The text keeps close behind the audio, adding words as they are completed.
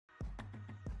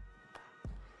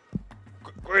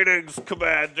Greetings,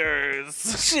 commanders.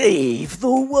 Save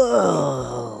the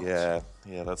world. Yeah,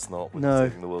 that's not what No.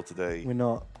 saving the world today. We're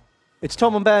not. It's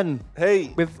Tom and Ben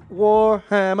Hey, with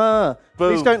Warhammer.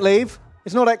 Boom. Please don't leave.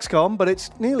 It's not XCOM, but it's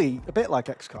nearly a bit like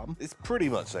XCOM. it's pretty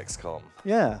much XCOM.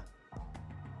 Yeah.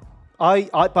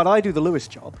 But I do the Lewis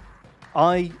job.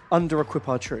 I under-equip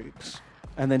our troops,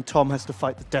 and then Tom has to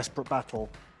fight the desperate battle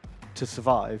to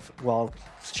survive while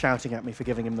shouting at me for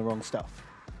giving him the wrong stuff.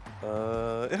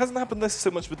 It hasn't happened this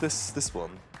so much with this one.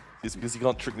 It's because you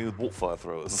can't trick me with warp fire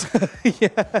throwers. Yeah.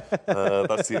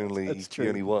 That's the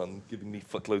only one giving me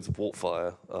fuckloads of warp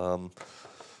fire.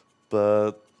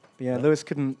 But Yeah, Lewis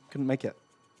couldn't make it.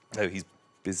 no, he's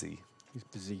busy. He's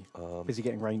busy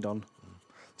getting rained on.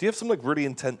 Do you have some like really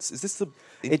intense? Is this the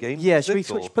in-game? Yeah, should we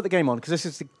put the game on? Because this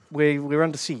is we're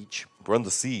under siege, We're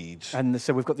under siege. and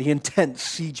so we've got the intense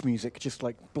siege music just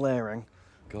like blaring.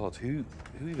 God, who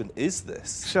even is this?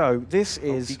 So this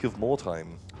is Peak of more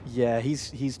time. yeah,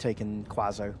 he's taken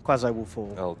Quaso. Quaso will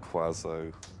fall. El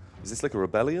Quaso. Is this like a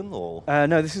rebellion or?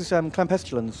 No, this is Clan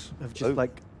Pestilence have just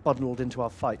like bundled into our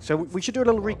fight. So we should do a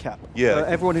little recap. Yeah.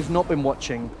 Everyone who's not been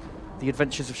watching the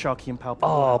Adventures of Sharky and Palpable.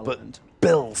 Oh, but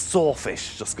Bill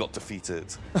Sawfish just got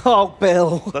defeated. Oh,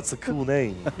 Bill. That's a cool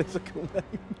name. That's a cool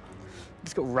name.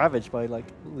 Just got ravaged by like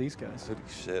all these guys. Holy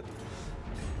shit.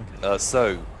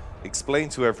 So, explain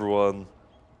to everyone,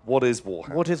 what is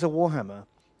Warhammer? What is a Warhammer?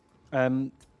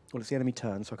 Well, it's the enemy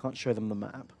turn, so I can't show them the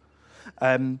map.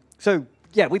 So,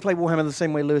 yeah, we play Warhammer the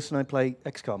same way Lewis and I play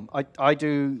XCOM. I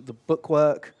do the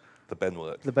bookwork, The Ben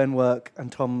work. the Ben work,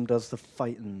 and Tom does the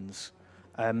fight-ins.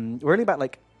 We're only about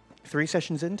like 3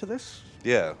 sessions into this,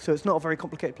 Yeah. so it's not a very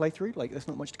complicated playthrough. Like, there's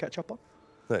not much to catch up on.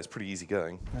 No, it's pretty easy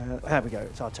going. There we go.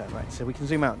 It's our turn, right? So we can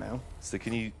zoom out now. So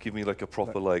can you give me like a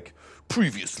proper like,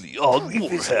 previously on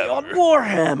Warhammer?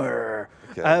 Warhammer!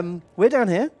 Okay. We're down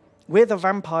here. We're the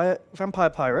vampire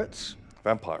pirates.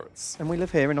 Vampires. And we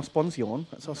live here in Osponsion.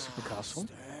 That's our super castle.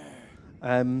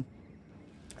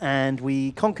 And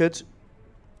we conquered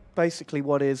basically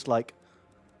what is like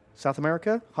South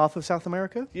America, half of South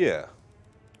America. Yeah.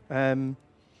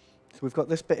 So we've got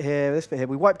this bit here, this bit here.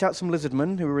 We wiped out some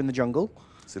lizardmen who were in the jungle.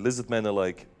 So lizard men are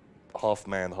like half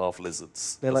man, half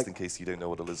lizards. They're just like- in case you don't know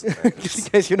what a lizard man Just in is.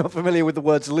 case you're not familiar with the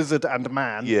words lizard and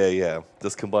man. Yeah.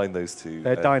 Just combine those two.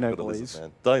 They're and dino you've got a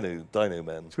lizard boys. man. Dino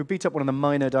men. So we beat up one of the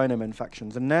minor Dino Men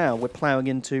factions, and now we're ploughing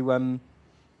into,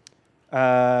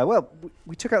 well,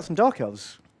 we took out some Dark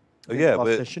Elves. Oh yeah, last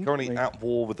we're session. currently at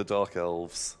war with the Dark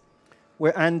Elves.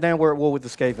 And now we're at war with the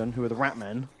Skaven, who are the Rat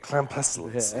Men. Clan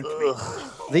Pestilence.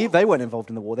 Yeah. They weren't involved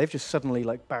in the war. They've just suddenly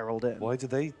like barreled in. Why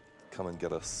did they come and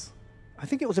get us? I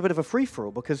think it was a bit of a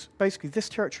free-for-all because basically this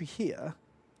territory here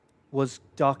was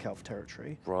Dark Elf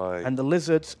territory. Right. And the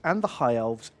Lizards and the High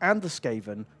Elves and the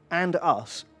Skaven and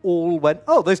us all went,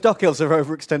 oh, those Dark Elves have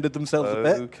overextended themselves a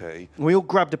bit. Okay. And we all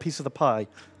grabbed a piece of the pie.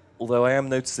 Although I am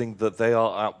noticing that they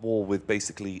are at war with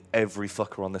basically every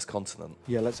fucker on this continent,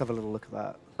 Yeah, let's have a little look at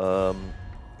that.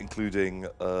 including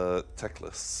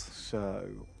Teclis. So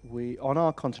on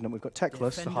our continent we've got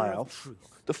Teclis, the High Elf.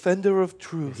 Defender of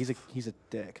Truth. He's a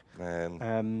dick.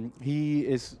 Man. He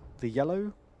is the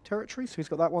yellow territory, so he's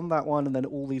got that one, and then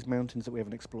all these mountains that we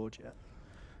haven't explored yet.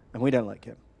 And we don't like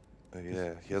him. Oh,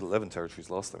 yeah, he had 11 territories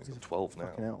last time. He's got 12 now.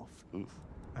 Fucking elf. Oof.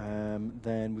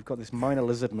 Then we've got this minor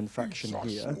lizardman faction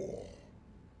here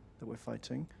that we're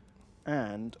fighting.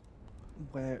 And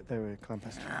where there are Clan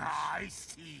Pestilence. I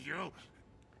see you.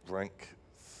 Rank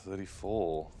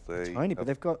 34. They Tiny, but have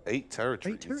they've got 8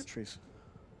 territories. 8 territories.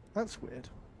 That's weird.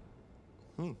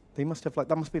 Hmm. They must have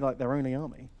that must be like their only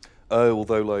army. Oh,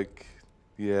 although like,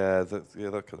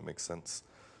 that kind of makes sense.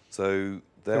 So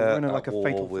they're We're in at like a war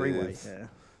fatal with, three-way here.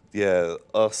 Yeah,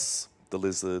 us, the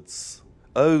lizards.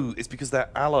 Oh, it's because they're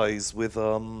allies with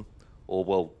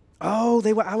Oh,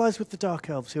 they were allies with the Dark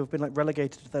Elves who have been like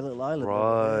relegated to their little island.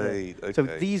 over there. right. Okay. So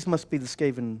these must be the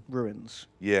Skaven ruins.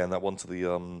 Yeah, and that one to the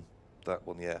that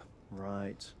one, yeah.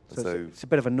 Right. So- It's a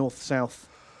bit of a north-south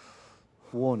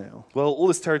war now. Well, all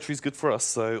this territory is good for us,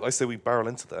 so I say we barrel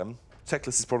into them.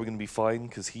 Teclis is probably going to be fine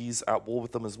because he's at war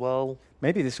with them as well.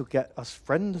 Maybe this will get us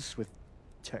friends with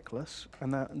Teclis,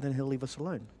 and then he'll leave us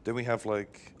alone. Don't we have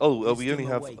like? Oh, we only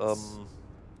have awaits.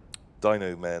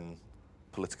 Dino Men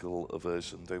political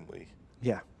aversion, don't we?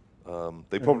 Yeah.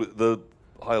 They probably the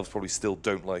High Elves probably still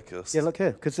don't like us. Yeah, look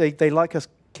here, because they like us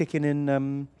kicking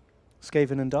in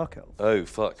Skaven and Dark Elves. Oh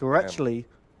fuck. So we're damn. actually,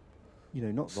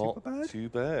 not super not bad. too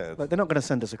bad. Like, they're not going to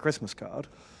send us a Christmas card,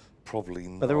 Probably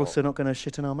not. but they're also not going to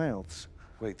shit in our mouths.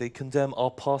 Wait, they condemn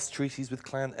our past treaties with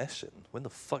Clan Eshin. When the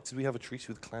fuck did we have a treaty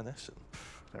with Clan Eshin?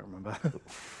 I don't remember.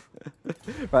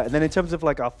 Right, and then in terms of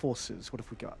like our forces, what have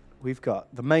we got? we've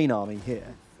got the main army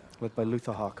here, led by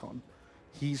Luther Harkon.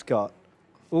 He's got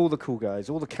all the cool guys,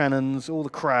 all the cannons, all the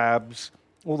crabs,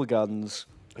 all the guns.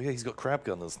 Oh yeah, he's got crab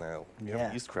gunners now. You Yeah.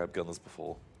 haven't used crab gunners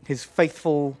before. His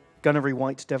faithful gunnery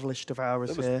white devilish devourers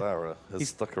Devilish here. Devourer has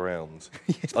stuck around.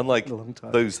 Yes, Unlike a long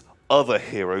time. those other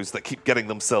heroes that keep getting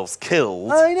themselves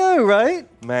killed. I know, right?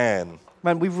 Man.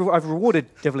 Man, I've rewarded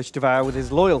Devilish Devourer with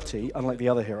his loyalty, unlike the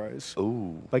other heroes,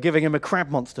 Ooh. by giving him a crab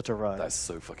monster to ride. That's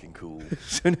so fucking cool.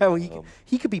 So now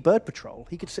he could be bird patrol.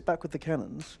 He could sit back with the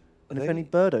cannons, and if Okay. any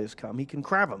birdos come, he can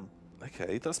crab them.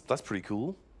 Okay, that's pretty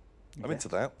cool. I'm Yeah. into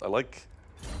that. I like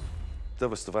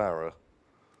Devilish Devourer.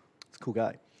 It's a cool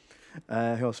guy.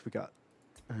 Who else we got?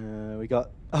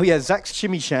 Oh yeah, Zach's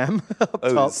Chimicham up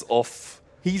Oh, top. it's off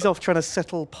He's off trying to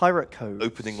settle pirate codes.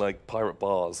 opening like pirate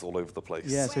bars all over the place.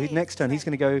 Yeah, so next turn he's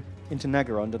going to go into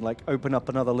Nagarond and like open up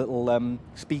another little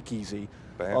speakeasy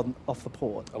Bam. off the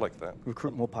port. I like that.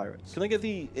 Recruit more pirates. Can I get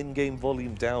the in-game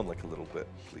volume down like a little bit,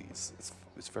 please?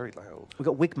 It's very loud. We've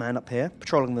got Wigman up here,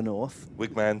 patrolling the north.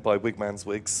 Wigman by Wigman's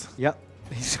wigs. Yep,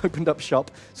 he's opened up shop.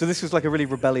 So this was like a really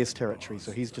rebellious territory,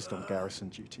 so he's just on garrison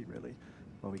duty, really,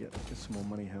 while we get some more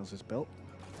money houses built.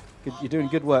 Good, you're doing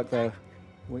good work there,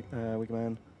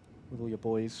 Wigman, with all your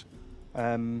boys.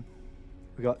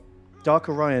 We got Dark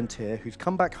Orion Tier, who's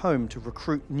come back home to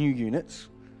recruit new units.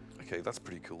 Okay, that's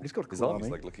pretty cool. He's got a His cool army's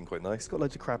army. like looking quite nice. He's got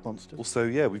loads of crab monsters. Also,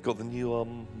 yeah, we've got the new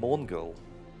Morngul.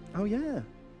 Oh yeah,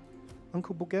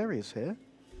 Uncle Bulgaria's here.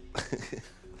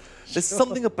 There's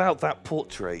something about that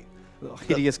portrait. Little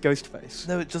hideous ghost face.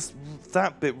 No,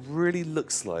 that bit really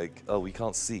looks like. Oh, we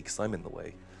can't see because I'm in the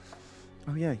way.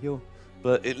 Oh yeah,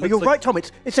 But it Oh, looks you're like right, Tom.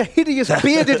 It's a hideous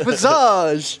bearded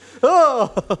visage.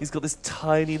 Oh. he's got this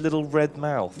tiny little red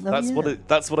mouth. Oh,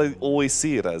 That's what I always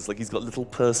see it as. Like he's got little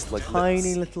pursed like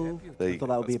Tiny lips. little. There I you thought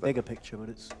go, that would be a that's bigger picture, but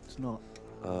it's not.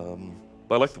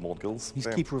 But I like the Mornguls. He's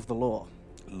Damn. keeper of the law.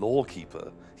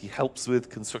 Lawkeeper. He helps with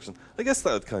construction. I guess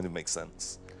that would kind of make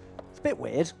sense. It's a bit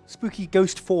weird. Spooky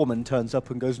ghost foreman turns up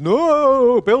and goes,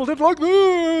 "No, build it like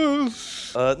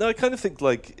this." No, I kind of think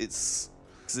like it's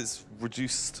because it's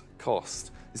reduced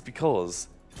cost. It's because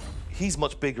he's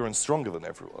much bigger and stronger than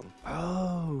everyone.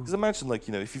 Oh. Because imagine like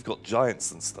if you've got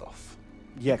giants and stuff,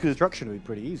 Yeah, construction would be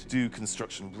pretty easy. do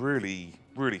construction really,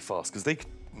 really fast because they can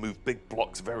move big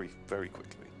blocks very, very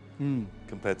quickly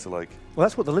compared to like Well,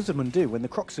 that's what the lizardmen do when the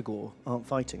Croxagor aren't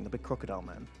fighting, the big crocodile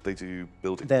man. they do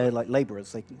building. They're like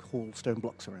labourers. They can haul stone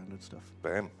blocks around and stuff.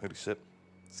 Bam! Holy shit!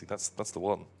 See, that's the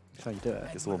one. That's how you do it.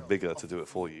 It's the one bigger to do it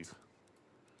for you.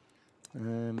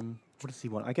 What does he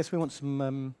want? I guess we want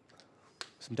some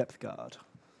depth guard.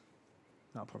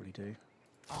 That'll probably do.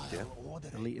 Yeah.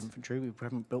 Elite infantry. We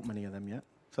haven't built many of them yet.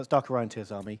 So that's Dark Orion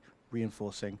Tier's army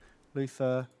reinforcing.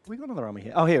 Luther. We got another army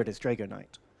here. Oh, here it is. Drago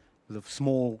Knight, with a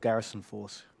small garrison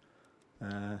force,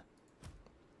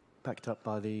 backed up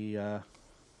by the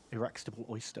Iraqstable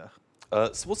Oyster.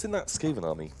 So what's in that Skaven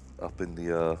army up in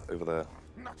the over there?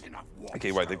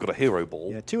 Okay, right. They've got a hero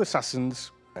ball Yeah, 2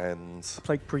 assassins, and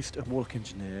plague priest, and warlock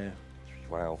engineer.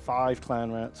 wow, 5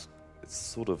 clan rats. it's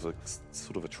sort of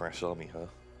a trash army, huh?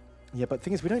 Yeah, but the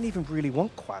thing is, we don't even really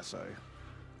want Quaso.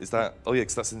 Is that? Oh yeah,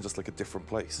 because that's in just like a different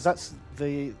place. So that's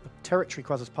the territory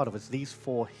Quaso's part of. Is these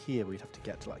 4 here we'd have to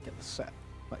get to get the set,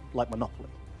 like Monopoly.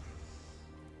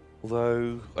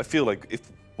 Although I feel like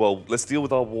let's deal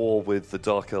with our war with the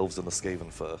Dark Elves and the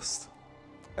Skaven first,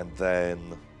 and then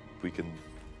we can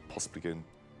possibly go and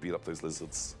beat up those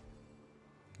lizards.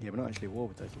 Yeah, we're not actually at war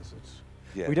with those lizards.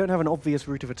 Yeah. We don't have an obvious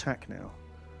route of attack now.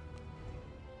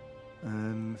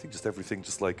 I think just everything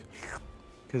just like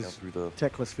Because down through the.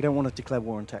 Teclis, we don't want to declare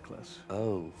war on Teclis.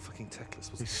 Oh, fucking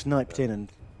Teclis was. We sniped in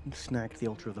and snagged the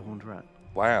altar of the Horned Rat.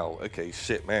 Wow. Okay.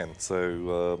 Shit, man.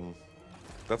 So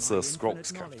that's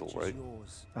Skrok's capital, right?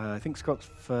 I think Scott's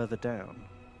further down.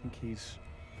 I think his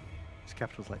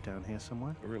capital's down here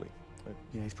somewhere. Oh, really? Oh,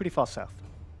 Yeah, he's pretty far south.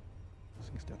 I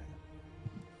think he's down here.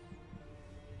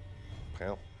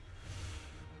 pal.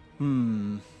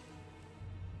 I'm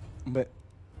a bit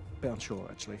unsure,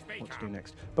 actually, what to do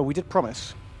next. But we did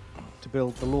promise to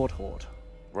build the Lord Horde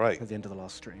Right. at the end of the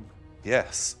last stream.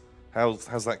 Yes.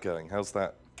 How's that going? How's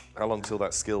that? How long till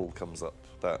that skill comes up?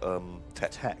 That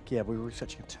tech. Tech, yeah, we were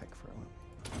researching a tech for it.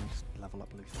 Let me just level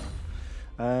up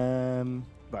Luther.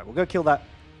 Right, we'll go kill that.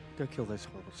 Go kill those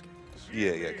horrible skins.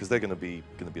 Yeah, yeah, because they're gonna be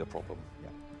a problem. Yeah.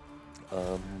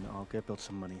 And I'll go build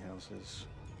some money houses.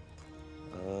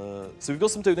 So we've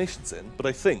got some donations in, but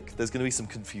I think there's going to be some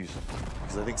confusion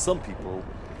because I think some people.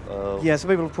 Yeah, some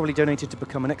people have probably donated to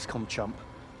become an XCOM chump,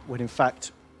 when in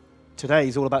fact today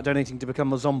is all about donating to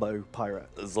become a Zombo pirate.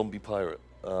 A zombie pirate,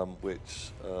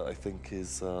 which I think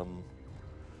is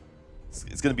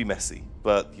It's going to be messy,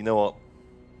 but you know what?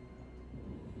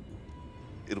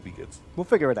 It'll be good. We'll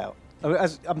figure it out.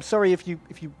 I'm sorry if you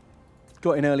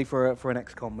got in early for an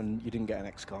XCOM and you didn't get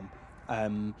an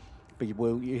XCOM, but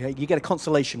you get a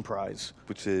consolation prize,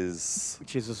 which is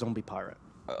a zombie pirate.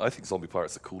 I think zombie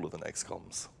pirates are cooler than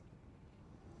XCOMs.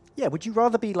 Yeah, would you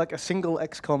rather be like a single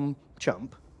XCOM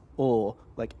chump or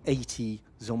like 80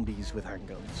 zombies with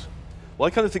handguns? Well, I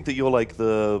kind of think that you're like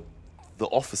the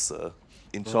officer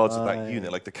in charge of that unit,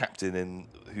 like the captain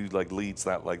who like leads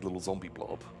that like little zombie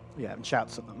blob. Yeah, and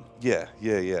shouts at them. Yeah.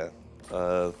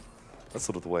 That's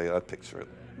sort of the way I picture it.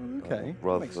 Okay.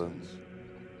 Rather than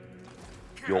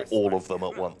you're all of them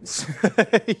at once.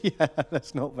 Yeah,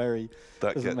 that's not very.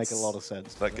 That doesn't make a lot of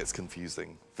sense. That gets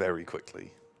confusing very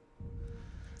quickly.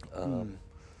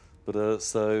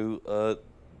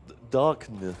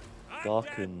 Darken.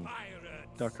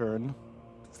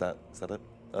 Is that it?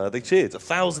 They cheered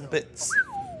 1,000 bits,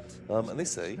 and they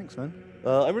say, "Thanks, man.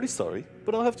 I'm really sorry,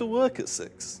 but I'll have to work at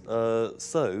 6.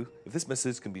 So if this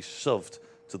message can be shoved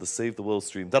to the Save the World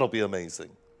stream, that'll be amazing."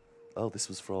 Oh, this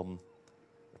was from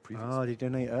a previous. Oh, did you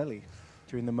donate early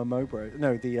during the Momo Bro?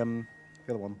 No, the other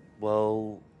one.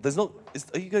 Well, there's not.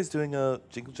 Are you guys doing a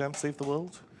Jingle Jam Save the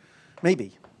World?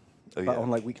 Maybe. Oh, but yeah. on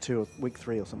like week 2 or week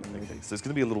 3 or something, maybe. So it's going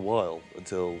to be a little while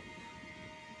until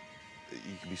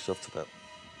you can be shoved to that.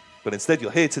 But instead, you're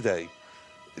here today.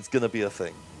 It's going to be a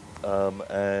thing.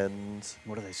 And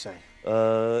What do they say?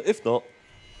 if not,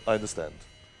 I understand.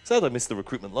 Sad I missed the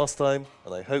recruitment last time,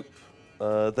 and I hope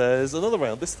there's another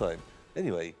round this time.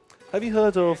 Anyway, have you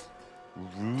heard of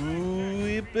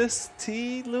Rubis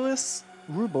tea, Lewis?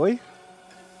 Ruboy?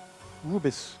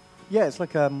 Rubis. Yeah, it's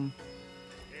like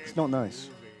it's not nice.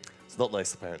 It's not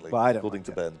nice, apparently, Well, I don't according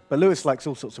like to it. Ben. But Lewis likes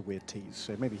all sorts of weird teas,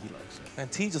 so maybe he likes it.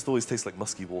 And tea just always tastes like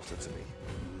musky water to me.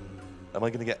 Am I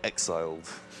going to get exiled?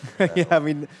 Yeah, I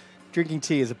mean, drinking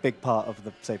tea is a big part of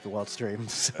the Save the World stream,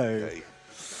 so... Okay.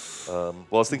 Well,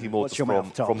 I was thinking more What's just your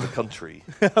mouth, Tom? from the country.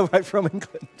 Right, from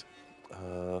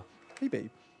England. Maybe.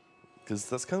 Because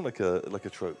that's kind of like a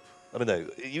trope. I don't know.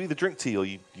 You either drink tea or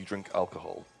you drink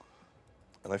alcohol.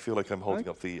 And I feel like I'm holding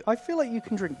up the... I feel like you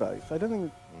can drink both. I don't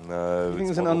think... No, I think it's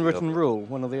there's an one or the unwritten other. rule,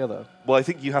 one or the other. Well, I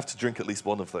think you have to drink at least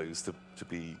one of those to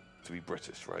be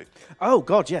British, right? Oh,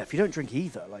 God, yeah. If you don't drink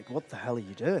either, like, what the hell are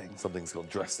you doing? Something's gone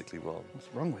drastically wrong.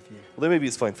 What's wrong with you? Well, then maybe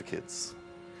it's fine for kids.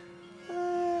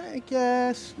 I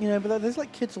guess. You know, but there's,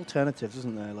 like, kids' alternatives,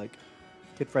 isn't there? Like,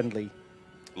 kid-friendly.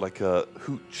 Like a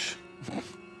hooch.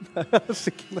 I was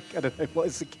thinking, like, I don't know, what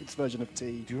is the kids' version of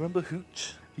tea? Do you remember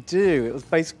hooch? You do. It was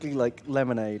basically like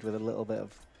lemonade with a little bit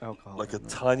of alcohol. Like a in it.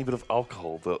 tiny bit of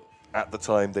alcohol that at the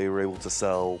time they were able to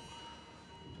sell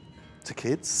to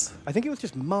kids. I think it was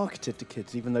just marketed to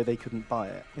kids, even though they couldn't buy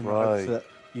it. In the Right. hopes that,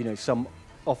 you know, some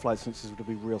off-licenses would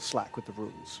be real slack with the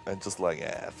rules. And just like,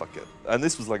 yeah, fuck it. And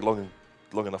this was like long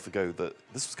enough ago that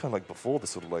this was kind of like before the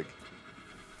sort of like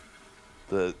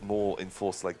the more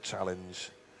enforced like challenge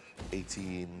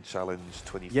 18, challenge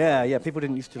 25. Yeah, people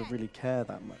didn't used to really care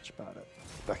that much about it.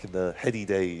 Back in the heady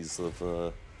days of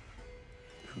hooch,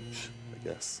 I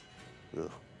guess. Ugh.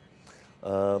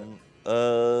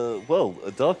 Well,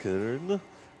 Darken,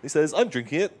 he says, I'm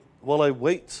drinking it while I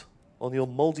wait on your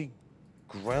moldy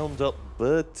ground-up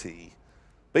bird tea.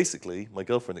 Basically, my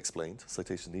girlfriend explained,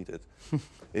 citation needed,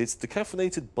 it's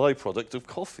decaffeinated byproduct of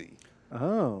coffee,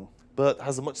 Oh, but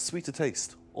has a much sweeter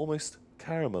taste, almost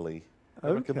caramelly. I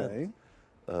recommend.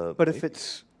 but if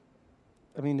it's,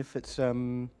 I mean, if it's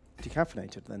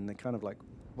decaffeinated, then they're kind of like,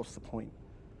 what's the point?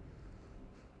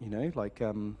 You know, like...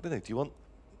 I don't know, do you want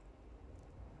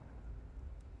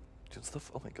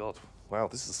stuff? Oh my god. Wow,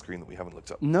 this is a screen that we haven't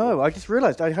looked up. No, I just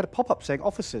realised I had a pop-up saying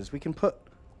officers. We can put,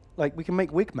 like, we can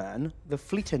make Wigman the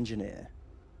fleet engineer.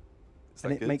 Is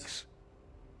And that it good? makes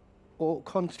all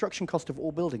construction cost of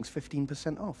all buildings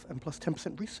 15% off and plus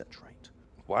 10% research rate.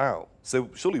 Wow. So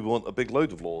surely we want a big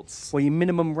load of lords. Well, your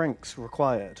minimum ranks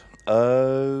required.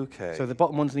 Okay. So the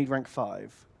bottom ones need rank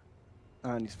 5.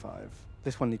 That needs 5.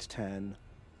 This one needs 10.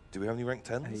 Do we have any rank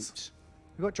 10s? 8.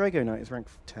 We've got Drago Knight as rank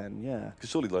 10, yeah. Because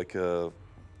surely like So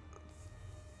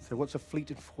what's a fleet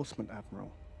enforcement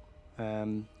admiral?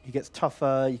 He gets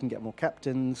tougher, you can get more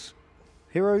captains.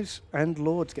 Heroes and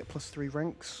lords get +3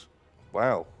 ranks.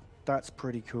 wow. That's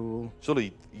pretty cool.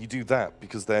 Surely you do that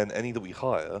because then any that we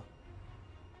hire,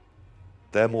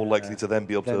 they're more likely to then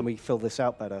be able Then to we fill this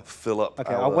out better. fill up.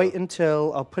 Okay, I'll wait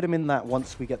until I'll put him in that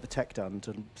once we get the tech done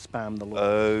to spam the lord.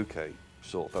 Okay,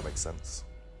 sure, that makes sense.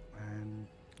 And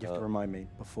you have to remind me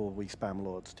before we spam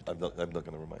lords. To do I'm not going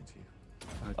to remind you.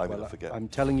 that. I'm going to forget. I'm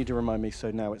telling you to remind me,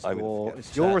 so now it's I'm gonna your forget.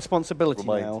 it's your Chat, responsibility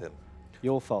Remind now. him.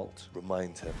 Your fault.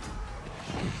 Remind him.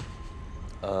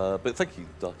 But thank you,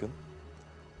 Darken.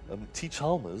 T.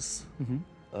 Chalmers,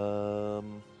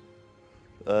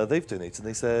 they've donated.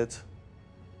 They said,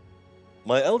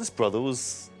 my eldest brother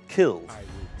was killed,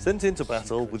 sent into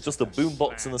battle with just a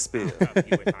boombox and a spear.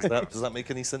 Does that make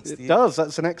any sense to you? It does.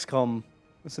 That's an XCOM.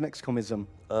 That's an XCOMism.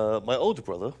 My older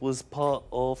brother was part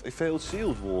of a failed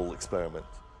shield wall experiment.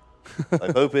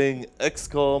 I'm hoping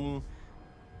XCOM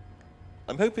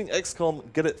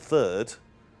get it third.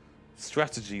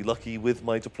 Strategy lucky with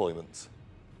my deployment.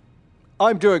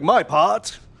 I'm doing my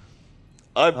part.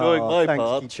 I'm doing my thanks,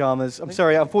 part. you charmers. I'm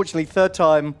sorry, unfortunately, third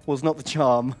time was not the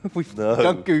charm. We've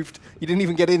done goofed. You didn't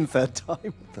even get in third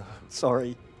time. No.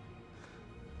 Sorry.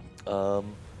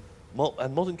 And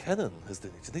Modern Cannon has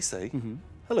donated. They say,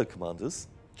 hello, commanders.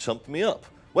 Chump me up.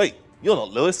 Wait, you're not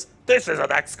Lewis. This is an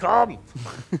XCOM.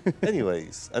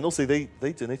 Anyways, and also they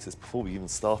donated this before we even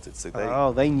started, so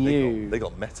they knew. They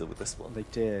got meta with this one. They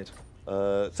did.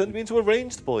 Turn me into a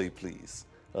ranged boy, please.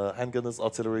 Handgunners,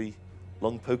 artillery,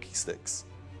 long pokey sticks.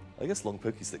 I guess long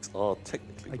pokey sticks are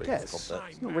technically ranged combat.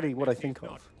 It's not really what I think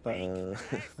of, but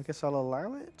I guess I'll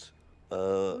allow it.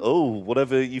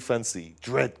 Whatever you fancy.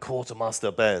 Dread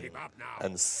Quartermaster Ben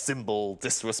and Symbol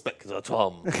Disrespecter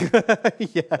Tom.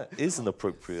 Yeah. That is an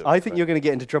appropriate. I think you're going to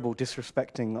get into trouble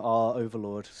disrespecting our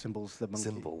overlord, Symbols the monkey.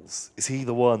 Symbols. Is he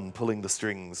the one pulling the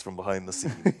strings from behind the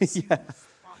scenes? Yeah.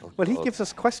 Oh, well, he gives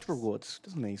us quest rewards,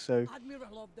 doesn't he? So,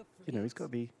 you know, he's got to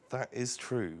be... That is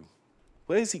true.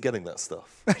 Where is he getting that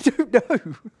stuff? I don't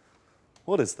know.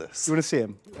 What is this? You want to see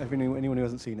him? Anyone who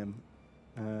hasn't seen him?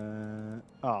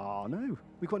 No.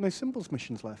 We've got no Symbols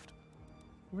missions left.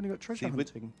 We've only got treasure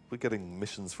hunting. We're getting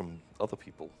missions from other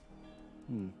people.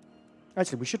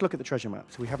 Actually, we should look at the treasure map.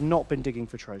 So we have not been digging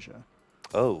for treasure.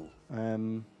 Oh.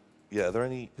 Yeah, are there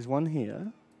any... There's one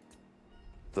here.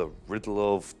 The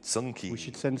Riddle of Tsunki. We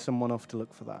should send someone off to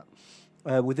look for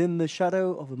that. Within the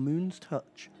shadow of a moon's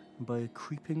touch, and by a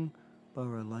creeping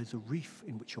burrow lies a reef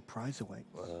in which your prize awaits.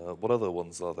 What other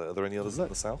ones are there? Are there any others in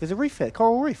the south? There's a reef here,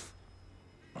 coral reef.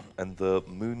 And the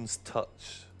moon's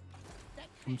touch.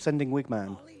 I'm sending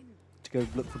Wigman to go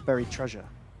look for buried treasure.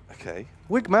 Okay.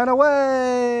 Wigman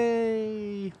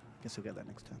away! Guess we'll get that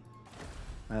next turn.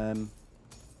 That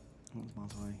one's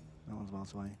miles away. That one's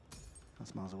miles away.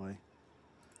 That's miles away.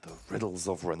 The Riddles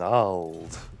of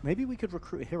Renald. Maybe we could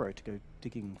recruit a hero to go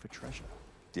digging for treasure.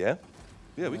 Yeah?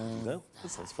 Yeah, we can do that. That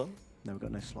sounds fun. No, we've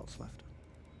got no slots left.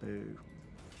 Boo.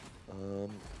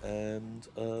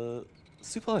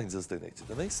 Superhines has donated,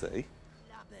 and they say,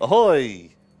 ahoy!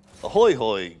 Ahoy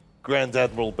hoy, Grand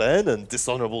Admiral Ben and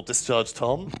Dishonorable Discharge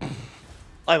Tom.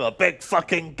 I'm a big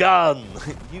fucking gun!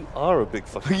 You are a big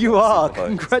fucking gun. You are!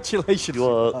 Congratulations, You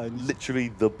are literally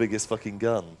the biggest fucking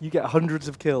gun. You get hundreds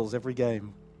of kills every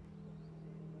game.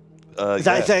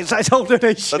 That's whole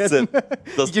donation. That's it.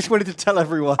 You just wanted to tell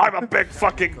everyone. I'm a big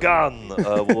fucking gun!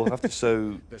 We'll have to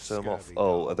show them off.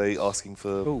 Oh, are they asking for...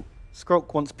 Oh,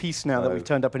 Skrulk wants peace now that we've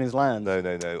turned up in his land.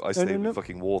 No. I say we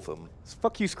fucking war them.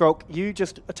 Fuck you, Skrulk. You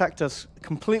just attacked us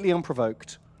completely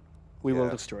unprovoked. We will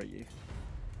destroy you.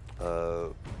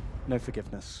 No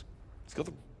forgiveness. He's got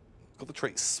the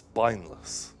trait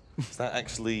spineless. That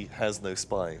actually has no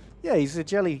spine. Yeah, he's a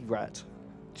jelly rat.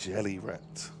 Jelly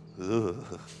rat.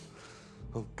 Ugh.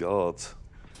 Oh God.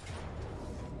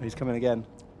 He's coming again.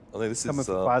 Oh no, this coming is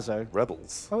for Quazo.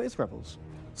 Rebels. Oh, it is Rebels.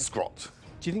 Scrot.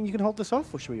 Do you think you can hold this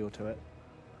off, or should we auto it?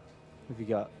 What have you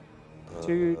got?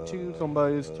 Two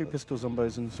zombos, two pistol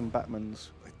zombos, and some Batmans.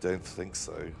 I don't think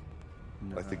so.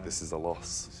 No. I think this is a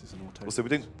loss. This is an auto. Also,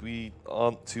 we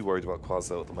aren't too worried about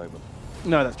Quazo at the moment.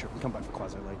 No, that's true. We'll come back for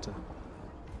Quazo later.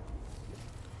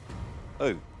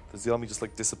 Oh, has the army just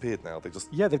like disappeared now? They've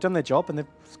they've done their job and they've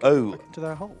gone back into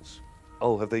their holes.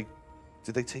 Oh, have they?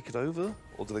 Did they take it over,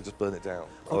 or did they just burn it down?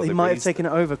 Oh, they might have taken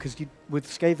it over because with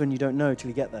Skaven you don't know till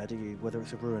you get there, do you? Whether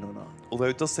it's a ruin or not. Although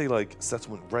it does say like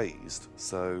settlement raised,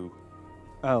 so.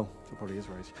 Oh, it probably is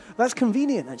raised. That's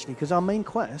convenient actually, because our main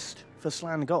quest for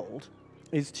Slan Gold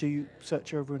is to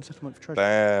search over and settlement for treasure.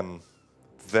 Bam.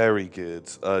 Very good.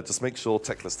 Just make sure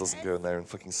Techless doesn't go in there and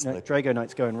fucking snipe. No, Drago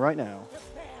Knight's going right now.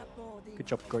 Good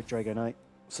job, great Drago Knight.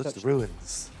 Search the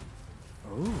ruins.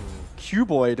 Ooh,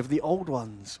 cuboid of the old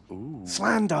ones. Ooh.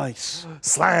 Slan dice.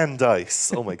 Slan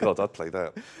dice. Oh my God, I'd play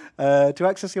that. To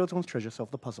access the old one's treasure,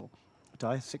 solve the puzzle. A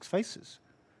die has 6 faces.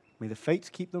 May the fates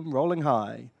keep them rolling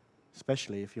high,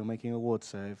 especially if you're making a ward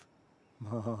save.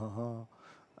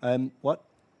 What?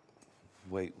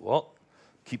 Wait, what?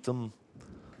 Keep them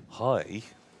high?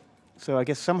 So I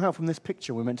guess somehow from this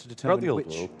picture we're meant to determine the old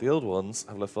which... world, the old ones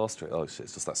have left fast trade. Oh shit,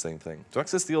 it's just that same thing. To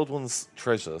access the old one's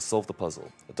treasure, solve the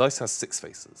puzzle. The dice has 6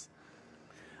 faces.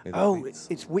 Oh,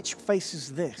 it's which face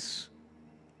is this?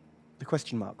 The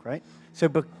question mark, right? So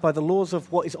by the laws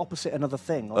of what is opposite another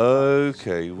thing.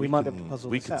 Okay, we might be able to puzzle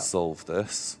we this can out. solve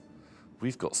this.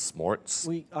 We've got smarts.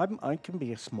 I can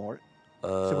be a smart.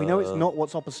 So we know it's not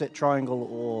what's opposite triangle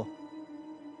or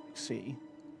C.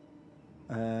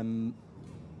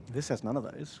 This has none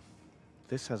of those.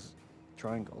 This has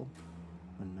triangle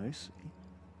and no C.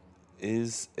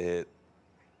 Is it?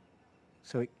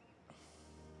 So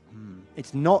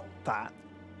it's not that.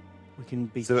 We can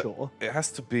be So sure. it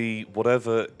has to be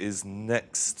whatever is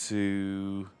next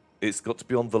to. It's got to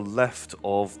be on the left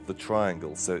of the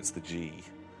triangle, so it's the G.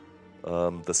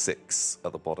 The 6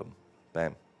 at the bottom.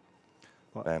 Bam.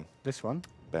 What, Bam. this one?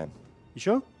 Bam. You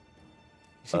sure? You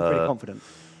seem pretty confident.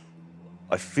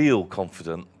 I feel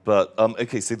confident, but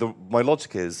okay. So my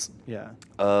logic is. Yeah.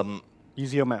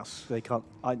 Use your mouse. They can't.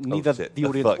 Neither shit. the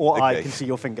audience Fuck, or I okay. can see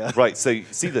your finger. Right. So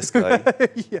see this guy.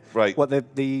 Yeah. Right. What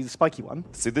the spiky one?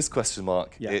 So this question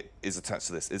mark Yeah. it is attached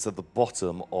to this. It's at the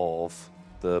bottom of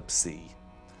the C.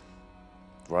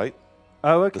 Right.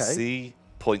 Oh, okay. The C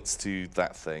points to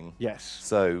that thing. Yes.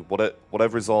 So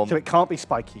whatever is on So it can't be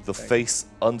spiky. the thing. face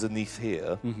underneath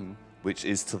here, which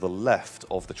is to the left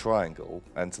of the triangle,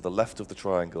 and to the left of the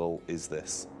triangle is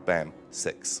this. Bam.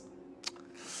 6.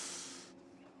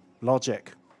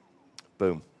 Logic.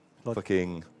 Boom.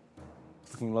 Fucking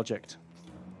Fucking logicked.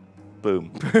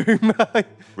 boom.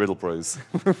 Riddle Bros.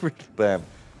 Bam.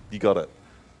 You got it.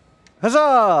 Huzzah!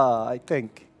 I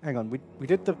think. Hang on. We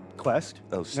did the quest.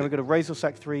 Oh, Now shit. we've got to raise or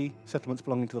sack 3 settlements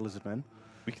belonging to the lizard men.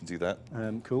 We can do that.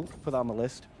 Cool. Put that on the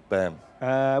list. Bam.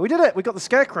 We did it. We got the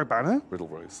scarecrow banner. Riddle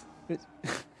Bros.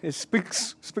 It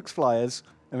spooks flyers,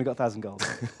 and we got 1,000 gold.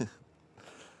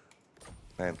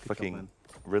 Man, fucking man.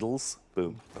 riddles.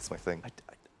 Boom. That's my thing.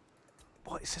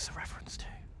 What is this a reference to?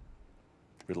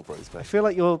 Riddle Bros, I man. feel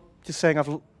like you're just saying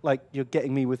you're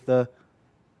getting me with the.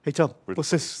 Hey Tom, Riddle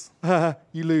what's this?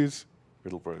 You lose.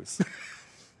 Riddle Bros.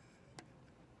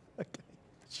 Okay,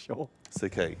 sure. It's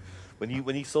okay. When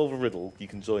you solve a riddle, you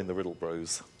can join the Riddle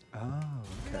Bros. Oh,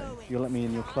 okay. You'll let me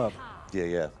in your club. Yeah,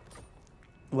 yeah.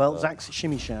 Well, Zach's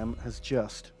Shimmy Sham has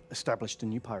just established a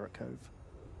new pirate cove.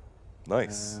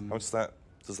 Nice. How much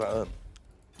does that earn?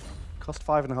 Cost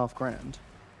 5.5 grand,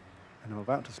 and I'm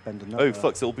about to spend another. Oh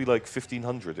fuck! So it'll be like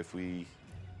 1,500 if we.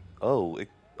 Oh,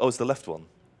 it's the left one.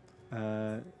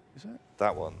 Is it?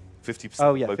 That one. 50%.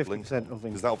 Oh, yeah, local 50% income. of income.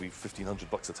 Because that'll be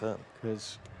 $1,500 a turn.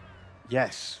 Because,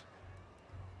 yes.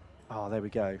 Oh, there we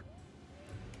go.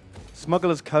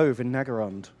 Smuggler's Cove in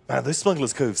Nagarond. Man, those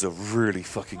Smuggler's Coves are really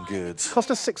fucking good. Cost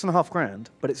us 6.5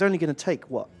 grand, but it's only going to take,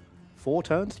 what, 4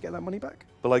 turns to get that money back?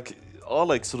 But like, our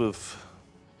sort of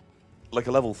like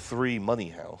a level 3 money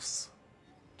house,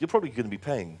 you're probably going to be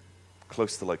paying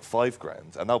close to like 5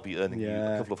 grand, and that'll be earning you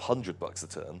a couple of $100 a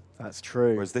turn. That's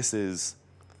true. Whereas this is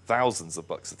thousands of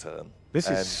bucks a turn. This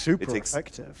and is super it takes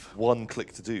effective. one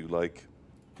click to do. Like,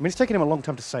 I mean, it's taken him a long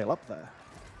time to sail up there.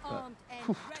 But,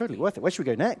 totally worth it. Where should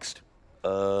we go next?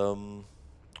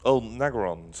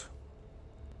 Nagarond.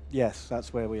 Yes,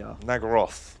 that's where we are.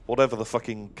 Nagaroth, whatever the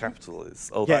fucking capital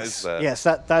is. Oh, that is there. Yes,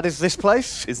 that is this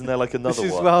place. Isn't there like another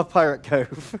This is one? our pirate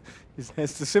cove. Is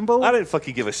the symbol? I don't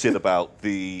fucking give a shit about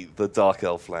the Dark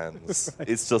Elf lands. Right.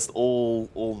 It's just all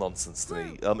nonsense to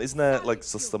me. Isn't there like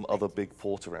just some other big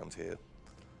port around here?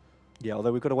 Yeah,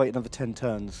 although we've got to wait another 10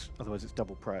 turns, otherwise it's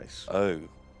double price. Oh.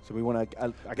 So we want to. I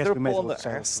Is guess there we a may as port on well the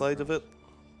sail ass side of it?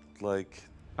 Like,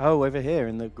 Oh, over here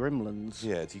in the Grimlands.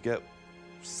 yeah, do you get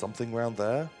something around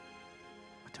there?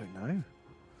 I don't know.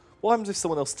 What happens if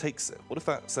someone else takes it? What if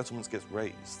that settlement gets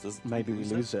raised? Maybe we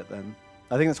lose it then.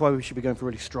 I think that's why we should be going for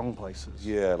really strong places.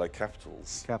 Yeah, like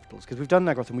capitals. Capitals. Because we've done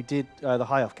Nagaroth and we did the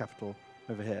High Elf capital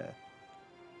over here.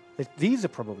 These are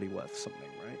probably worth something,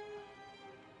 right?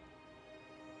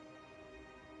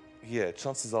 Yeah,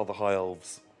 chances are the High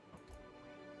Elves,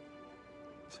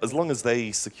 as long as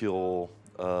they secure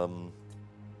fucking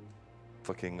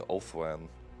Ulthuan.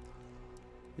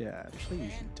 Yeah, actually you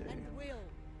should do.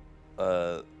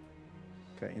 Uh,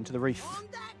 Okay, into the reef.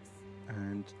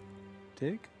 And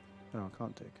dig? No, I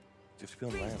can't dig. do you have to be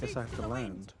on land? Guess I have to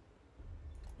land.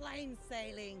 Plain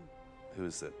sailing. Who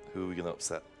is it? Who are we going to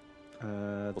upset?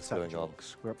 The What's Savage going on?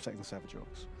 Orcs. We're upsetting the Savage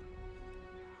Orcs.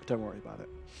 But don't worry about it.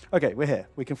 Okay, we're here.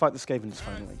 We can fight the Skavens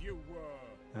finally.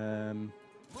 Move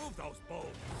those bows.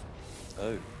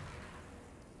 Oh.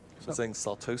 So saying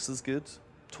Sartosa's good,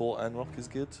 Tor Anrock is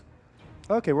good,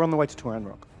 Okay, we're on the way to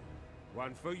Toranrock.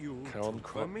 One for you. Charon two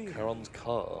for me. Charon's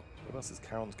car. What else is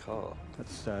Charon's car?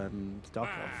 That's Dark Elf.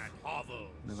 Bad hovels.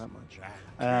 Know that much.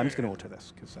 I'm just going to auto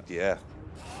this because that's Yeah.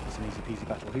 an easy peasy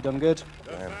battle. Who done good?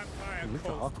 The Man. vampire Ooh, look at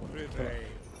coast Harkonnen. prevails.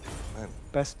 Man.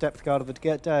 Best depth guard of the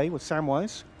day was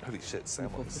Samwise. Holy shit,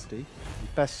 Samwise. 450.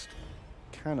 Best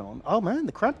cannon. Oh man,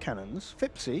 the crab cannons.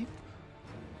 Fipsy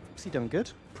done good.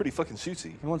 Pretty fucking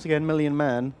shooty. And once again, Million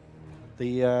Man,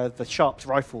 the sharps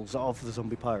rifles of the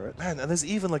zombie pirates. Man, and there's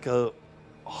even like a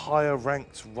higher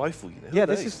ranked rifle unit. Yeah,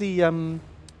 this is the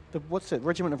what's it?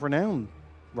 Regiment of Renown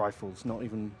rifles. Not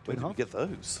even Where doing did we half. get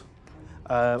those?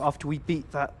 After we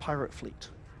beat that pirate fleet.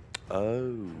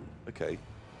 Oh, okay.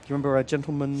 Do you remember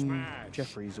Gentleman Smash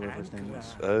Jeffries or whatever his name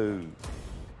was? Oh.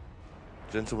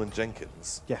 Gentleman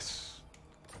Jenkins. Yes.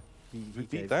 He We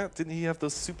beat gave- that? Didn't he have the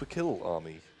super kill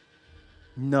army?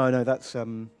 No, that's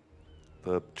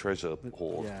The treasure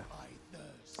horde? yeah.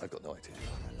 I've got no idea.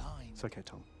 It's okay,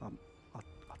 Tom. I'll do it.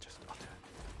 I'll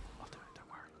do it. Don't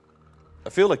worry. I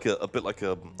feel like a bit like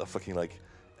a fucking like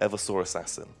Eversaw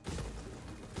assassin.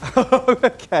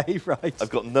 Okay, right. I've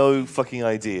got no fucking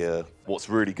idea what's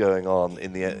really going on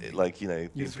in the the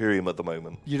Imperium at the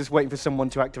moment. You're just waiting for someone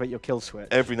to activate your kill switch.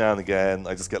 Every now and again,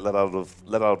 I just get let out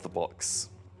of the box.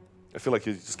 I feel like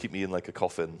you just keep me in like a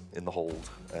coffin in the hold,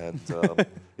 and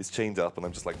it's chained up, and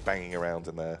I'm just like banging around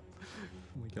in there.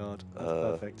 Oh my god, that's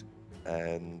perfect.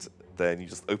 And then you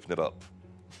just open it up,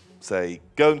 say,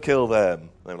 "Go and kill them,"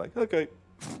 and I'm like, "Okay,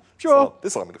 Sure. So,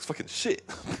 this army looks fucking shit.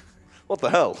 What the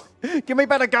hell? Give me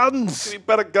better guns! Give me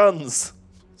better guns.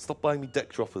 Stop buying me deck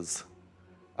droppers."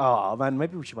 Oh man,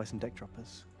 maybe we should buy some deck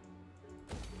droppers.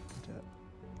 Do it.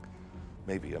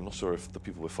 Maybe. I'm not sure if the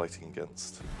people we're fighting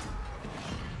against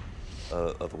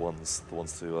are the ones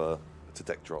to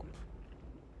deck drop.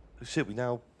 Oh shit, we're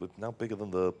now bigger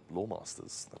than the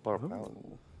Lawmasters. That bar of power.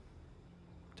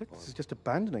 This is just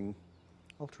abandoning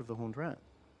Altar of the Horned Rat.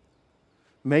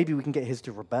 Maybe we can get his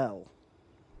to rebel.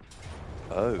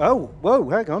 Oh. Oh, whoa,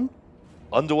 hang on.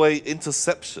 Underway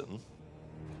interception.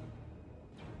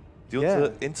 Do you want Yeah.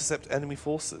 to intercept enemy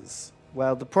forces?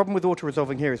 Well, the problem with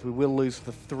auto-resolving here is we will lose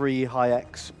the 3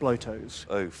 high-X Blotos.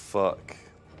 Oh fuck.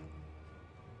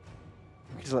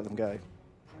 We could just let them go.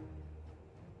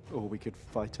 Or we could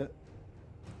fight it.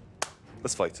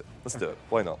 Let's fight it. Let's do it.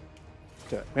 Why not?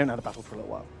 Do it. We haven't had a battle for a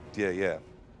little while. Yeah.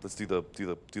 Let's do the do.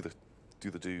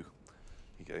 Here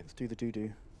you go. Let's do the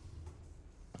doo-doo.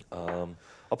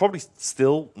 I'll probably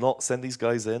still not send these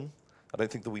guys in. I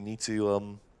don't think that we need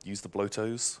to use the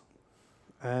Blotos.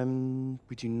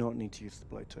 We do not need to use the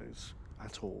Blotos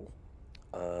at all.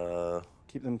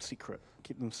 Keep them secret.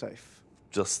 Keep them safe.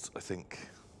 Just, I think,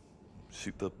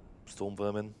 shoot the storm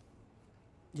vermin.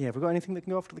 Yeah, have we got anything that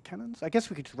can go after the cannons? I guess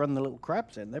we could just run the little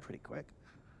crabs in. They're pretty quick.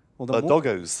 Or the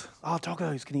Doggos. Oh,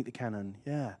 doggos can eat the cannon.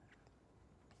 Yeah.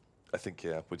 I think,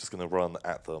 yeah, we're just going to run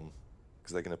at them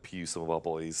because they're going to pew some of our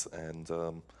boys and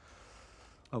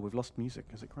Oh, we've lost music.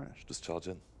 Has it crashed? just charge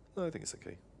in. No, I think it's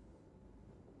okay.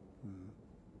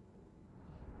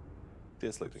 Yeah,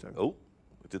 it's loading. So- Oh,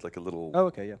 we did like a little Oh,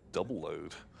 okay, yeah. double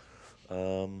load.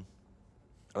 And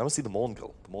I want to see the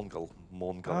Morngull. The Morngull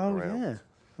Oh, around. yeah.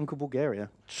 Uncle Bulgaria.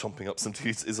 Chomping up some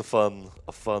dudes is a fun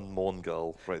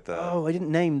Morngull right there. Oh, I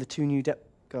didn't name the 2 new Depth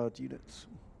Guard units.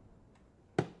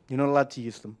 You're not allowed to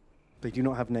use them. They do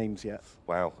not have names yet.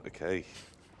 Wow, okay.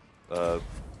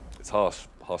 It's harsh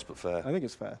but fair. I think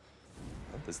it's fair.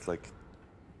 There's like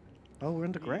Oh, we're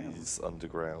underground. He's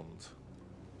underground.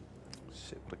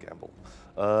 Shit, what a gamble.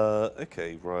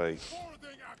 Okay, right.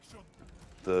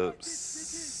 The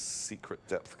secret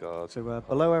depth guard. So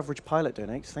below average pilot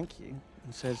donates, thank you,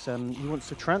 and says he wants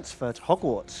to transfer to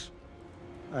Hogwarts.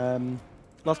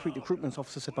 Last week the recruitment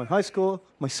officer said my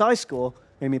size score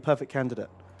made me a perfect candidate.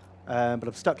 But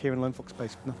I'm stuck here in Lone Fox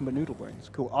Base with nothing but noodle brains.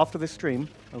 Cool. After this stream,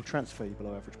 I'll transfer you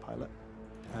below average pilot.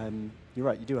 You're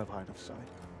right, you do have high enough side.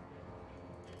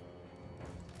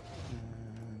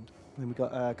 And then we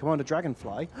got Commander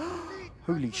Dragonfly.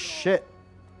 Holy shit.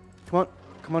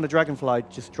 Commander Dragonfly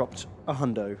just dropped a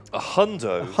hundo. A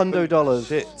hundo? $100.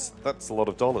 Shit, that's a lot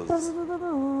of dollars.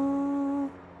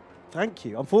 Thank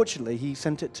you. Unfortunately, he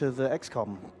sent it to the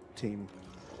XCOM team.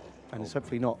 And is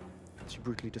hopefully not too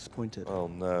brutally disappointed. Oh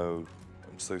no,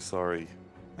 I'm so sorry.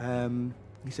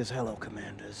 He says, hello,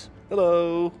 commanders.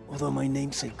 Hello. Although my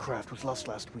namesake craft was lost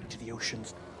last week to the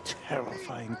ocean's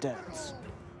terrifying depths,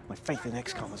 my faith in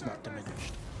XCOM has not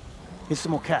diminished. Here's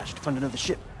some more cash to fund another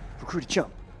ship. Recruit a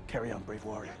chump. Carry on, brave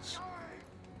warriors.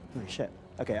 Holy shit.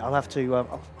 Okay, I'll have to... I'm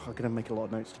going to make a lot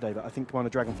of notes today, but I think Commander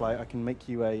Dragonfly, I can make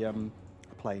you a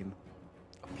plane.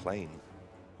 A plane?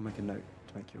 I'll make a note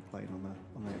to make you a plane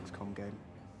on the XCOM game.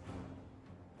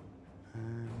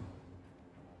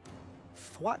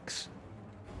 Thwax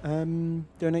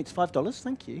donates $5,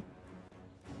 thank you.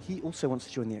 He also wants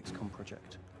to join the XCOM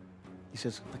project. He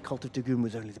says, the cult of Dagoon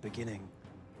was only the beginning.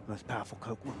 The most powerful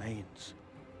cult remains.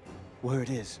 Word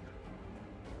is,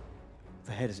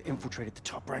 the head has infiltrated the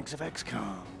top ranks of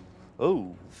XCOM.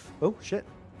 Oh, Oh, shit.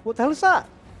 What the hell is that?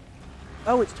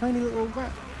 Oh, it's tiny little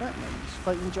ratmans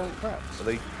fighting giant crabs.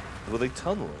 were they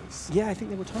tunnelers? Yeah, I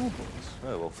think they were tunnel boys.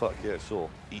 Oh, well, fuck, yeah, sure.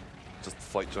 Just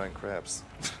fight giant crabs.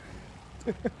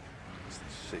 Shit,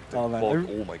 Oh, don't man, bog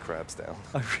all my crabs down.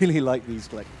 I really like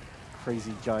these, like,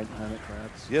 crazy giant hermit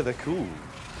crabs. Yeah, they're cool.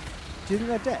 Do you think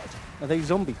they're dead? Are they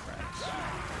zombie crabs?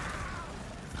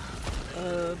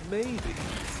 Maybe.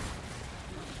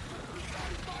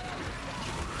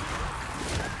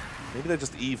 Maybe they're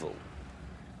just evil.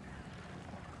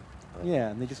 Yeah,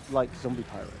 and they just like zombie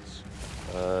pirates.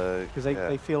 Because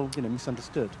they feel,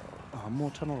 misunderstood. Oh,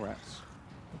 more tunnel rats.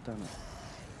 God damn it.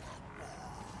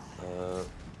 Oh,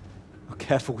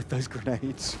 careful with those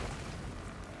grenades.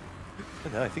 I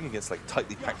don't know, I think against like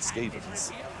tightly packed scavens.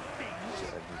 So I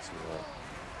need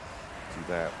to do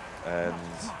that. And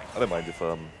I don't mind if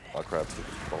our crabs take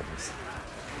bombs.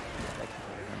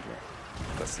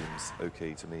 That seems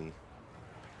okay to me.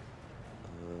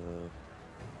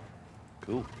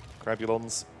 Cool.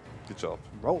 Crabulons, good job.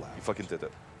 Roll out. You fucking did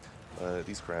it.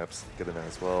 These crabs, get in there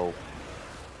as well.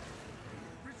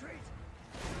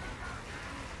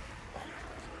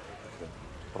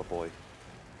 What a boy.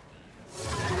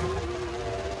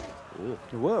 Ooh.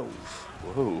 Whoa.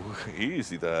 Whoa,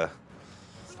 easy there.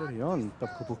 Steady on,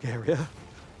 Buckle Bulgaria.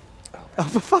 Oh,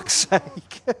 for fuck's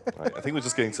sake. Right, I think we're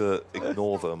just going to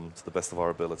ignore them to the best of our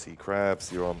ability.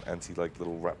 Crabs, you're on like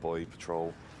little rat boy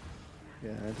patrol.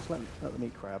 Yeah, just let them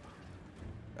eat crab.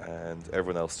 And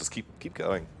everyone else, just keep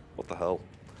going. What the hell?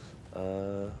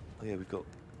 Oh yeah, we've got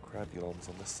crabulons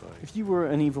on this side. If you were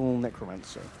an evil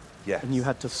necromancer, Yes. and you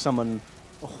had to summon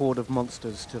a horde of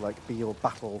monsters to like be your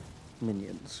battle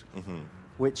minions,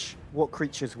 what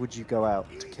creatures would you go out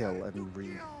to kill and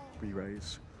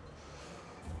re-raise?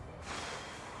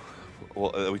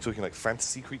 Well, are we talking like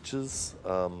fantasy creatures?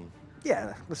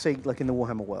 Yeah, let's say like in the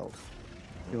Warhammer world.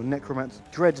 Your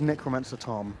dread necromancer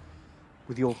Tom,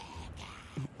 with your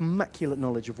immaculate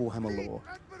knowledge of Warhammer lore.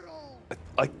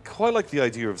 I quite like the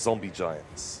idea of zombie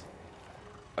giants.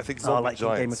 I think zombie like in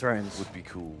Game of giants Thrones. would be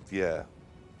cool. Yeah,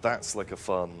 that's like a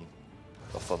fun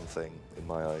thing in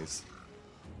my eyes.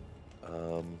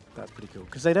 That's pretty cool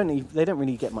because they don't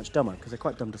really get much dumber because they're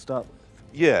quite dumb to start with.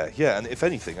 Yeah, and if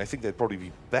anything, I think they'd probably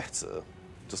be better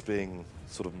just being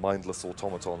sort of mindless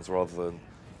automatons rather than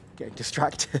Getting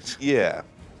distracted. yeah,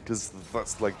 because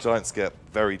that's like giants get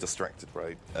very distracted,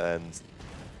 right? And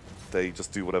they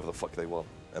just do whatever the fuck they want,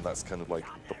 and that's kind of like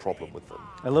the problem with them.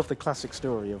 I love the classic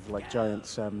story of like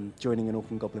giants joining an orc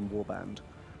and goblin warband,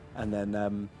 and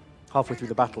then halfway through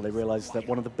the battle they realise that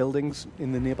one of the buildings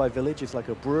in the nearby village is like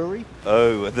a brewery.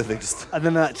 Oh, and then they just And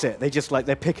then that's it.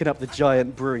 They're picking up the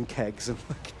giant brewing kegs and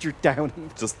like down.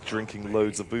 just drinking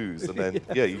loads of booze, and then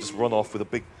yeah, you just run off with a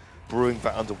big brewing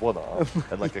vat under one arm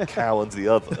and like a cow under the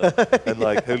other, and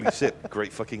like holy shit,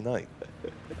 great fucking night.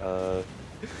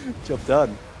 Job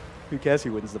done. Who cares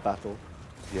who wins the battle?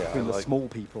 Yeah, Between the small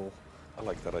people. I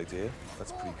like that idea.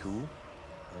 That's pretty cool.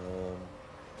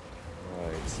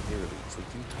 Right, so here it is. They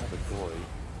do have a boy.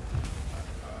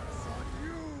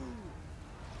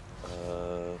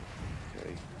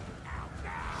 Okay.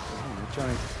 Oh,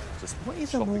 giant. Just What is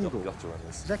a chopping up Mongol? gutter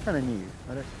runners. Is that kind of new?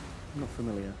 I'm not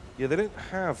familiar. Yeah, they don't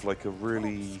have like a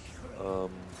really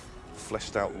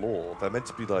fleshed out lore. They're meant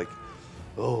to be like,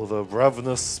 oh, the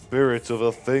ravenous spirit of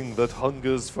a thing that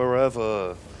hungers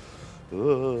forever.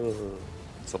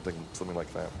 Something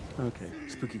like that. Okay,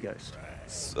 spooky ghost.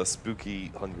 A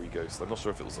spooky, hungry ghost. I'm not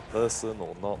sure if it was a person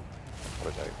or not. I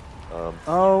don't know.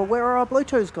 Oh, where are our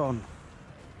blowtoes gone?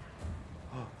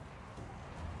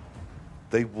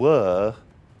 They were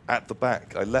at the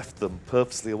back. I left them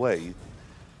purposely away.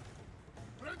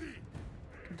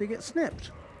 Did they get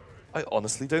snipped? I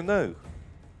honestly don't know.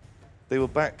 They were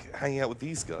back hanging out with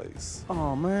these guys.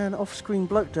 Oh man, off-screen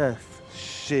bloat death.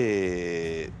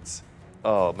 Shit.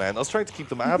 Oh man, I was trying to keep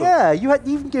them out of. Yeah, you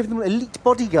even gave them elite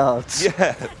bodyguards.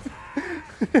 Yeah.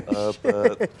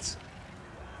 But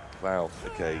wow.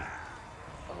 Okay.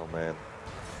 Oh man.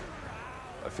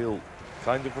 I feel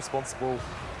kind of responsible,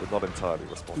 but not entirely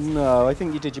responsible. No, I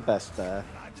think you did your best there.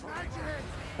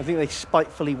 I think they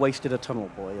spitefully wasted a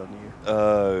tunnel boy on you.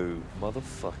 Oh,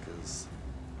 motherfuckers.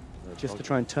 Just to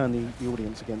try and turn the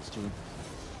audience against you.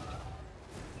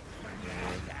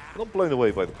 I'm not blown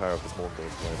away by the power of this Mongol.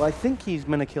 But I think he's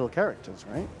meant to kill characters,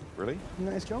 right? Really? Isn't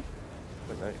that his job? I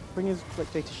don't know. Bring his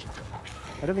like data sheet.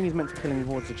 I don't think he's meant for killing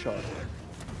hordes of charge.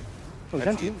 Oh, he's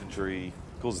Anti-infantry,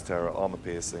 causes terror, armor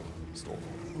piercing, storm.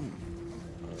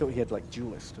 I thought he had like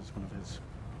duelist as one of his.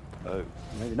 Oh,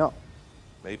 Maybe not.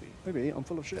 maybe. Maybe I'm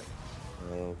full of shit.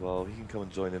 Well, he can come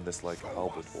and join in this like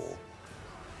halberd war.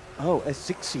 Oh,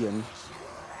 Ezixian.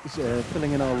 He's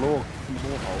filling in our lore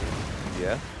hole.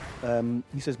 Yeah.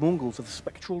 He says Mongols are the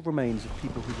spectral remains of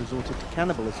people who resorted to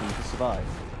cannibalism to survive,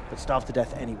 but starved to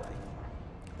death anyway.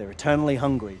 They're eternally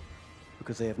hungry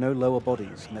because they have no lower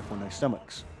bodies and therefore no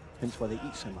stomachs, hence why they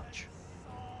eat so much.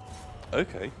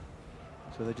 Okay.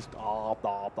 So they just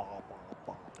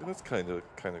That's kind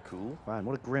of cool. Man,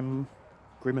 what a grim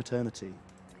eternity.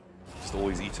 Just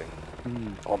always eating.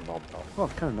 Nom, nom, nom. Oh,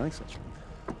 it's kind of nice actually.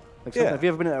 Like, Yeah. have you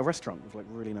ever been at a restaurant with like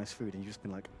really nice food and you've just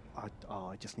been like,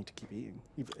 I just need to keep eating.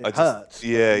 It I just- hurts.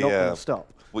 yeah, but not yeah. gonna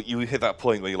stop. Well, you hit that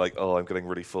point where you're like, oh, I'm getting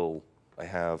really full. I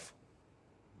have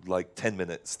like 10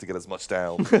 minutes to get as much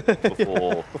down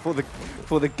before.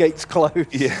 Before the gates close.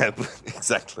 Yeah,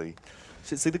 exactly.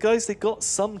 See, the guys, they got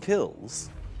some kills.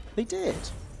 They did.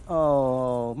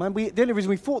 Oh man, the only reason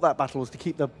we fought that battle was to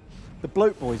keep the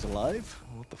bloat boys alive.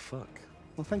 What the fuck?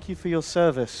 Well, thank you for your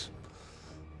service,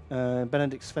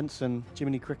 Benedict Svensson,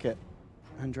 Jiminy Cricket,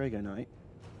 and Drago Knight.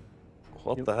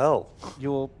 What the hell?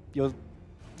 Your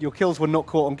kills were not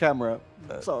caught on camera.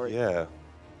 Sorry. Yeah.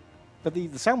 But the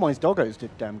Soundwise Doggos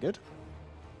did damn good.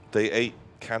 They ate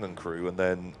Cannon Crew and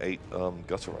then ate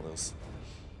Gutter Runners.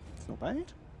 It's not bad.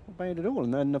 Not bad at all.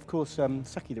 And then, of course,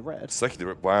 Saki the Red.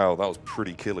 Wow, that was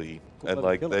pretty killy. And bloody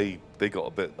like killer. they got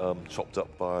a bit chopped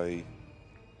up by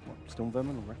What, Storm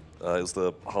Vermin? Or it was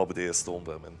the Harbordeer Storm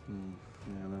Vermin.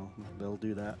 Yeah, they'll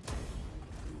do that.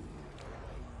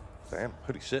 Damn,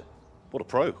 holy shit. What a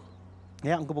pro.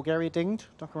 Yeah, Uncle Bulgaria dinged.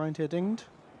 Doc around here dinged.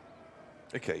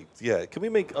 Okay, yeah, can we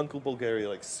make Uncle Bulgaria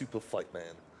like super fight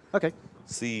man? Okay.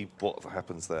 See what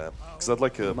happens there. Because I'd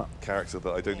like a character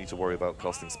that I don't need to worry about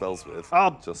casting spells with.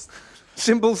 Just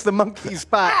Symbols the monkey's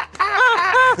back.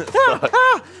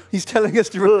 He's telling us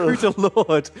to recruit a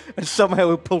lord, and somehow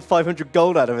he'll pull 500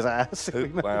 gold out of his ass. if we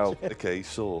manage wow, it. okay,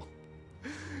 sure.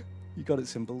 You got it,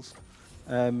 Symbols.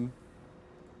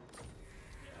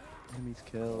 Enemies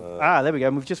kill. There we go.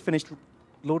 And we've just finished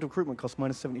Lord Recruitment cost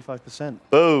minus 75%.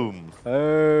 Boom.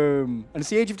 And it's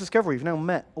the Age of Discovery. We've now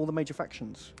met all the major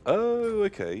factions. Oh,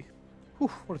 okay. Whew,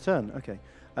 what a turn. Okay.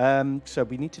 So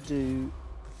we need to do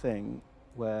the thing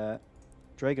where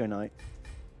Drago Knight,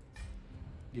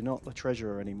 you're not the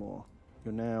treasurer anymore.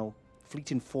 You're now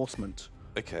Fleet Enforcement.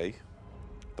 Okay.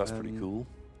 That's pretty cool.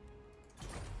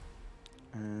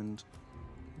 And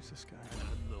who's this guy?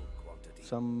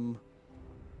 Some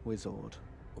wizard.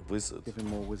 A wizard. Give him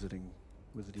more wizardy.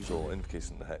 Sure,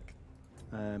 invocation the heck.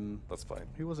 That's fine.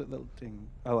 Who was it that'll ding?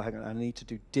 Oh, hang on. I need to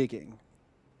do digging.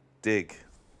 Dig.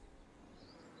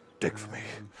 Dig for me.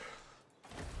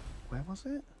 Where was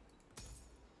it?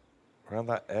 Around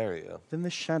that area. In the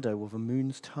shadow of a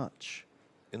moon's touch.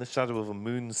 In the shadow of a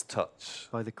moon's touch.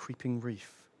 By the creeping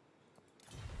reef.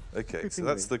 Okay, so Creeping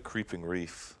that's reef. the creeping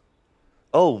reef.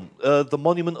 Oh, the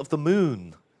monument of the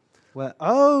moon. Where?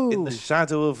 Oh! In the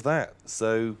shadow of that.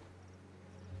 So,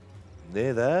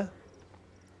 near there,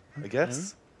 I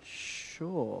guess.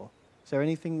 Sure. Is there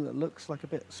anything that looks like a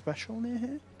bit special near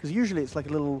here? Because usually it's like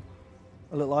a little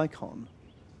icon.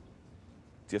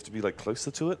 Do you have to be like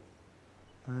closer to it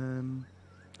Um,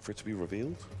 for it to be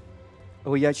revealed?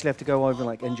 oh, you actually have to go over and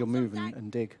like end your move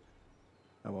and dig.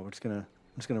 Oh well, I'm just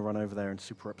gonna run over there and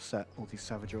super upset all these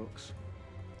savage orcs.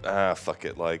 Ah, fuck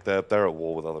it. Like they're at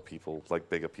war with other people, like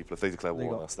bigger people. If they declare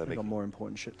war on us, they're They got making. more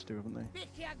important shit to do, haven't they? Pick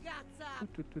your guts up.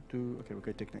 Okay, we'll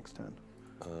go dig next turn.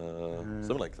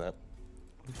 Something like that.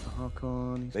 Luther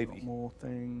Harkon, he's Maybe. got more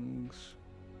things.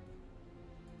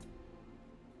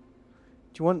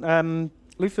 Do you want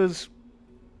Luther's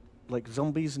like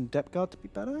zombies and depth guard to be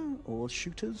better, or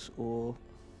shooters, or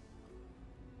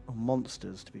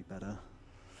monsters to be better?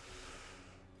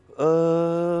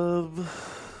 I'm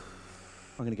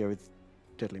gonna go with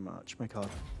Deadly March. Make our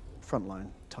front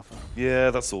line tougher. Yeah,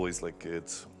 that's always like good.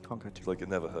 Can't go too. Like it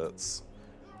never hurts.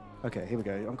 Okay, here we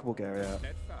go. Uncle Bulgaria.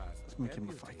 Let's make him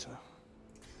a fighter.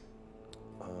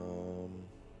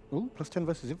 Ooh, plus 10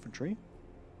 versus infantry.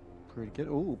 Pretty good.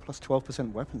 Ooh, plus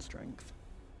 12% weapon strength.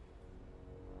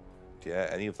 Yeah,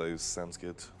 any of those sounds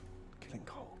good. Killing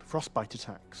cold. Frostbite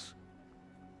attacks.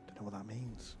 Don't know what that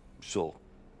means. Sure,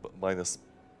 but minus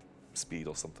speed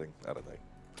or something. I don't know.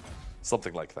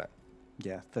 Something like that.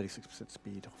 Yeah, 36%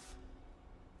 speed off.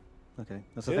 Okay,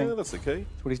 that's the Yeah, thing. that's okay.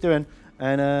 That's what he's doing.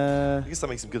 And I guess that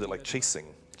makes him good at like chasing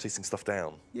stuff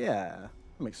down. yeah,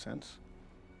 that makes sense.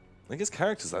 I guess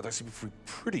characters that'd actually be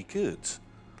pretty good.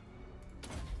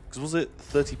 Because was it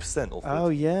 30% or 40? Oh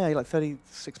yeah, like 36%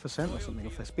 or something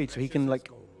off their speed. So he can like,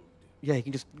 yeah, he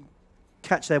can just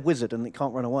catch their wizard and it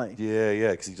can't run away.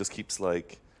 Yeah, because he just keeps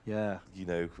like, Yeah. you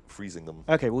know, freezing them.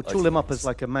 Okay, we'll tool him up as Icons.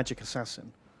 like a magic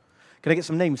assassin. Can I get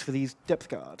some names for these depth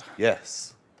guard?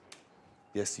 Yes.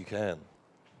 Yes, you can.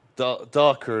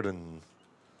 Darker than...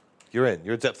 You're in.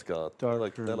 You're a depth guard. They're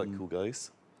like Darker cool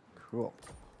guys. Cool.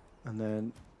 And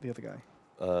then the other guy.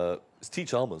 It's T.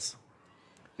 Chalmers.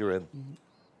 You're in.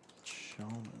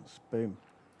 Chalmers. Boom.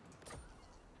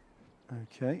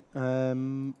 Okay.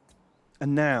 And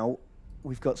now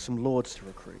we've got some lords to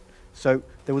recruit. So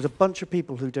there was a bunch of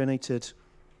people who donated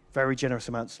very generous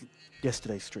amounts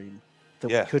yesterday's stream that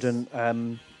we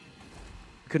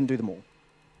couldn't do them all.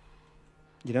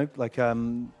 You know, like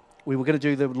we were going to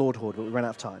do the Lord Horde, but we ran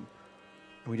out of time.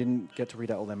 And we didn't get to read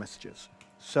out all their messages.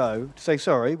 So, to say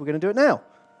sorry, we're going to do it now.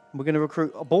 We're going to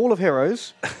recruit a ball of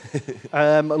heroes,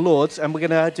 lords, and we're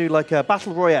going to do like a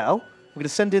battle royale. We're going to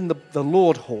send in the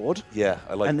Lord Horde. Yeah,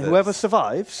 I like and this. whoever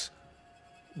survives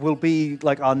will be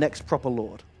like our next proper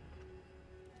Lord.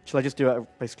 Shall I just do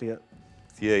it basically at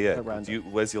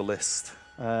random? Where's your list?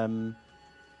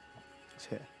 It's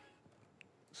here.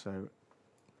 So,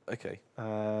 okay.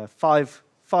 5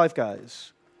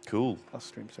 guys. Cool. Last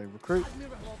stream, so recruit.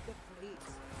 Admiral of the fleet.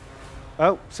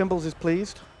 Oh, Symbols is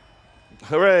pleased.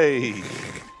 Hooray!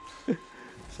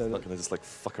 So I'm not going to just like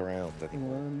fuck around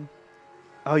anymore.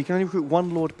 Oh, you can only recruit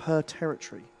 1 Lord per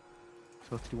territory. So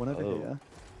I have to do one over here.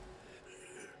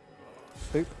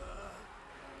 Boop.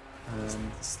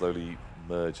 Slowly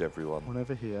merge everyone. One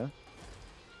over here.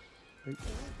 Boop.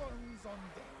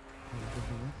 One over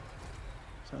here.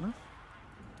 Is that enough?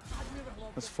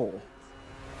 That's 4. How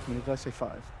many did I say?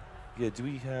 5? Yeah, do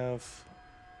we have...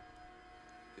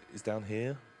 Is down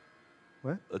here?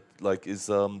 Where? Like, did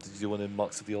you do one in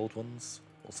Marks of the Old Ones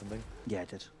or something? Yeah, I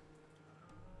did.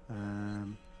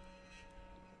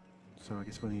 So I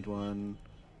guess we'll need one.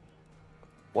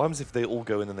 What happens if they all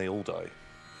go in and they all die?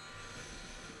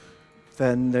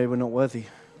 Then they were not worthy.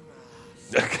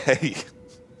 Okay.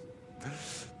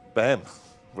 Bam.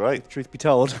 Right. Truth be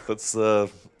told. That's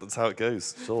how it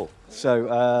goes. Sure. So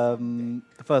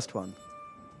the first one,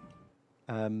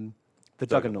 the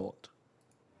Juggernaut.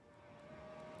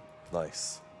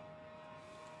 Nice.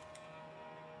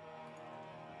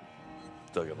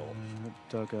 Juggernaut.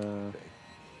 Juggernaut.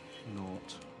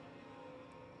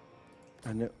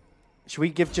 And should we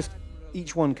give just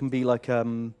each one can be like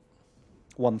one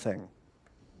thing?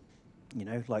 You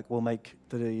know, like we'll make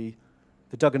the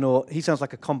Juggernaut. He sounds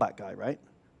like a combat guy, right?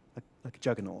 Like a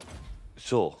Juggernaut.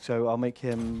 Sure. So I'll make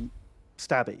him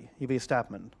stabby. He'll be a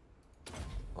stabman.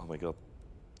 Oh my god.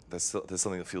 There's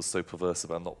something that feels so perverse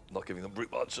about not giving them brute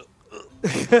march.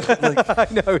 I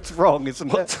know, it's wrong,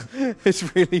 isn't it?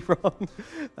 It's really wrong.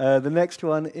 The next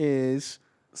one is...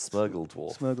 Smurgle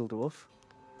Dwarf. Smurgle Dwarf.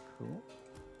 Cool.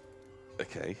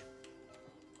 Okay.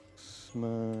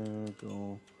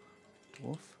 Smurgle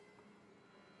Dwarf.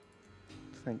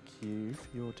 Thank you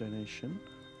for your donation.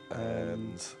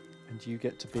 And you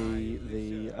get to be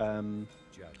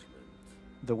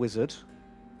the wizard.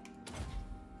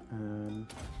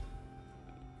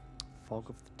 Fog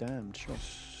of the Damned, sure.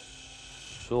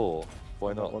 Sure,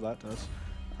 why not? What that does.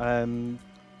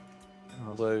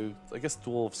 Although, I guess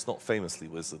dwarves not famously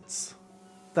wizards.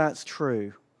 That's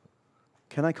true.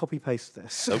 Can I copy paste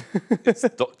this? Nope. It's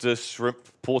Dr.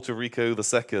 Shrimp Puerto Rico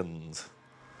II.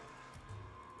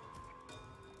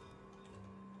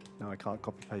 No, I can't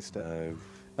copy paste it. No.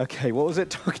 Okay, what was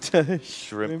it? Dr.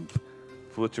 Shrimp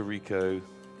Puerto Rico.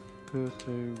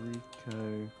 Puerto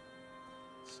Rico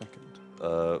second.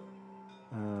 Oh,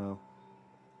 hang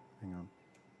on.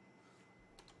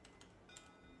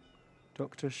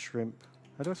 Dr. Shrimp.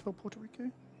 How do I spell Puerto Rico?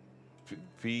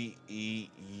 P-E-U-R-T-O?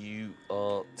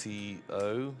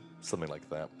 Something like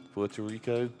that. Puerto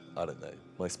Rico? I don't know.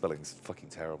 My spelling's fucking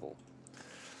terrible.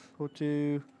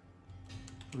 Puerto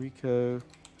Rico.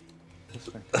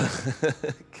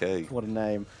 Okay. What a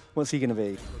name. What's he going to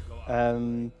be?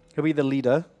 He'll be the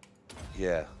leader.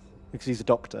 Yeah. Because he's a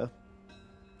doctor.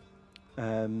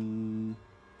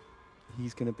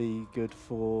 He's going to be good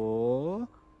for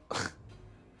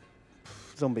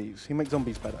zombies. He makes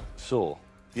zombies better. Sure.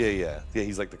 Yeah,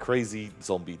 he's like the crazy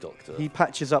zombie doctor. He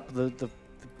patches up the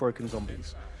broken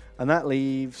zombies. And that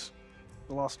leaves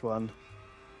the last one.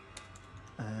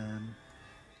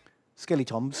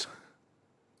 Skeletoms.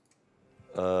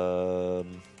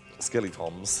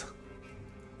 Skeletoms.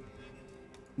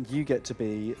 You get to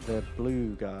be the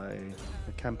blue guy,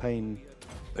 the campaign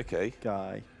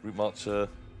guy. Route Marcher.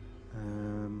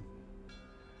 None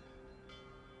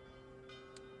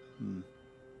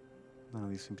of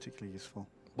these seem particularly useful.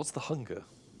 What's the hunger?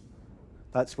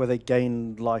 That's where they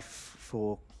gain life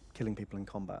for killing people in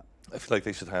combat. I feel like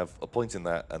they should have a point in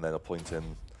that and then a point in,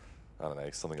 I don't know,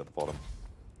 something at the bottom.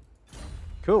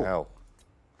 Cool. Ow.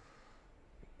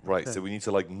 Right, so we need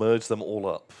to like merge them all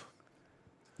up.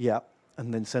 Yeah,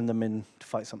 and then send them in to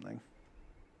fight something.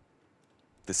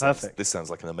 This Perfect. sounds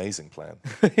like an amazing plan.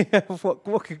 Yeah,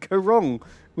 what could go wrong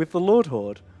with the Lord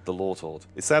Horde? The Lord Horde.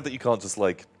 It's sad that you can't just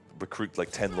like recruit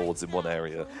like 10 lords in one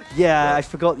area. Yeah, I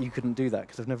forgot you couldn't do that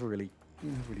because I've never really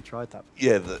tried that.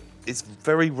 Yeah, it's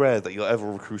very rare that you're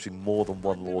ever recruiting more than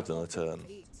one lord in a turn.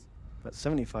 But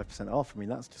 75% off, I mean,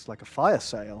 that's just like a fire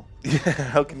sale. Yeah,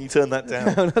 how can you turn that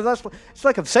down? It's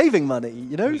like I'm saving money,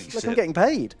 you know? Holy It's like I'm shit. getting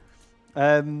paid.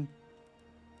 Right.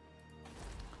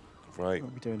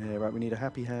 What are we doing here? Right, we need a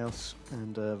happy house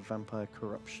and a vampire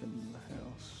corruption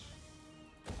house.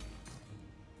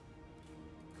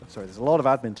 Oh, sorry, there's a lot of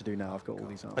admin to do now. I've got all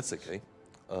these That's answers. okay.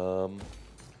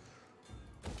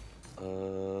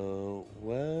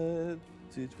 Where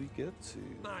did we get to?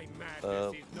 My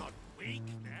madness is not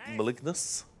weakness.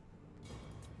 Malignus.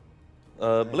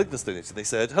 Malignus donated. They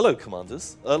said, "Hello,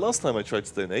 commanders. Last time I tried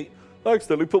to donate, I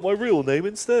accidentally put my real name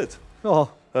instead,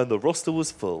 Oh, and the roster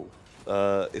was full.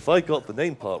 If I got the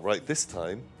name part right this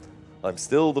time, I'm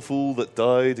still the fool that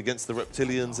died against the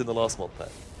reptilians in the last mod pack.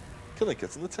 Can I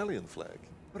get an Italian flag?"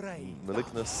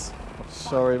 Malignus.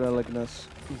 sorry, Malignus.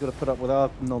 You've got to put up with our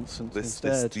nonsense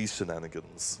instead. These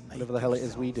shenanigans. Whatever the hell it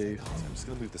is we do. I'm just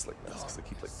gonna move this like this because I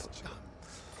keep like touching it.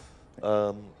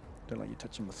 Don't like you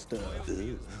touching my stuff.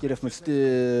 Ew. Get off my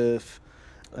stuff.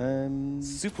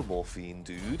 Super Morphine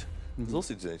dude was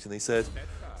also donating. They said,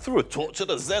 "Threw a torch at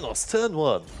a Xenos, turn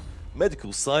 1.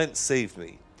 Medical science saved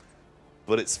me.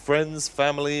 But it's friends,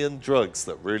 family, and drugs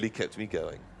that really kept me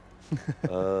going."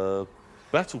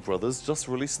 Battle Brothers just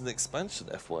released an expansion,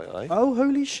 FYI. Oh,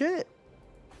 holy shit.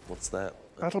 What's that?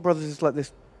 Battle Brothers is like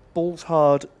this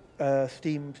balls-hard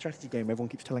Steam strategy game everyone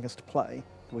keeps telling us to play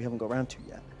that we haven't got around to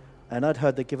yet. And I'd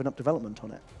heard they'd given up development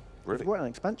on it. Really? What an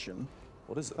expansion.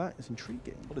 What is it? That is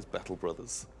intriguing. What is Battle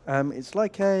Brothers? It's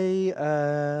like a... Is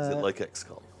it like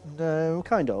XCOM? No,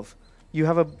 kind of. You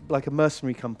have a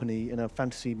mercenary company in a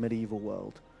fantasy medieval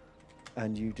world.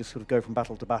 And you just sort of go from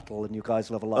battle to battle and your guys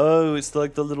level up. Oh, it's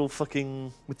like the little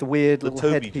fucking... With the weird the little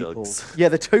Toby head people. Jugs. Yeah,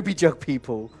 the Toby Jug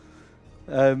people.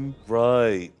 Right.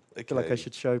 Okay. I feel like I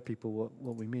should show people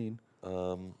what we mean.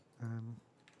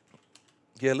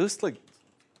 Yeah, Lewis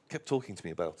kept talking to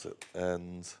me about it,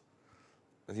 and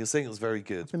he was saying it was very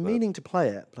good. I've been but meaning to play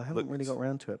it, but I haven't really looked- got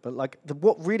around to it. But like,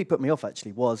 what really put me off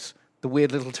actually was the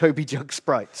weird little Toby Jug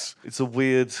sprites. It's a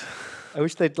weird. I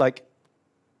wish they'd like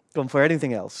gone for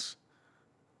anything else,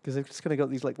 because they've just kind of got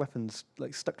these like weapons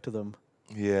like stuck to them.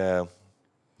 Yeah,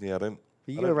 I don't.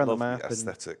 But you I go don't around the love map and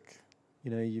aesthetic.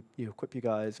 you equip your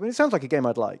guys. I mean, it sounds like a game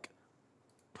I'd like.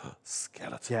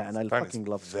 Skeletons. Yeah, and I Apparently fucking it's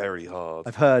love very hard.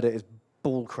 I've heard it is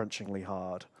ball crunchingly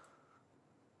hard,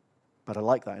 but I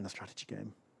like that in a strategy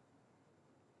game.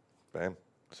 Bam.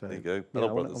 So There you go. yeah, Battle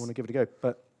I Brothers. want to give it a go.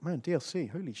 But man, DLC,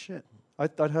 holy shit!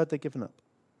 I'd heard they'd given up.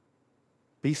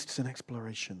 Beasts in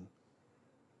Exploration.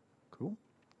 Cool.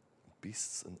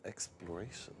 Beasts and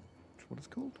Exploration. That's what it's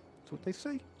called. That's what they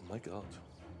say. My God.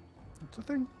 It's a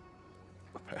thing.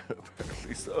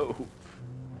 Apparently so.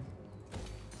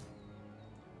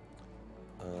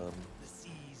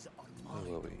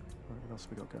 Where were we? Right, what else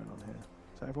have we got going on here?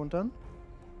 Is that everyone done?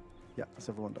 Yeah, that's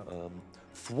everyone done.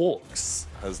 Thwarks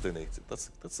has donated.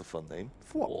 That's a fun name.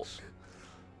 Thwarks?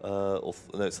 No,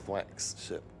 it's Thwax.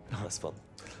 Shit. That's fun.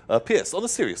 P.S. On a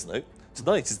serious note,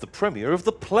 tonight is the premiere of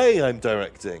the play I'm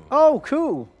directing. Oh,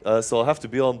 cool. So I'll have to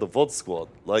be on the VOD squad,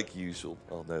 like usual.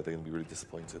 Oh no, they're going to be really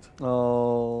disappointed.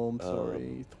 Oh, I'm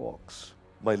sorry, Thwox.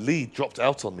 My lead dropped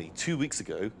out on me 2 weeks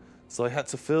ago, so I had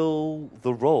to fill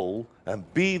the role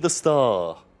and be the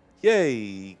star.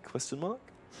 Yay? Question mark?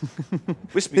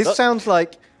 Wish me This luck. sounds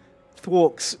like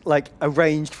Thwox like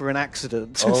arranged for an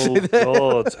accident. Oh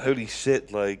God! Holy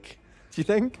shit! Like, Do you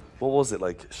think? what was it?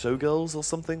 Like Showgirls or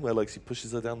something, where like she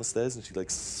pushes her down the stairs and she like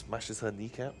smashes her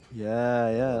kneecap.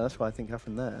 Yeah, that's what I think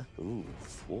happened there. Ooh,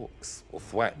 Thwarks or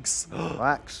Thwax.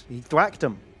 Thwax. He thwacked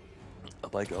him. Oh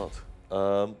my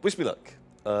God! Wish me luck,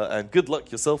 and good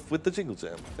luck yourself with the Jingle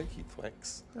Jam. Thank you,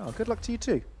 Thwax. Oh, good luck to you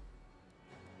too.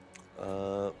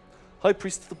 High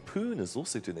Priest of the Poon has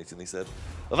also donated. And he said,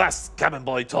 "Avast, Cabin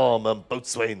Boy Tom and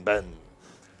Boatswain Ben.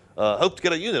 Hope to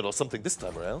get a unit or something this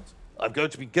time around. I'm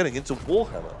going to be getting into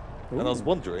Warhammer, and I was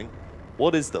wondering,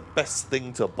 what is the best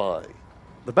thing to buy?"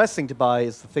 The best thing to buy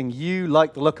is the thing you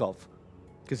like the look of,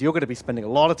 because you're going to be spending a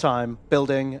lot of time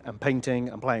building and painting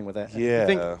and playing with it. And if you Yeah.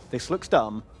 think this looks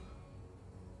dumb,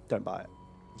 don't buy it.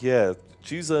 Yeah,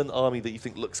 choose an army that you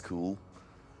think looks cool,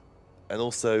 and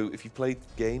also if you've played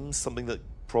games, something that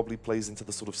probably plays into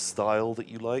the sort of style that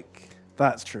you like.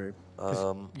 That's true.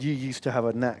 'Cause you used to have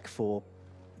a knack for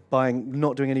buying,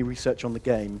 not doing any research on the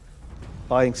game,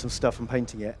 buying some stuff and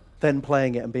painting it, then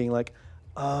playing it and being like,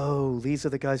 oh, these are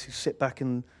the guys who sit back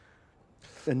and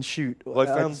and shoot. Well,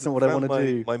 That's not what I want to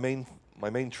do. My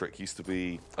main trick used to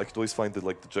be I could always find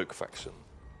the joke faction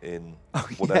in Oh,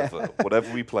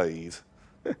 whatever we played.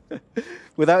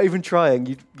 Without even trying,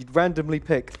 you'd randomly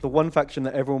pick the one faction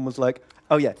that everyone was like,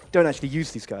 oh yeah, don't actually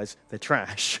use these guys. They're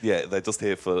trash. Yeah, they're just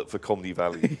here for comedy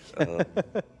value.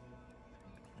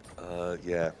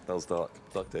 Yeah, that was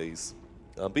dark days.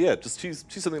 But yeah, just choose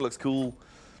something that looks cool.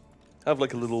 Have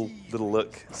like a little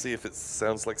look. See if it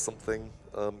sounds like something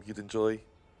you'd enjoy,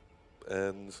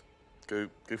 and go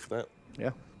for that.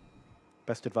 Yeah.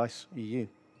 Best advice, EU.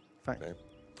 Fact. Okay.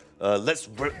 Let's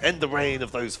end the reign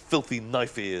of those filthy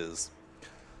knife ears.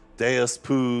 Deus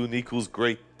Poon equals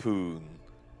Great Poon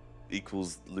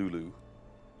equals Lulu.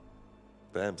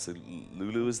 Bam. So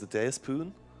Lulu is the Deus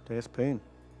Poon? Deus Poon.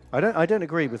 I don't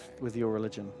agree with your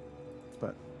religion,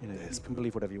 but you know, Deus you can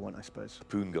believe whatever you want, I suppose.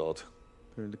 Poon God.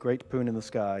 The great Poon in the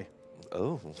sky.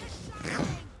 Oh.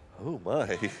 Oh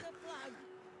my.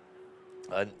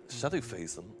 And Shadow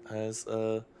Phasm has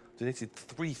donated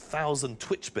 3,000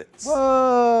 Twitch bits.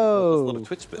 Whoa! That's a lot of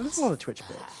Twitch bits. That's a lot of Twitch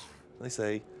bits. And they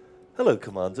say, hello,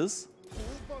 commanders.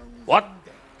 What?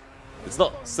 It's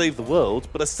not Save the World,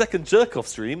 but a second jerk-off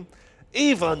stream.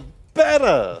 Even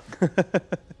better!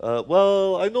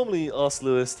 Well, I normally ask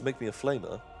Lewis to make me a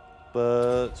flamer,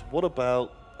 but what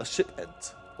about a ship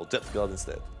ent? Or depth guard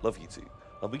instead. Love you two.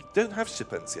 And we don't have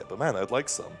ship ents yet, but man, I'd like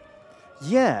some.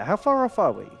 Yeah, how far off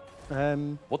are we?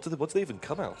 What do they even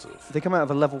come out of? They come out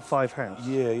of a level 5 house.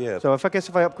 Yeah. So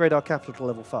if I upgrade our capital to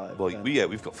level 5. Well, then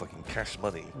we've got fucking cash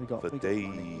money for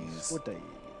days. For days.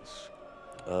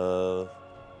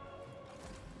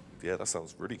 Yeah, that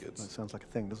sounds really good. That sounds like a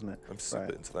thing, doesn't it? I'm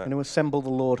super into that. Going to assemble the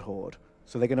Lord Horde.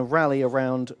 So they're going to rally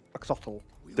around Axotl.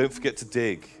 Don't forget to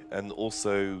dig, and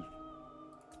also,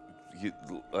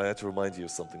 I had to remind you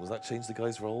of something. Was that change the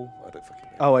guy's role? I don't fucking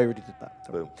know. Oh, I already did that.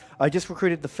 Boom. I just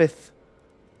recruited the fifth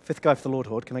guy for the Lord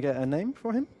Horde. Can I get a name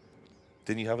for him?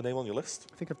 Didn't you have a name on your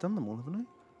list? I think I've done them all, haven't I?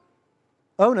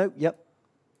 Oh, no, yep.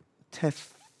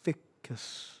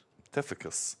 Teficus.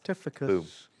 Boom.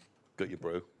 Got you,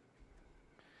 bro.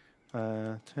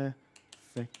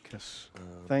 Teficus.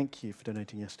 Thank you for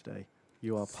donating yesterday.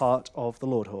 You are part of the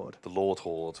Lord Horde. The Lord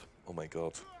Horde. Oh my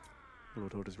god. The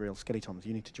Lord Horde is real. Skelly Toms,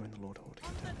 you need to join the Lord Horde.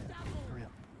 Hurry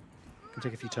up. It can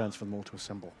take a few turns for them all to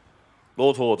assemble.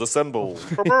 Lord Horde, assemble!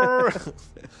 I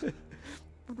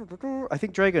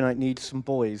think Drago Knight needs some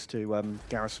boys to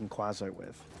garrison Quazo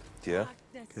with. Yeah?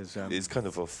 Because It's kind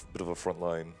of a bit of a front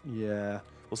line. yeah.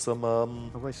 Or some, I'll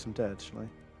waste some dead, shall I?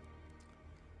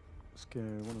 Let's go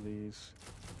one of these.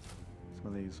 Some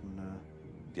of these and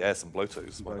yeah, some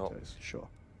blotos. Why not? Blotos, sure.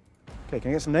 Okay,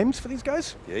 can I get some names for these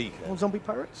guys? Yeah, you All can. zombie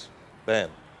pirates? Bam.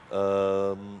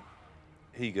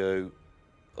 Here you go.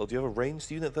 Oh, do you have a ranged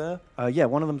unit there? Yeah,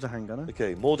 one of them's a handgunner.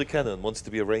 Okay, Morder Cannon wants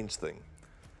to be a ranged thing.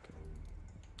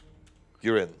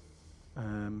 You're in.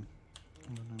 Cannon.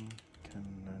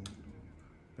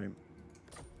 Boom.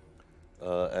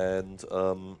 And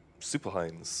Super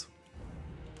Heinz,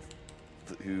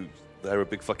 they're a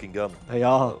big fucking gun. They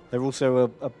are. They're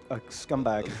also a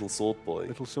scumbag. A little sword boy.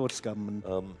 Little sword scum.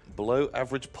 And Below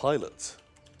average pilot.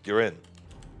 You're in.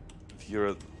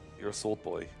 You're a sword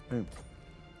boy. boom.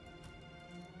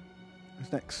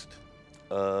 Who's next?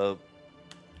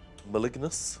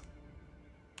 Malignus.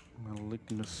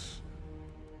 Malignus.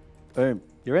 Boom.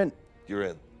 You're in. You're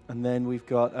in. And then we've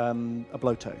got a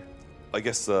Bloto. I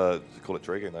guess you call it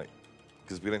Drago Knight.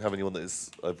 Because we don't have anyone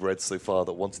I've read so far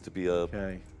that wanted to be a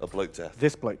bloke death.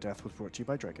 This bloke death was brought to you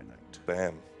by Drago Knight.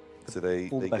 Bam. So they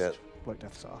All the get best bloke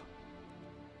deaths are.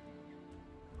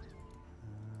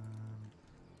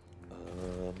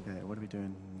 Okay, what are we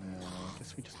doing now? I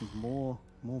guess we just need more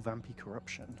vampy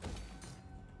corruption.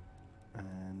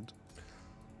 And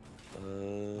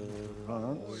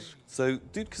so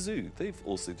Dude Kazoo, they've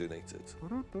also donated.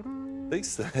 They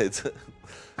said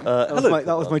that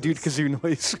was my Dude Kazoo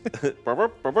noise.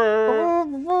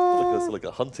 like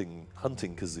a hunting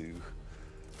kazoo.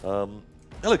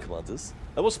 Hello, commanders.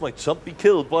 I watched my chump be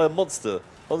killed by a monster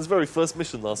on his very first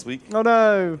mission last week. Oh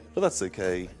no! But that's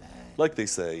okay. Like they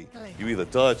say, you either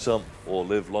die a chump or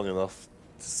live long enough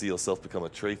to see yourself become a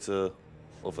traitor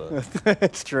of a...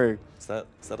 It's true. Is that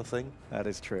a thing? That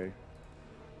is true.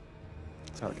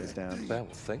 That's how it goes down. Well,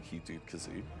 thank you, Dude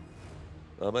Kazoo.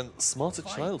 And Smarter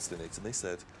Child's donated, and they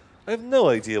said, I have no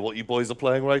idea what you boys are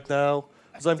playing right now,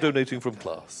 as I'm donating from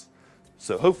class.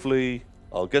 So hopefully,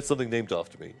 I'll get something named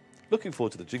after me. Looking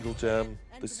forward to the Jingle Jam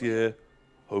this year.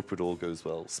 Hope it all goes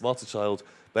well. Smarter Child,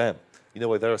 bam. You know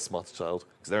why they're a Smarter Child?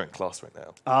 Because they're in class right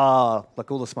now. Ah,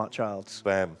 like all the smart childs.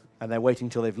 Bam. And they're waiting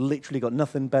till they've literally got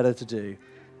nothing better to do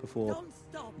before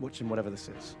watching whatever this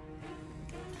is.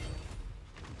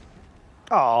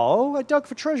 Oh, I dug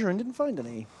for treasure and didn't find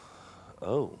any.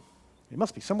 Oh. It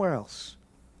must be somewhere else.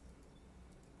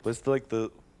 Where's like the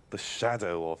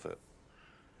shadow of it?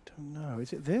 Don't know.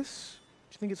 Is it this?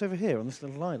 Do you think it's over here on this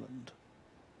little island?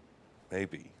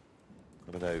 Maybe.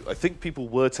 I don't know. I think people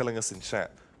were telling us in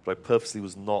chat, but I purposely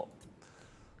was not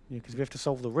Yeah, because we have to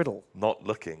solve the riddle.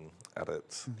 looking at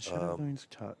it. Shadow Bones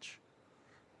touch.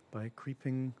 By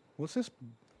creeping... What's this?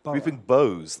 Creeping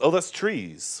bows. Oh, that's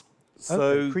trees.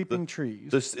 So creeping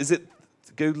trees. Is it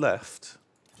go left?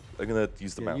 I'm going to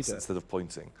use the Yeah, you mouse do it. instead of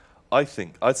pointing. I'd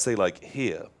say like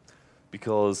here,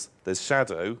 because there's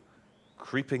shadow,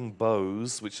 creeping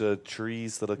bows, which are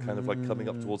trees that are kind of like coming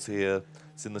up towards here.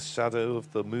 It's in the shadow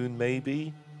of the moon,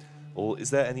 maybe? Or is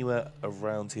there anywhere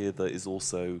around here that is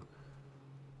also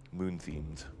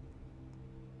moon-themed?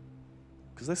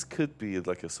 Because this could be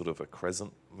like a sort of a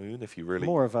crescent moon, if you really...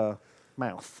 More of a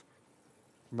mouth.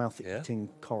 Yeah? Mouth-eating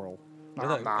coral. I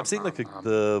don't know. I'm seeing like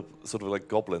the sort of like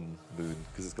goblin moon,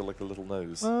 because it's got like a little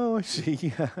nose. Oh, I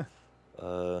see,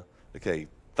 yeah. Okay,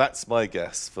 that's my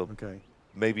guess for Okay,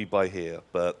 maybe by here,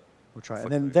 but... we'll try it.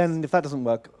 fuck And knows. then if that doesn't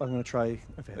work, I'm going to try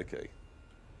over here. Okay.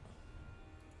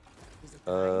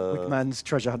 Wickman's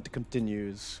treasure hunt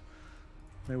continues.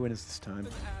 No winners this time.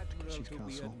 An admiral She's to be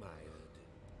castle.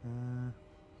 admired.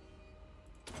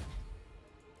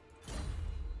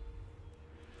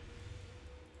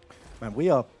 Man, we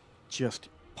are just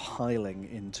piling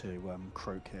into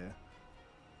Croak here.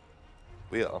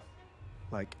 We are.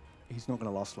 Like, he's not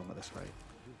going to last long at this rate.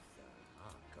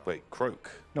 Wait,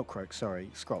 Croak. Not Croak, sorry,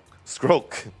 Scrok.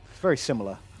 Scrolk. It's very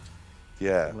similar.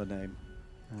 Yeah. Similar name.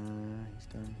 He's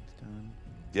done, he's done.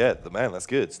 Yeah, the man, that's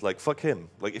good. Like, fuck him.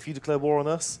 Like, if you declare war on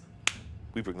us,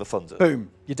 we bring the thunder.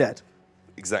 Boom, you're dead.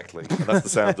 Exactly. And that's the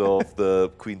sound of the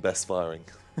Queen Bess firing.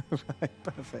 Right,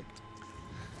 perfect.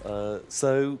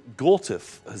 So,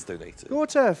 Gortif has donated.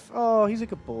 Gortef, oh, he's a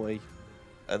good boy.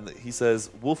 And he says,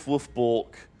 woof woof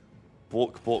bork,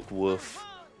 bork bork woof,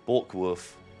 bork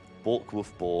woof, bork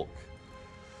woof bork,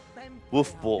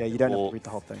 woof bork Yeah, you don't have to bork, read the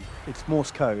whole thing. It's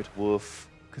Morse code, woof,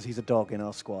 because he's a dog in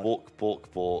our squad. bork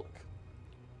bork bork.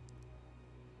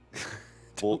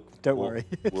 Bork, Don't bork, worry,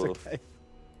 it's woof, okay.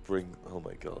 bring, oh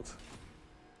my god.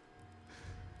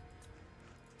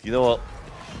 You know what?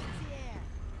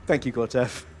 Thank you,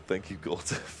 Gortef. Thank you,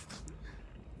 Gortif.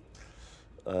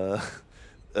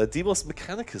 Demos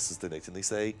Mechanicus has donated, and they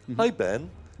say, hi Ben,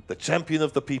 the champion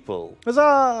of the people.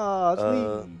 Huzzah! It's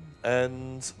me.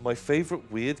 And my favourite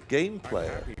weird game player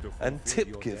Happy to and fulfill tip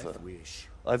your giver. death wish.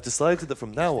 I've decided that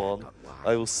from now on,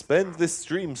 I will spend this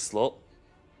stream slot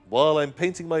while I'm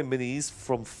painting my minis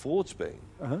from Forgebane,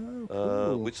 Oh,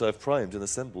 cool. which I've primed and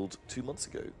assembled 2 months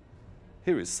ago.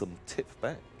 Here is some tip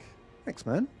back. Thanks,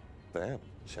 man. Bam,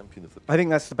 champion of the I think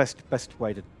that's the best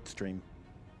way to stream,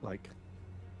 like,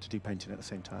 to do painting at the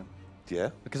same time. Yeah?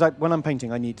 Because when I'm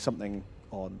painting, I need something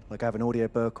on. Like, I have an audio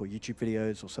book or YouTube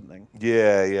videos or something.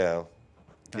 Yeah, yeah.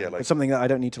 Yeah, It's like something that I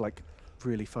don't need to, like,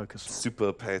 really focus on.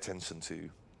 super pay attention to.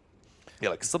 Yeah,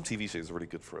 like 'cause some TV shows are really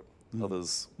good for it.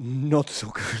 Others, Not so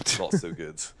good. not so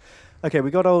good. Okay, we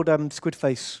got old Squid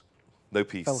Face No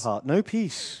peace. Fellheart. No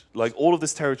peace. Like, all of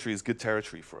this territory is good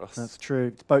territory for us. That's true.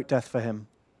 It's boat death for him.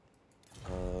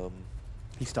 Um,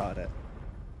 He started it.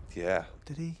 yeah.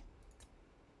 Did he?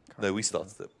 No, we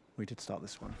started it. We did start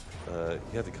this one.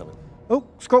 He had it coming. Oh,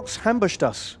 Scrox ambushed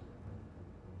us.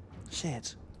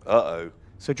 Shit. Uh-oh.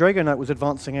 So Drago Knight was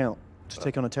advancing out to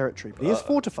take on a territory, but he is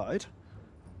fortified.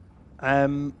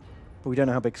 But we don't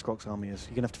know how big Scrox's army is.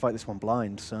 You're going to have to fight this one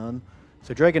blind, son.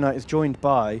 So Drago Knight is joined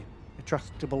by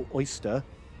Intractable Oyster,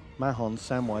 Mahon,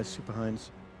 Samwise, Superhinds,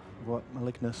 what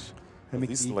Malignus,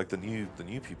 These are like the new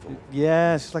people.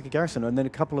 Yeah, it's like a garrison, and then a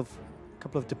couple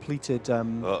of depleted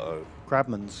Uh-oh.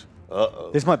 Grabmans.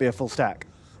 Uh-oh. This might be a full stack.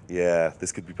 Yeah,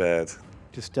 this could be bad.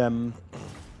 Just try and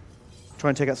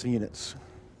take out some units.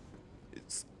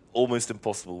 It's almost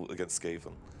impossible against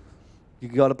Skaven. You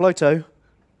got a Bloto.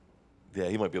 Yeah,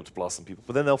 he might be able to blast some people,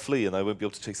 but then they'll flee and I won't be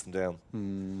able to chase them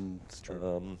down. That's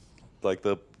true. Like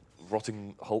the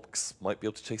rotting hulks might be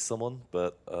able to chase someone,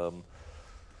 but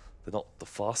they're not the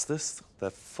fastest. They're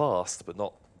fast, but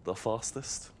not the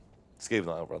fastest. Skaven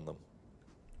will outrun them.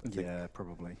 Yeah,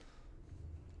 probably.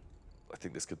 I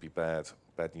think this could be bad.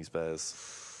 Bad news bears.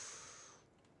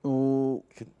 Oh,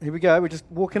 here we go. We're just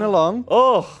walking along.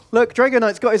 Oh, Look, Drago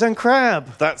Knight's got his own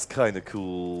crab. that's kind of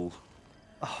cool.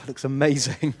 Oh, it looks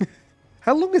amazing.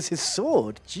 How long is his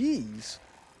sword? Jeez.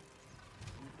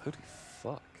 Holy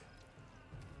fuck.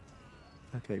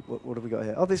 Okay, what have we got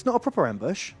here? Oh, it's not a proper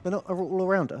ambush. They're not all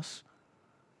around us.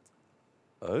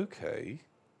 Okay.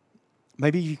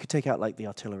 Maybe you could take out, like, the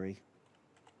artillery.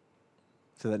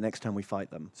 so that next time we fight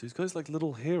them. So he's got his like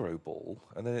little hero ball,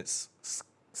 and then it's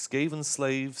Skaven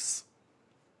slaves,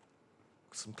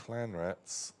 some clan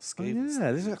rats. Skaven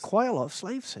There's slaves. quite a lot of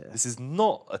slaves here. This is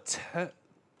not a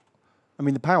I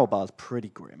mean, the power bar's pretty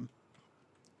grim.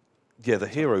 Yeah, the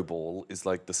hero ball is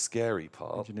like the scary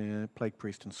part. Engineer, Plague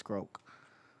Priest, and Skrulk.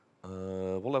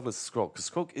 What level is Skrulk? Because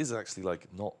Skrulk is actually like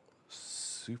not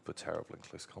super terrible in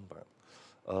close combat.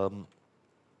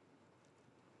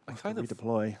 I kind of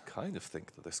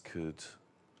think that this could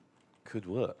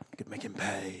work. Could make him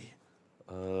pay.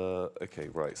 Okay,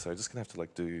 right. So I'm just gonna have to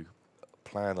like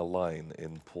plan a line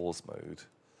in pause mode,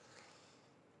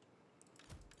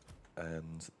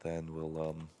 and then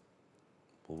we'll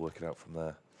work it out from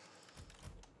there.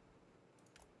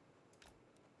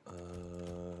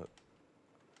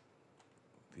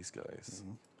 These guys.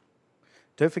 Mm-hmm.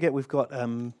 Don't forget, we've got.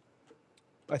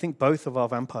 I think both of our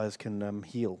vampires can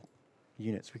heal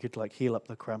units. We could like heal up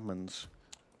the crabmans.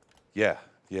 Yeah.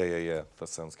 That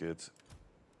sounds good.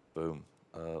 Boom.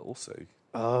 Also.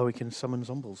 Oh, we can summon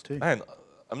zombies too. Man,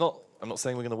 I'm not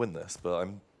saying we're going to win this, but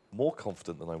I'm more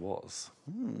confident than I was.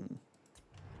 And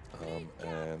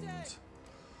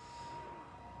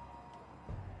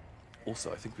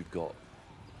also, I think we've got.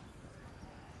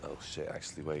 Oh shit!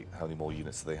 Actually, wait. How many more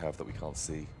units do they have that we can't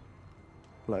see?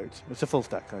 Loads. It's a full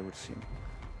stack, I would assume.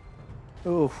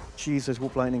 Oh, jeez, those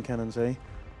warp lightning cannons, eh?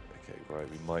 Okay, right.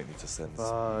 We might need to send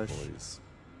some boys.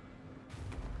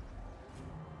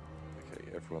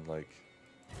 Okay, everyone like.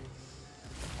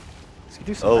 Let's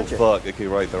do some Oh magic. fuck! Okay,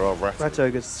 right. There are rat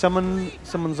ogres. Summon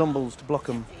zombies to block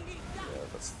them. Yeah,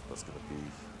 that's gonna be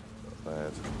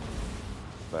a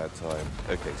bad time.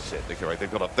 Okay, shit. Okay, right.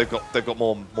 They've got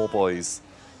more boys.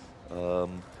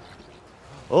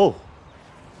 Oh.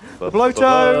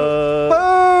 Bloato!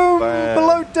 Boom! Bam.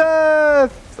 Bloat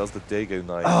death! That was the Dago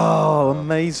Knight. Oh,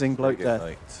 amazing bloat Dago death.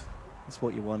 Knight. That's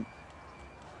what you want.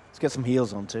 Let's get some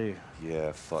heals on too.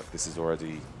 Yeah, fuck. This is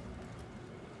already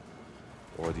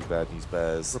bad news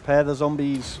bears. Repair the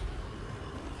zombies.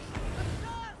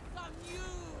 Okay,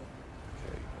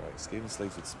 right. Skaven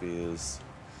slaves with spears.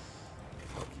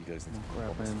 Fuck, you guys need to More come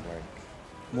on this crab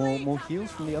flank. More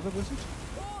heals from the other wizard?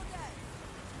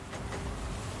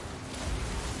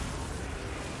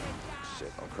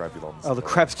 Shit, our Crabulons. Oh, the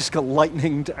crabs just got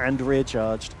lightninged and rear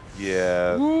charged.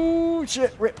 Yeah. Ooh,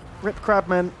 shit. Rip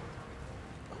crabman.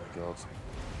 Oh my god.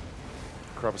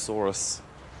 Crabosaurus.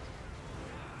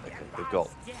 Okay, they've got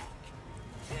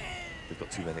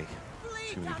too many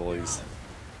boys.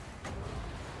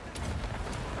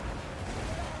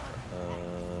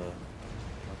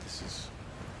 This is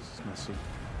messy.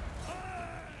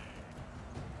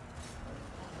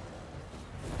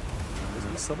 Is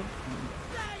it a summon?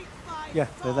 Yeah,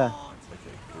 they're there.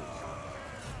 Okay, cool.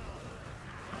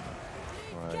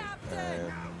 Right,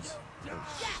 and oh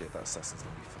shit, that assassin's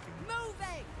gonna be fucking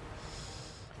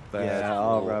bad. Yeah,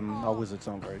 for- our wizards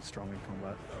aren't very strong in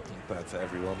combat. bad for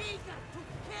everyone.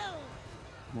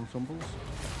 More zombies?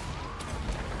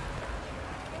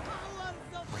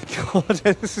 God,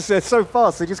 this is so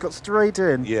fast. They just got straight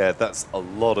in. Yeah, that's a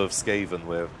lot of Skaven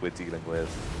we're dealing with.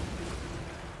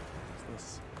 What's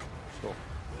this? Sure.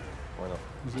 Why not?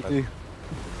 What does it do?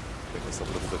 Make this a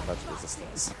little bit magic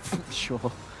resistance. Sure.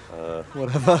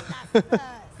 Whatever.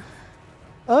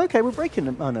 Okay, we're breaking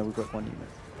them. Oh no, we've got one unit.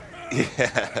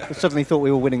 Yeah. I suddenly thought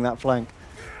we were winning that flank.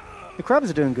 The crabs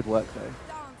are doing good work though.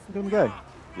 Look at them go.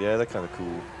 Yeah, they're kind of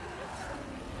cool.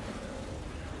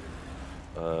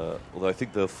 Although I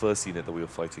think the first unit that we were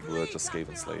fighting were just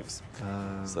Skaven slaves.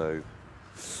 So,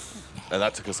 and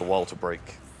that took us a while to break.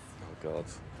 Oh god.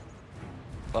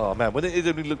 Oh man, when it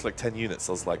only looked like 10 units,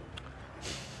 I was like,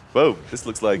 boom, this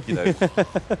looks like, you know,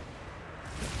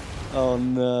 Oh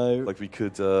no. like we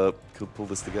could pull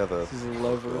this together. This is all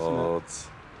over, God.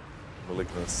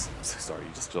 Malignus. So sorry,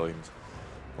 you just joined.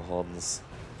 Mahons.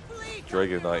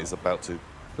 Drago Knight is about to.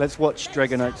 Let's watch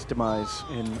Drago Knight's demise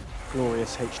in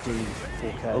glorious HD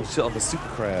 4K. Oh shit, on the super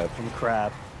crab. From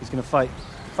Crab. He's going to fight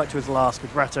to his last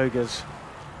with rat ogres.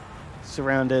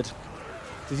 Surrounded.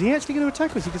 Is he actually going to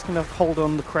attack or is he just going to hold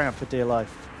on the crab for dear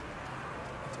life?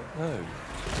 No.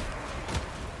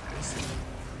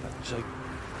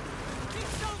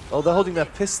 Oh, they're holding their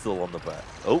pistol on the back.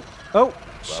 Oh. Oh,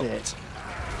 shit.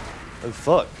 Oh,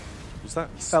 fuck. Was that?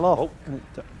 Fell off. Oh. And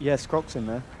yeah, Scroc's in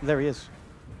there. There he is.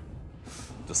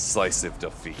 Decisive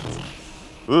defeat.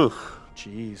 Ugh.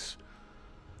 Jeez.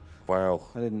 Wow.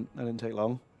 That didn't take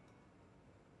long.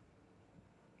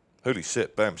 Holy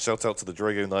shit, bam. Shout out to the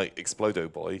Drago Knight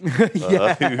Explodo boy.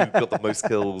 Yeah. Who got the most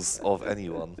kills of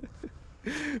anyone.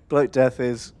 Bloat death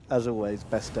is, as always,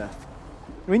 best death.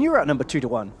 I mean, you were at number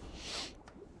 2-1.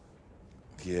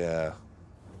 Yeah.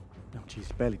 Oh,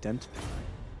 jeez, barely dented.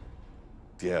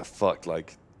 Yeah, fuck,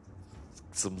 like,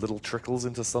 some little trickles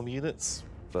into some units,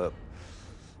 but...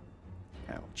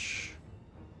 Ouch.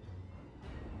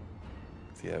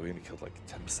 Yeah, we only killed like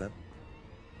 10%.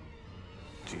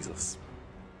 Jesus.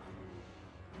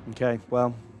 Okay,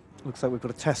 well, looks like we've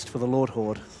got a test for the Lord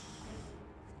Horde.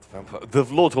 The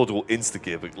Lord Horde will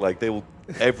insta-give, like, they will...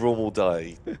 Everyone will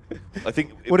die. I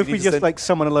think... What if we need to just, send- like,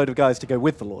 summon a load of guys to go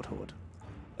with the Lord Horde?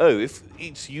 Oh, if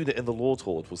each unit in the Lord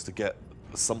Horde was to get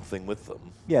something with them...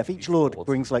 Yeah, if each Lord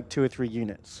brings, like, 2 or 3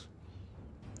 units.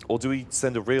 Or do we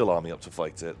send a real army up to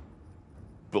fight it,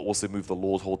 but also move the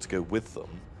Lord Horde to go with them?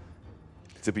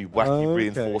 To be wacky Okay.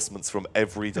 reinforcements from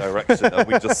every direction, and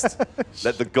we just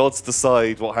let the gods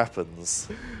decide what happens.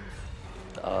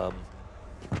 Oh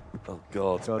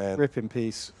God, God, man! rip in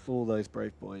peace all those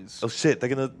brave boys. Oh shit! Are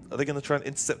they gonna try and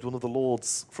intercept one of the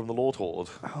lords from the Lord Horde?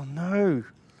 Oh no!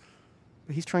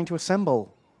 But he's trying to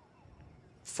assemble.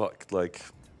 Fuck! Like,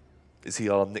 is he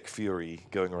our Nick Fury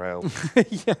going around?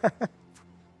 Yeah.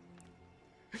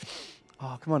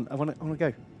 Oh, come on! I want to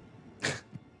go.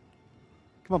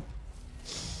 Come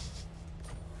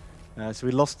on. So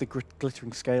we lost the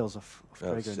glittering scales off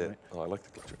Oh Drago shit! Knight. Oh, I like the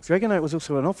glittering. Drago Knight was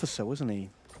also an officer, wasn't he?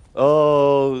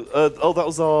 Oh, that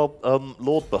was our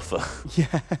Lord Buffer.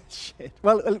 Yeah, shit.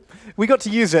 Well, we got to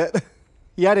use it.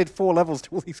 He added 4 levels to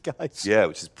all these guys. Yeah,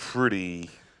 which is pretty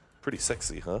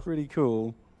sexy, huh? Pretty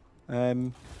cool.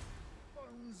 Bones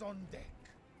on deck.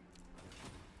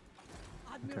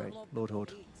 Admiral Okay, of Lord Horde.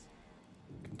 Fleet.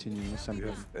 Continuing Do you assembly.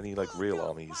 have any like real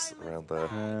armies around there?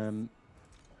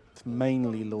 It's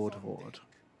mainly Lord Horde.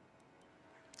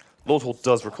 Lord Horde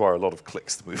does require a lot of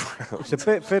clicks to move around. It's a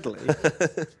bit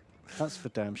fiddly. That's for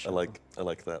damn I sure. like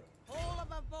that. All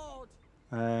aboard.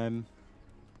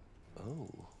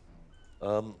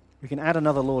 Oh. We can add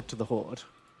another Lord to the Horde.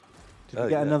 Did Oh, we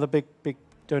get yeah. another big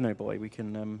dono boy? We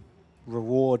can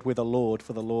reward with a Lord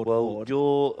for the Lord Well, Horde.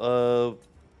 your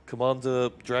Commander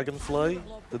Dragonfly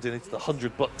that donated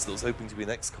 $100 that was hoping to be an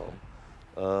XCOM.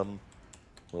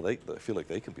 Well, I feel like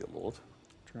they can be a Lord.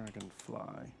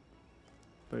 Dragonfly.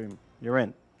 Boom. You're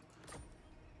in.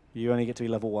 You only get to be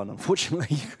level 1,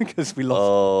 unfortunately, because we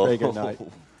lost Drago Knight.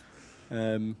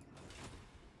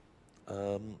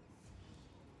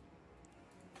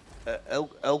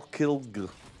 Elkilg G.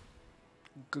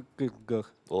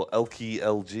 or Elky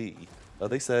LG.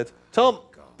 They said, Tom,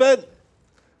 Ben,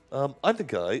 I'm the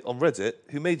guy on Reddit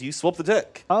who made you swap the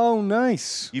deck. Oh,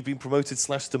 nice. You've been promoted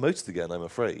 / demoted again, I'm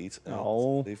afraid. And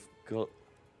Oh. They've got...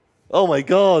 Oh my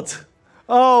god!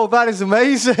 Oh, that is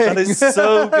amazing. That is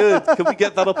so good! Can we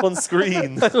get that up on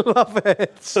screen? I love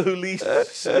it. Holy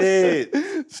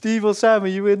shit! Steve or Sam, are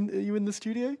you in the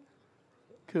studio?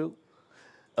 Cool.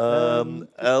 Elky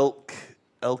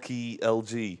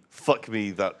LG. Fuck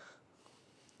me,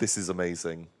 this is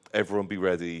amazing. Everyone be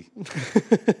ready.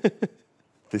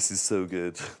 This is so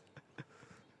good.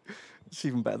 It's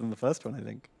even better than the first one, I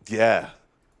think. Yeah.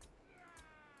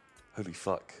 Holy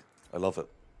fuck. I love it.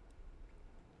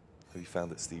 Have you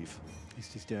found it, Steve?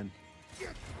 He's doing.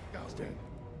 Get going.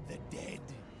 The dead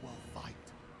will fight.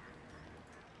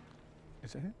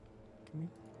 Is it here? Can we?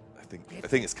 I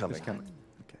think it's coming. It's coming.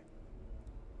 Okay.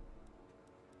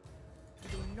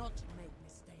 Do not make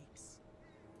mistakes.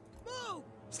 Move!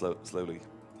 Slowly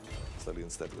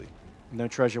and steadily. No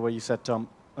treasure where you said, Tom.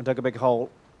 I dug a big hole.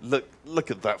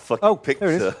 Look at that fucking Oh, picture.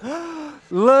 there it is.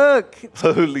 Look!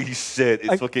 Holy shit!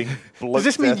 It's fucking. Does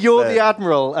this mean you're the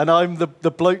admiral and I'm the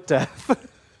bloat death?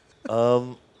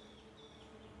 I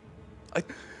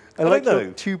like don't the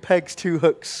know. 2 pegs, 2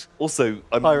 hooks. Also,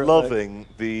 I'm Pirate loving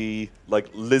the like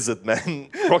lizard men,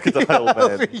 crocodile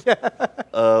men,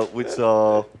 Yeah. which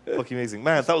are fucking amazing.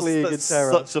 Man, that's Fleeing in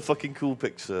terror. such a fucking cool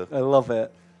picture. I love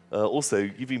it. Also,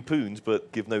 you've been pooned,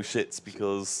 but give no shits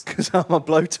because Because I'm a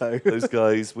bloato. those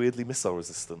guys weirdly missile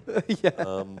resistant. Yeah.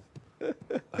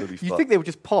 Holy You fuck. think they would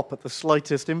just pop at the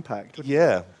slightest impact? wouldn't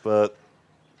Yeah, but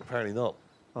apparently not.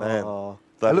 you? Man, Aw.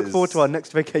 that I look is- forward to our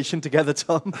next vacation together,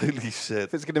 Tom. Holy shit.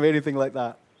 If it's going to be anything like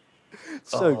that.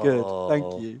 So good. Aw.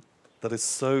 Thank you. That is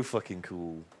so fucking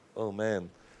cool. Oh man,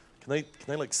 can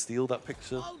I like steal that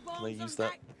picture? All Can I balls use on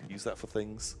that? deck. Use that for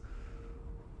things?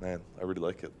 Man, I really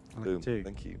like it. I Boom. do.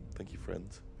 Thank you, friend.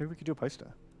 Maybe we could do a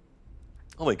poster.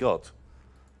 Oh my god,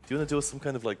 do you want to do us some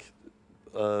kind of like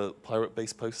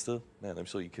pirate-based poster? Man, I'm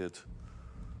sure you could.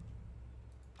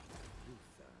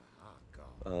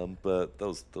 But that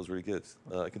was really good.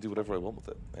 I can do whatever I want with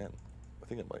it. Man, I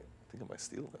think I might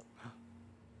steal that.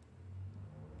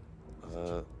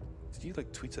 Did you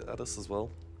like tweet it at us as well?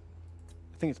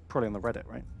 I think it's probably on the Reddit,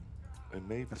 right? Oh,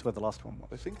 maybe. That's where the last one I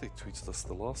was. think they tweeted us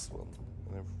the last one.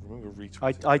 And I remember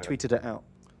retweeting I it. tweeted it out.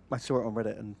 I saw it on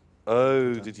Reddit and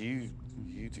Oh, did you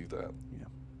do that?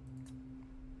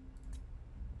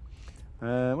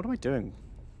 yeah. What am I doing?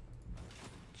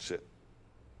 Shit.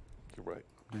 You're right.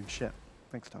 I'm doing shit.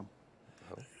 Thanks, Tom.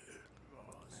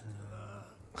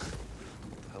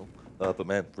 Hell. But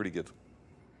man, really good.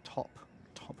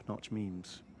 Top-notch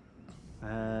memes.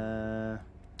 So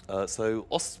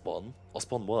Osbon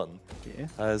 1 Yeah.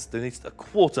 has donated a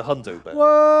 $250 bet.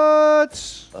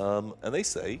 What? And they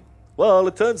say, well,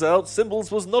 it turns out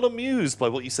Symbols was not amused by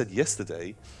what you said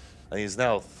yesterday, and he's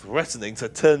now threatening to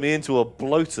turn me into a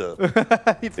bloater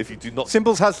if you do not.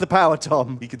 Symbols has the power,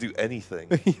 Tom. He could do anything.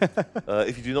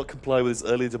 If you do not comply with his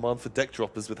earlier demand for deck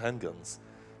droppers with handguns.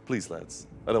 Please, lads.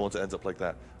 I don't want to end up like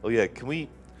that. Oh, yeah, can we...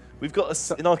 We've got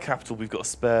in our capital, we've got a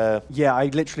spare... Yeah, I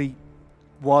literally,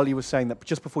 while you were saying that,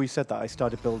 just before you said that, I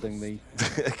started building the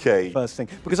Okay. first thing.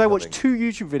 Because I watched 2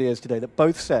 YouTube videos today that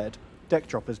both said deck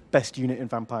droppers, best unit in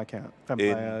Vampire Coast.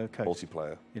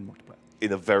 Multiplayer. In multiplayer.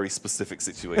 In a very specific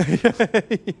situation.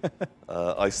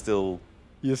 I still...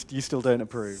 You still don't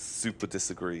approve. Super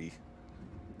disagree.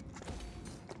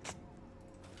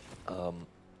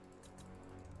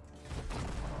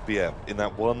 But yeah, in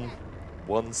that one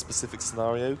specific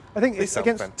scenario, I think they it's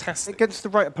sound fantastic. against the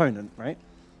right opponent, right?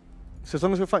 So as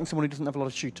long as we're fighting someone who doesn't have a lot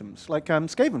of shoot'ems, like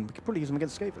Skaven, we could probably use them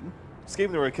against Skaven.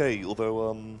 Skaven are okay,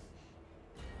 although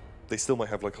they still might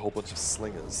have like a whole bunch of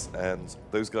slingers, and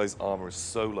those guys' armor is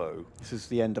so low. This is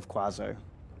the end of Quazo.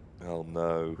 Oh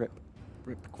no.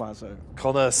 Rip Quazo.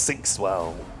 Connor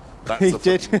Sinkswell. That's He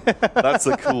did. That's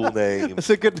a cool name. That's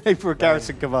a good name for a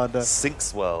garrison commander.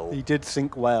 Sinkswell. He did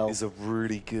sink well. Is a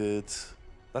really good.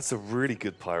 That's a really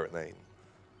good pirate name.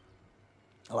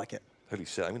 I like it. Holy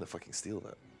shit! I'm gonna fucking steal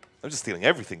that. I'm just stealing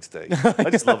everything today. I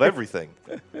just love everything.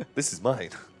 This is mine.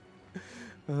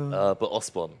 But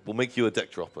Osbon, we'll make you a deck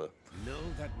dropper.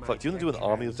 Fuck, do you want to do an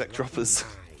army of deck droppers?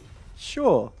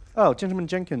 Sure. Oh, Gentleman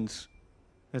Jenkins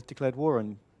has declared war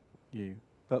on you.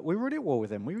 But we were already at war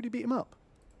with him. We already beat him up.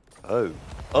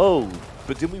 Oh,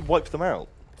 but didn't we wipe them out?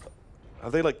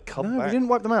 Have they like come No, back? we didn't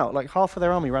wipe them out. Like half of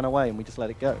their army ran away and we just let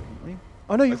it go, didn't we?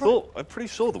 Oh no, you're right. I'm pretty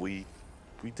sure that we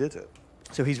did it.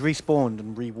 So he's respawned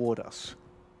and reward us.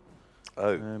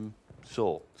 Oh,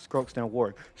 sure. Skrok's now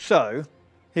warring. So,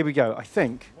 here we go. I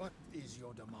think What is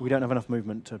your demand? we don't have enough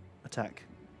movement to attack.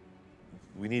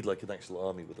 We need like an actual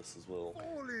army with us as well,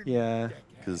 All in Yeah.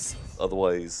 because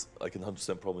otherwise, I can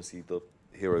 100% promise you the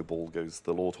hero ball goes,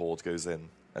 the Lord Horde goes in,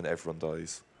 and everyone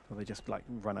dies. Or they just like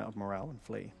run out of morale and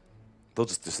flee. They'll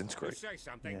just disintegrate. Say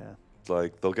something. Yeah.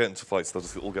 Like they'll get into fights, they'll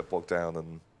just all get bogged down,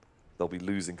 and they'll be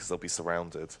losing because they'll be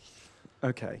surrounded.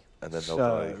 Okay. And then they'll so,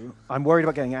 die. I'm worried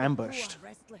about getting You ambushed. are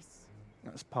restless.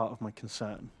 That's part of my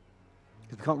concern.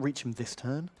 Because we can't reach him this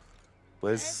turn.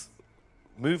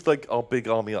 Move like our big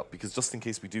army up, because just in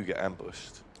case we do get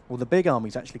ambushed. Well, the big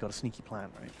army's actually got a sneaky plan,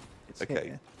 right? It's Okay.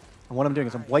 here. And what I'm doing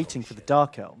is I'm waiting for the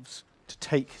Dark Elves to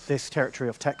take this territory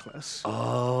of Teclis.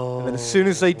 Oh. And then as soon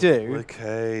as they do,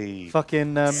 Okay.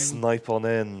 fucking Snipe on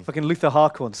in. fucking Luther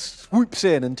Harkon swoops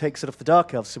in and takes it off the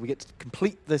Dark Elves, so we get to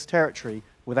complete this territory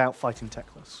without fighting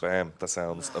Teclis. Bam. That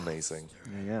sounds amazing.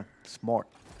 Yeah, smart.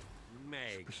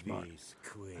 Make smart. this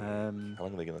quick. How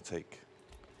long are they going to take?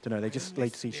 Don't know, they just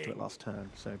laid siege to it last turn,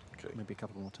 so Okay. maybe a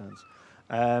couple more turns.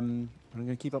 I'm going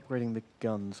to keep upgrading the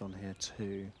guns on here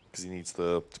too. Because he needs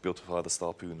to be able to fire the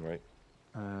Starpoon, right?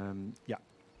 Yeah.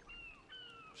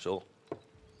 Sure.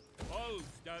 Post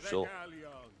the Sure.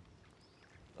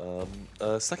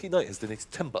 battalion. Saki Knight has donated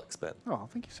 $10, Ben. Oh,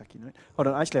 thank you, Saki Knight. Hold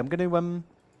on, actually, I'm going to.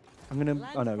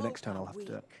 Oh no, next turn I'll have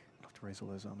to raise all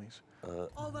those armies.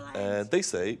 Overland. And they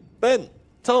say, Ben,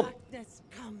 Tom, Darkness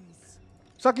comes.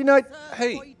 Saki Knight. Serve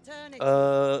Hey, for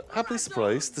eternity. happily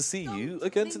surprised to see you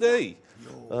again today.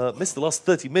 Missed the last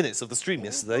 30 minutes of the stream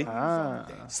yesterday, Ah.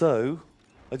 so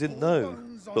I didn't know.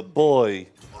 But boy,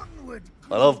 Onward.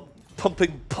 I love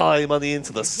pumping pie money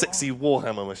into the sexy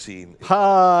Warhammer machine.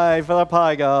 Hi for the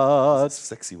pie It's gods. a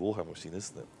sexy Warhammer machine,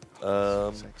 isn't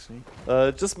it? Sexy.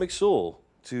 Just make sure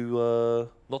to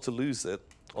not to lose it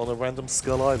on a random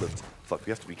Skull Island. Fuck,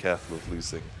 we have to be careful of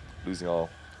losing our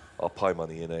pie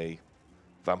money in a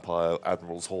Vampire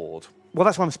Admirals horde. Well,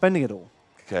 that's why I'm spending it all.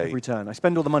 Okay. Every turn. I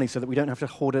spend all the money so that we don't have to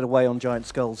hoard it away on giant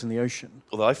skulls in the ocean.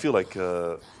 Although I feel like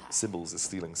Symbols is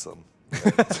stealing some.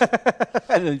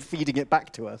 And then feeding it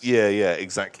back to us. Yeah,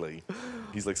 exactly.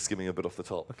 He's like skimming a bit off the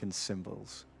top. Fucking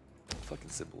symbols. Fucking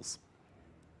Symbols.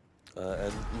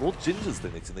 And Lord Ginger's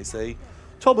donating. They say,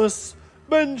 Thomas,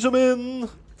 Benjamin,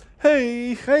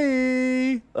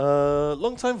 hey,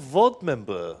 long-time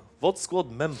VOD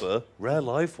Squad member, rare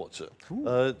live watcher.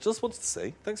 Just wanted to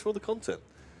say thanks for all the content.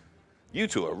 You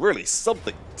two are really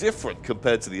something different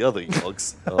compared to the other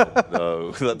Yogs. Oh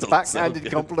no, that doesn't sound Backhanded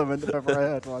good. compliment if ever I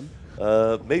heard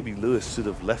one. Maybe Lewis should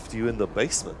have left you in the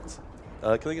basement.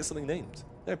 Can I get something named?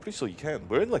 Yeah, pretty sure you can.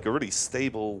 We're in like a really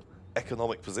stable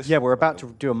economic position. Yeah, we're about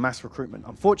to do a mass recruitment.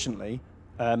 Unfortunately,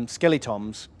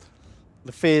 Skeletoms,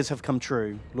 the fears have come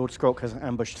true. Lord Skrulk has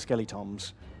ambushed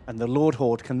Skeletoms, and the Lord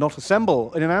Horde cannot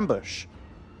assemble in an ambush.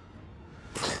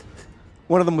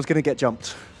 One of them was going to get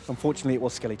jumped. Unfortunately, it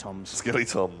was Skeletoms.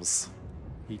 Skeletoms.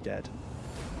 He dead.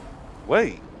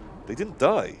 Wait, they didn't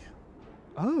die.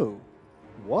 Oh,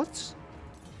 what?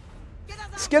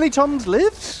 Skeletoms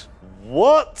lived?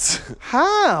 What?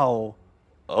 How?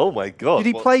 Oh my god. Did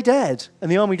he what- play dead,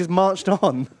 and the army just marched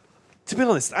on? To be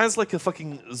honest, as like a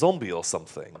fucking zombie or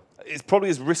something, it's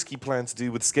probably a risky plan to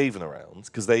do with Skaven around,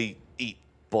 because they eat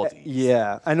bodies.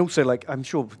 Yeah, and also, like, I'm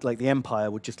sure, like, the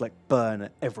Empire would just, like, burn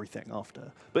everything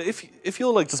after. But if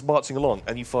you're like just marching along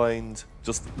and you find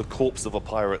just the corpse of a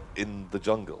pirate in the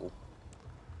jungle,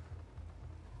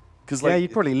 because like Yeah,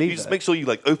 you'd probably leave you just it. make sure you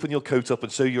like open your coat up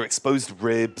and show your exposed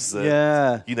ribs. And,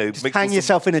 Yeah. you know, Just make hang sure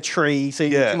yourself in a tree so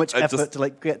you Yeah, have too much and effort just to,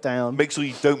 like, get down. make sure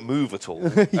you don't move at all,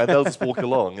 and they'll just walk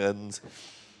along. And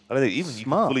I don't know, even you can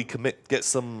Smart. fully commit, get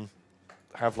some,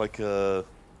 have like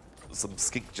some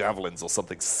skink javelins or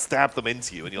something, stab them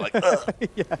into you, and you're like, ugh.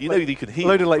 You know you can heal. A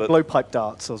load of, like, but- blowpipe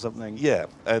darts or something. Yeah,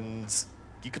 and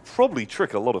you could probably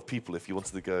trick a lot of people if you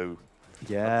wanted to go.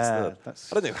 Yeah, undisturbed.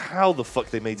 that's... I don't know how the fuck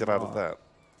they made it out of that.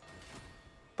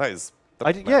 That is. Yeah,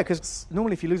 madness. because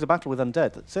normally if you lose a battle with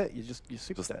undead, that's it. You're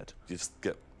super Just- dead. you just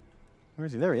get. Where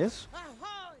is he? There he is.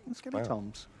 Ahoy!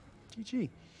 Skeletoms. GG.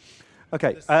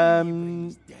 Okay, The sea we're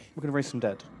brings death. going to raise some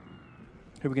dead.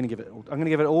 Who are we going to give it all? I'm going to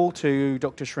give it all to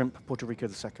Dr. Shrimp, Puerto Rico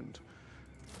II.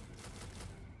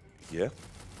 Yeah.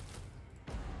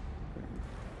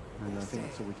 And I think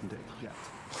that's all we can do. Yeah.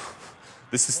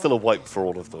 This is still a wipe for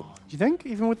all of them. Do you think?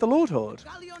 Even with the Lord Horde?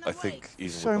 Galleon I away. think even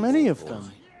So with the many Lord of Lord.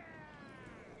 them.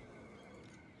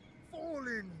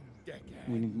 Fallen deckhand.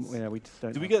 We need, yeah, we just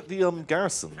don't Do we know. get the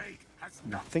garrison? Fate has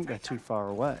I think they're too far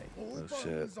away. all Oh,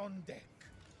 shit. bones on deck.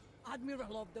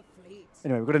 Admiral of the fleet.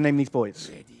 Anyway, we've got to name these boys.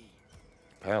 Ready.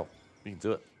 Pal, you can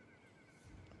do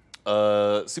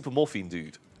it. Super Morphine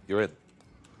dude, you're in.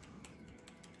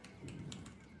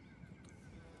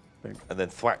 Boom. And then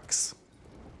Thwax.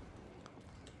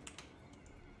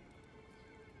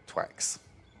 Twax.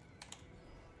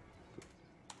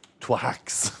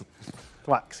 Twax.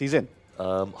 Thwax, he's in.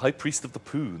 High Priest of the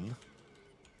Poon.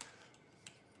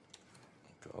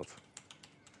 Oh,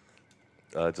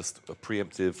 God. Just a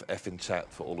preemptive F in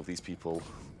chat for all of these people.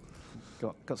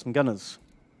 Got some gunners.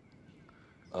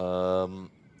 And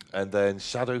then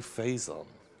Shadow Phazon.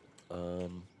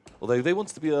 Although they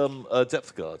wanted to be a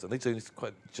depth guard, and they do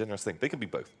quite a generous thing. They can be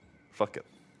both. Fuck it.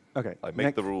 Okay. I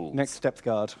make the rules. Next depth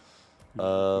guard.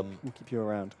 We'll keep you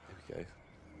around. Here we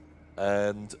go.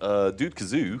 And Dude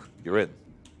Kazoo, you're in.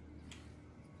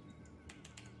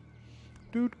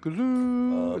 Dude,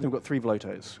 kazoo. Then we've got 3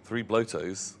 blotos. 3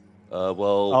 Blotos. Oh,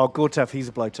 Well, Gortef, he's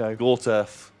a bloto.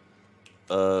 Gortef,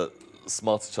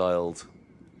 Smarter Child,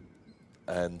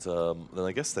 and then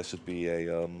I guess there should be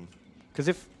a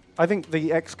Because I think the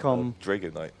XCOM,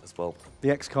 Drago Knight as well.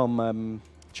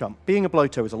 chump, being a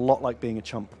bloto is a lot like being a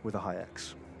chump with a high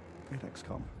X in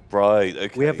XCOM. Right,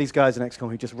 okay. We have these guys in XCOM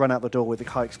who just run out the door with the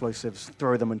high explosives,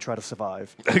 throw them, and try to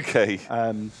survive. Okay.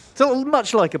 So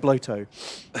much like a bloto.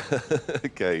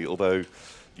 Okay, although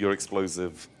your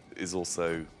explosive is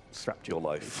also Strapped to your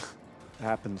life. It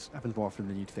happens more often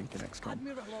than you'd think in XCOM.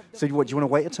 Admiral of the So what, do you want to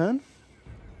wait a turn?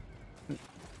 The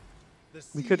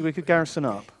We sea could garrison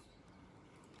up.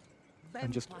 vampire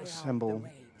just of the assemble-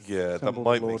 waves. Yeah, that Assemble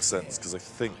might the make Lord. sense, because I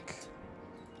think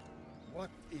What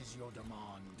is your demand?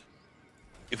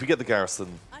 if we get the garrison,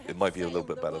 I it have might be a little sailed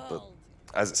bit the better, but world.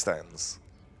 as it stands,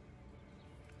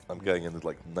 I'm going in with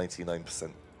like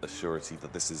 99% assurity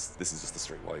that this is just a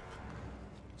straight wipe.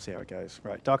 See how it goes.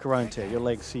 Right, Dark Orion tier, your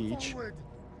leg siege, Forward.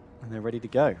 and they're ready to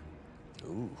go.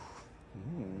 Ooh.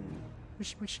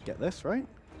 We should get this, right?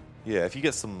 Yeah, if you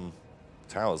get some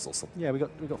towers or something. Yeah, we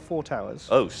got 4 towers.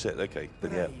 Oh shit, okay.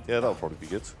 Then yeah, that'll probably be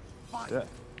good. Do it.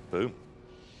 Boom.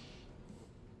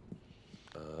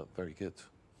 Very good.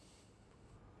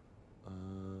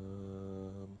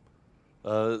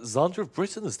 Zandra of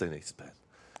Britain has donated, Ben.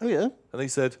 Oh yeah. And they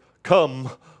said, "Come,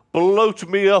 bloat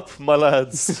me up, my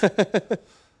lads.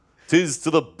 'Tis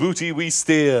to the booty we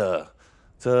steer."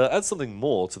 To add something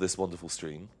more to this wonderful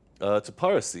stream, to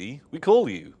piracy we call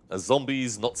you, as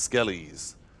zombies, not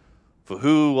skellies. For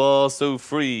who are so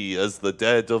free as the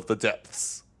dead of the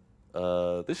depths?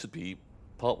 This should be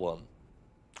part 1.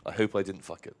 I hope I didn't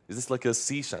fuck it. Is this like a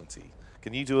sea shanty?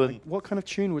 Can you do Like, what kind of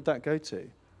tune would that go to?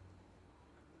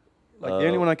 Like the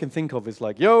only one I can think of is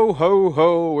like "Yo ho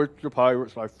ho, it's your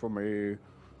pirate's life for me,"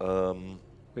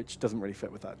 which doesn't really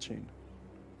fit with that tune.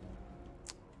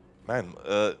 Man,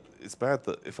 it's bad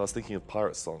that if I was thinking of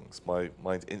pirate songs, my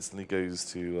mind instantly goes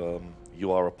to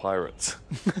 "You Are a Pirate."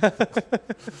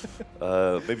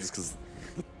 Maybe just because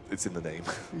it's in the name.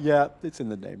 Yeah, it's in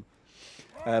the name.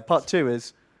 Part 2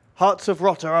 is "Hearts of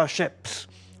Rot are our ships,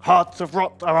 hearts of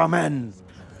rot are our men.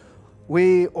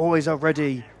 We always are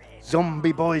ready,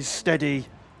 zombie boys steady.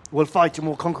 We'll fight and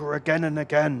we'll conquer again and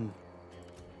again."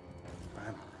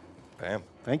 Bam. Bam.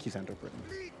 Thank you, Sandra Britton.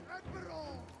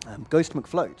 Ghost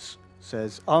McFloats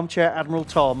says, "Armchair Admiral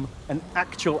Tom and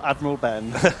actual Admiral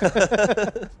Ben."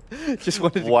 Just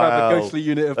wanted to grab a ghostly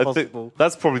unit if I think possible.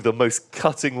 that's probably the most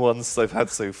cutting ones I've had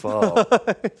so far.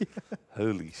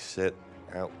 Holy shit.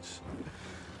 Ouch.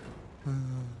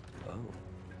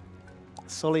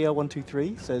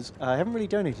 Solia123 says, "I haven't really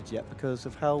donated yet because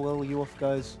of how well you off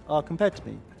guys are compared to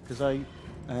me, because I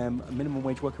am a minimum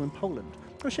wage worker in Poland."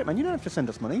 Oh shit, man, you don't have to send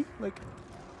us money. Like,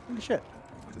 holy shit.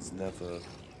 It's never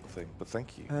a thing, but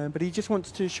thank you. But he just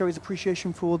wants to show his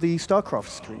appreciation for the StarCraft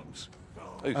streams.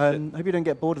 Oh, shit. Hope you don't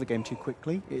get bored of the game too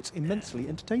quickly. It's immensely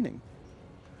entertaining.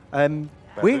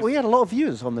 We had a lot of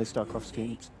viewers on those StarCraft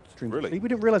streams. Really? We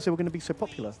didn't realize they were going to be so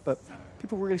popular, but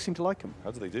people really seem to like them.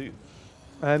 How do they do?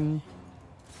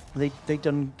 They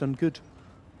done good.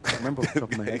 I can't remember off the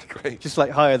top of my Okay, head. great. Just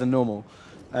like higher than normal.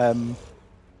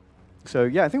 So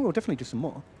yeah, I think we'll definitely do some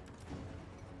more.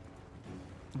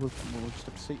 We'll just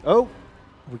have to see. Oh,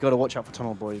 we got to watch out for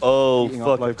tunnel boys. Oh, eating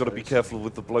our fuck, I've got to be bloatos. careful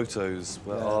with the bloatos.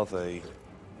 Where Yeah. are they?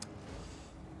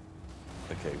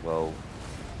 Okay, well,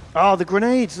 Ah, the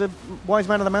grenades! The Wise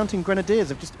Man of the Mountain Grenadiers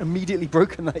have just immediately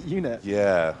broken that unit.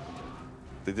 yeah.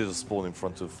 They did a spawn in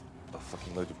front of a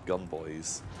fucking load of gun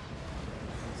boys.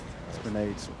 These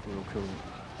grenades look real cool.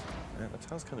 Yeah, the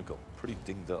town's kind of got pretty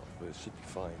dinged up, but it should be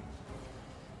fine.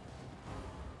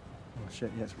 Oh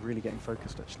shit, yeah, it's really getting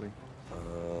focused actually.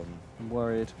 Um, I'm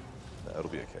worried. no,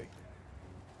 it'll be okay.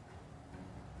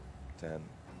 Dan.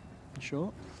 You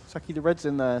sure? Saki, the red's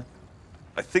in there.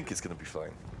 I think it's going to be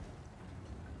fine.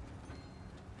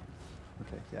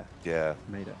 Okay, yeah, Yeah.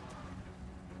 made it.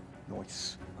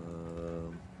 Nice.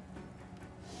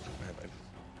 Man,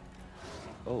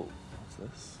 oh, what's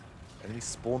this? Enemy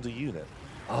spawned a unit.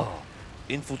 Oh,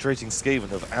 infiltrating Skaven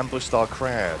have ambushed our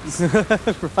crabs.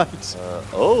 Right.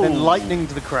 Oh, Then lightning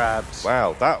to the crabs.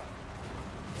 Wow, that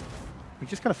We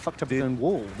just kind of fucked up his did own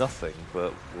wall. nothing,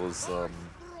 but was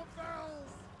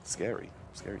scary.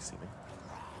 Scary seeming.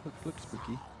 Looks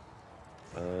spooky.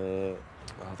 Oh,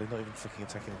 they're not even fucking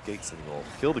attacking the gates anymore.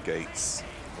 Kill the gates.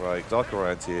 Right, Dark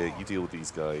around here. You deal with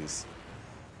these guys.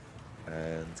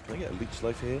 And can I get a leech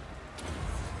life here?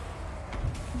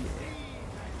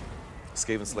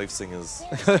 Skaven Slave Singers,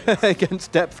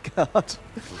 Against depth guard.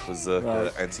 Berserker,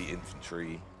 Right.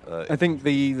 anti-infantry. I think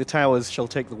the towers shall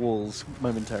take the walls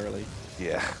momentarily.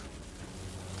 Yeah.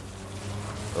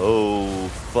 Oh,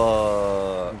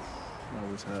 fuck. That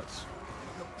always hurts.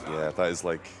 Yeah, that is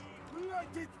like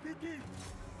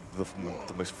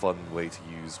the most fun way to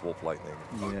use Warp Lightning.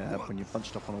 Yeah, when you're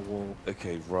bunched up on a wall.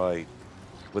 Okay, right.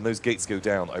 When those gates go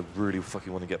down, I really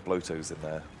fucking want to get Bloatos in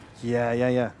there.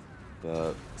 Yeah.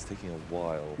 But it's taking a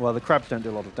while. Well, the crabs don't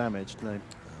do a lot of damage, do they?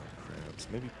 Crabs.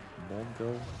 Maybe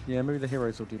Mongol? Yeah, maybe the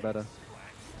heroes will do better.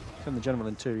 Send the general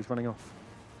in too, he's running off.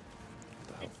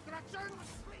 What the hell?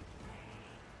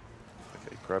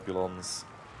 Okay, Crabulons.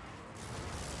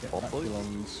 Yeah, On board?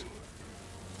 Babylons.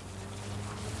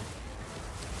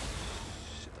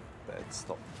 Shit, that bed.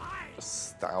 Stop. Just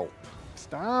stout.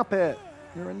 Stop it!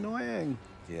 You're annoying.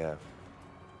 Yeah.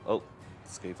 Oh,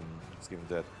 Skaven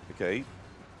dead. Okay,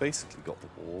 basically got the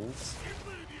walls.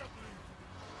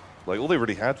 Like, all they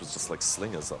really had was just, like,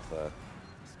 slingers up there.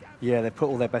 Yeah, they put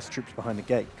all their best troops behind the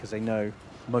gate because they know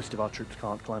most of our troops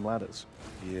can't climb ladders.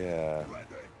 Yeah.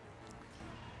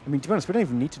 I mean, to be honest, we don't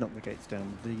even need to knock the gates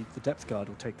down. The depth guard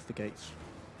will take the gates.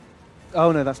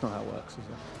 Oh, no, that's not how it works, is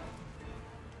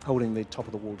it? Holding the top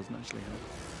of the wall doesn't actually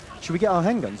help. Should we get our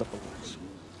handguns up the walls?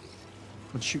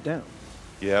 And shoot down?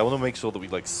 Yeah, I want to make sure that we,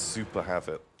 like, super have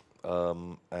it.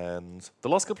 And the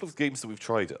last couple of games that we've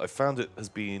tried it, I found it has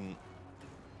been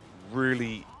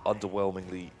really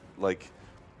underwhelmingly, like,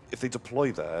 if they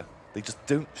deploy there, they just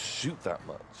don't shoot that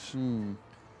much.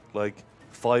 Like,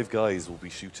 5 guys will be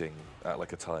shooting at,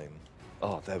 like, a time.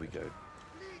 Oh, there we go.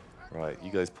 Right,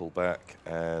 you guys pull back,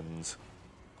 and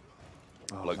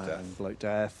Oh, bloat man, death. bloat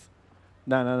death.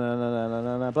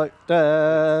 No, bloat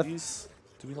death. These,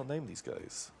 do we not name these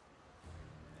guys?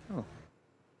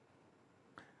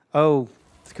 Oh,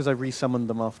 because I resummoned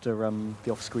them after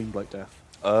the off-screen bloke death.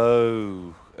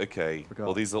 Oh, okay. Forgot.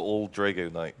 Well, these are all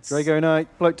Drago Knights. Drago Knight,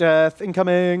 bloke death,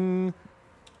 incoming!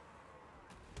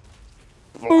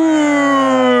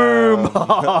 Boom!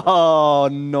 Oh,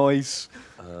 nice.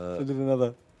 I did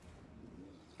another.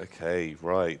 Okay,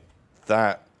 right.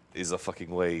 That is a fucking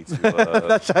way to...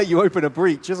 That's how you open a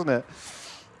breach, isn't it?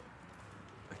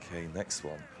 Okay, next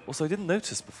one. Also, I didn't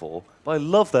notice before, but I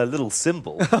love their little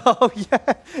symbol. Oh,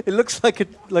 yeah. It looks like a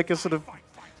sort of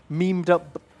memed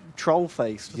up troll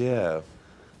face. Yeah.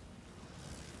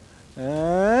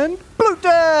 And blue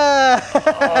death!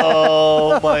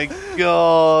 Oh my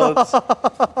god.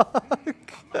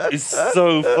 It's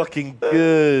so fucking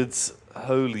good.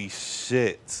 Holy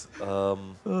shit.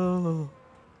 Okay,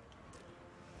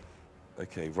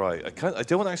 right. I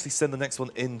don't want to actually send the next one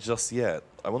in just yet.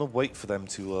 I want to wait for them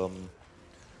to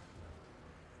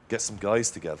get some guys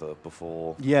together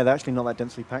before. Yeah, they're actually not that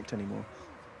densely packed anymore.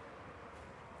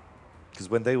 Because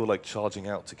when they were like charging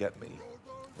out to get me.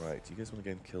 Right, do you guys want to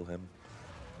go and kill him?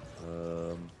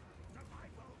 You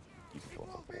can go on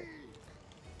the wall.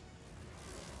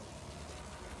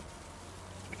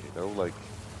 Okay, they're all like...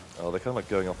 Oh, they're kind of like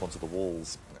going up onto the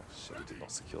walls. Oh, shit, we did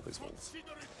not secure those walls.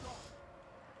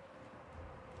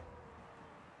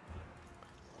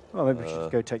 Well, maybe we should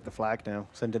just go take the flag now.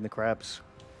 Send in the crabs.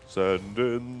 Send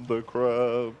in the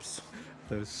crabs.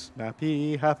 Those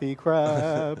snappy, happy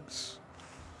crabs.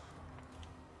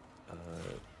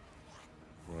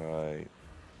 Right.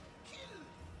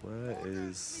 Where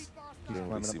is He's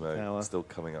climbing up the tower. Still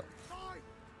coming up.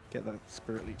 Get that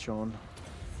spirit leech on.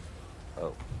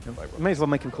 Oh, right. May as well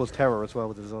make him cause terror as well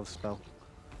with his other spell.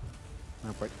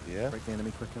 Now break Yeah. the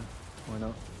enemy quicker. Why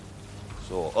not?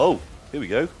 Sure. Oh, here we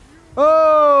go.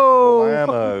 Oh! Blammo.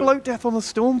 Fucking bloat death on the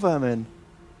storm vermin.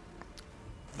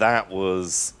 That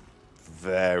was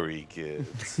very good.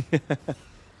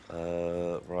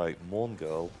 Right, Morn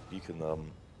Girl, you can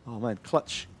Oh man,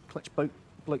 clutch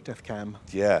bloat death cam.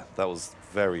 yeah, that was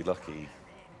very lucky.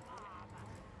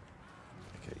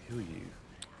 Okay, who are you?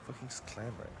 Fucking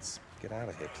clan rats. Get out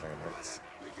of here, clan rats.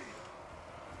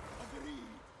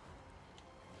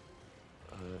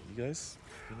 You guys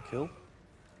gonna kill?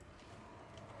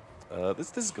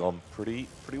 This has gone pretty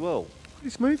well.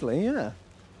 Pretty smoothly, yeah.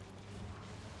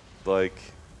 Like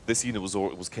this unit was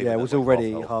capable. Yeah, it was like already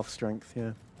half health. half strength,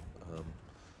 yeah.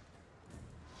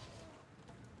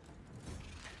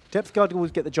 Depth Guard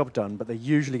always get the job done, but they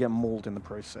usually get mauled in the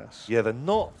process. Yeah, they're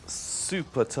not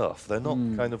super tough. They're not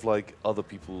kind of like other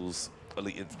people's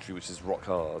elite infantry, which is rock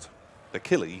hard. They're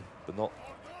killy, but not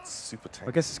super tanky.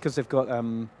 I guess it's because they've got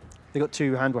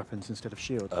 2 hand weapons instead of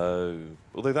shield. Oh,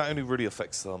 although that only really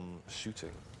affects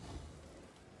shooting.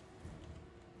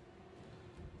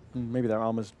 Maybe their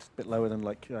armor's a bit lower than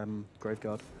like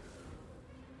Graveguard.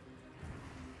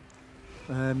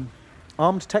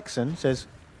 Armed Texan says,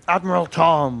 Admiral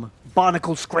Tom,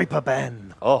 Barnacle Scraper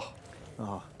Ben. Oh,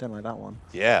 Don't like that one.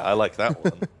 yeah, I like that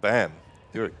one. Bam,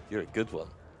 you're a good one.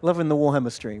 Loving the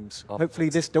Warhammer streams. Oh, Hopefully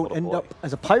this don't what a end boy. up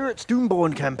as a Pirates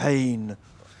Doomborn campaign.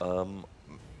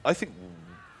 I think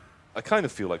I kind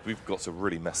of feel like we've got to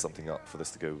really mess something up for this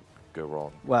to go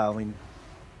wrong. Well, I mean,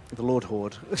 the Lord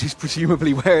Horde is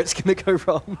presumably where it's going to go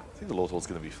wrong. I think the Lord Horde's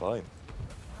going to be fine.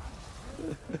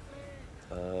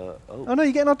 Oh no,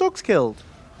 you're getting our dogs killed.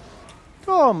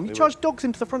 Tom, you They charged dogs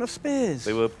into the front of spears.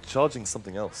 They were charging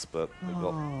something else, but they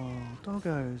got Oh,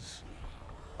 doggos.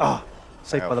 Ah,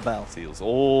 saved by the bell. Seals,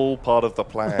 all part of the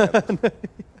plan.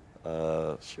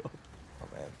 Sure. Oh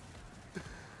man.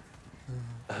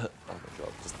 Oh my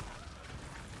god.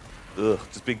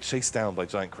 Just being chased down by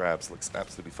giant crabs looks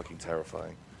absolutely fucking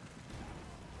terrifying.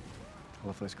 I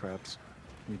love those crabs.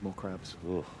 Need more crabs.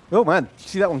 Ugh. Oh man, did you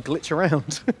see that one glitch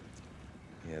around?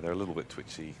 Yeah, they're a little bit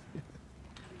twitchy.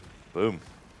 Boom.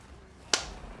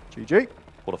 GG.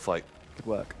 What a fight. Good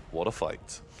work. What a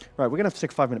fight. Right, we're going to have to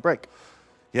take a 5-minute break.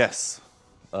 Yes.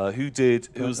 Who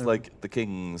was like the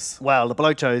kings? Well, the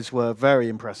Blotos were very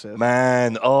impressive.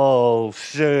 Man, oh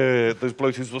shit. Those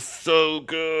bloaters were so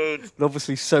good. And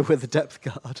obviously, so were the Depth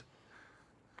Guard.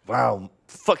 Wow.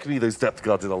 Fuck me, those depth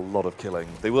guard did a lot of killing.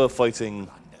 They were fighting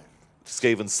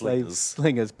Skaven slingers.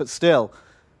 Slingers, but still.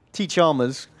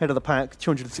 T-Chalmers, head of the pack,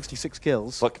 266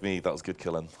 kills. Fuck me, that was good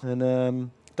killing. And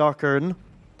Darkern,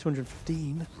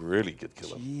 215. Really good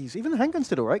killing. Jeez, even the handguns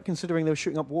did all right, considering they were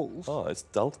shooting up walls. Oh, it's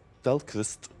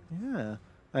Dalkrist. Yeah.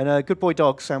 And good boy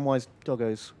dog, Samwise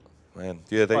Doggos. Man,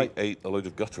 yeah, they Right. ate a load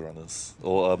of gutter runners,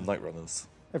 or night runners.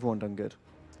 Everyone done good.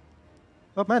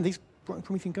 Oh man, these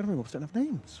Promethean gunnery mobs don't have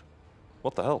names.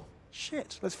 What the hell?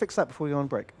 Shit, let's fix that before we go on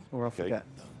break, or I'll Okay. forget.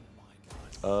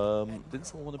 Didn't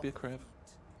someone want to be a crab?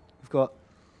 We've got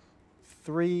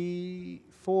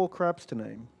 4 crabs to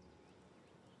name.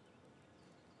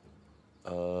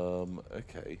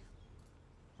 Okay.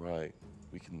 Right.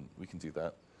 We can do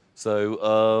that.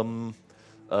 So,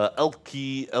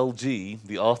 Elky LG,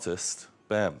 the artist.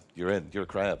 Bam. You're in. You're a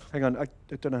crab. Hang on, I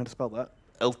don't know how to spell that.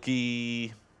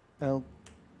 Elky. LG.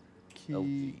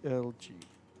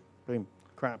 Boom.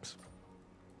 Crabs.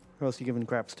 Who else are you giving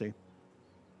crabs to?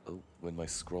 Oh, when my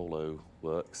Scrollo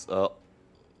works.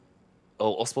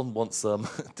 Osbon wants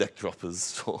deck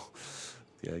droppers. Sure.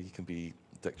 Yeah, you can be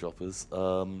deck droppers.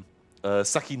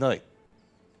 Saki Knight.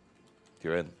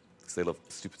 You're in. Because they love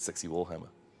stupid, sexy Warhammer.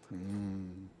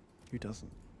 Who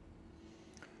doesn't?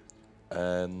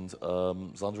 And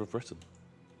Xander of Britain.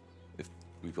 If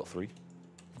we've got 3.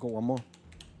 I've got one more.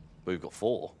 But we've got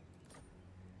 4.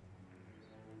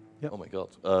 Yep. Oh my god.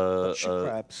 Shoot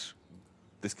crabs.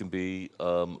 This can be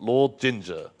Lord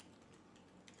Ginger.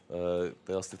 They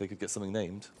asked if they could get something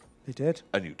named. They did.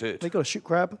 And you did. They got a shoot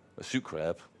crab. A shoot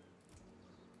crab.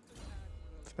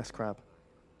 It's the best crab.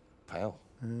 Pow.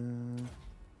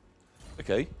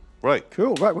 Okay, right.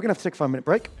 Cool. Right, we're going to have to take a 5-minute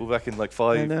break. We'll be back in like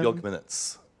 5 And, yog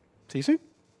minutes. See you soon.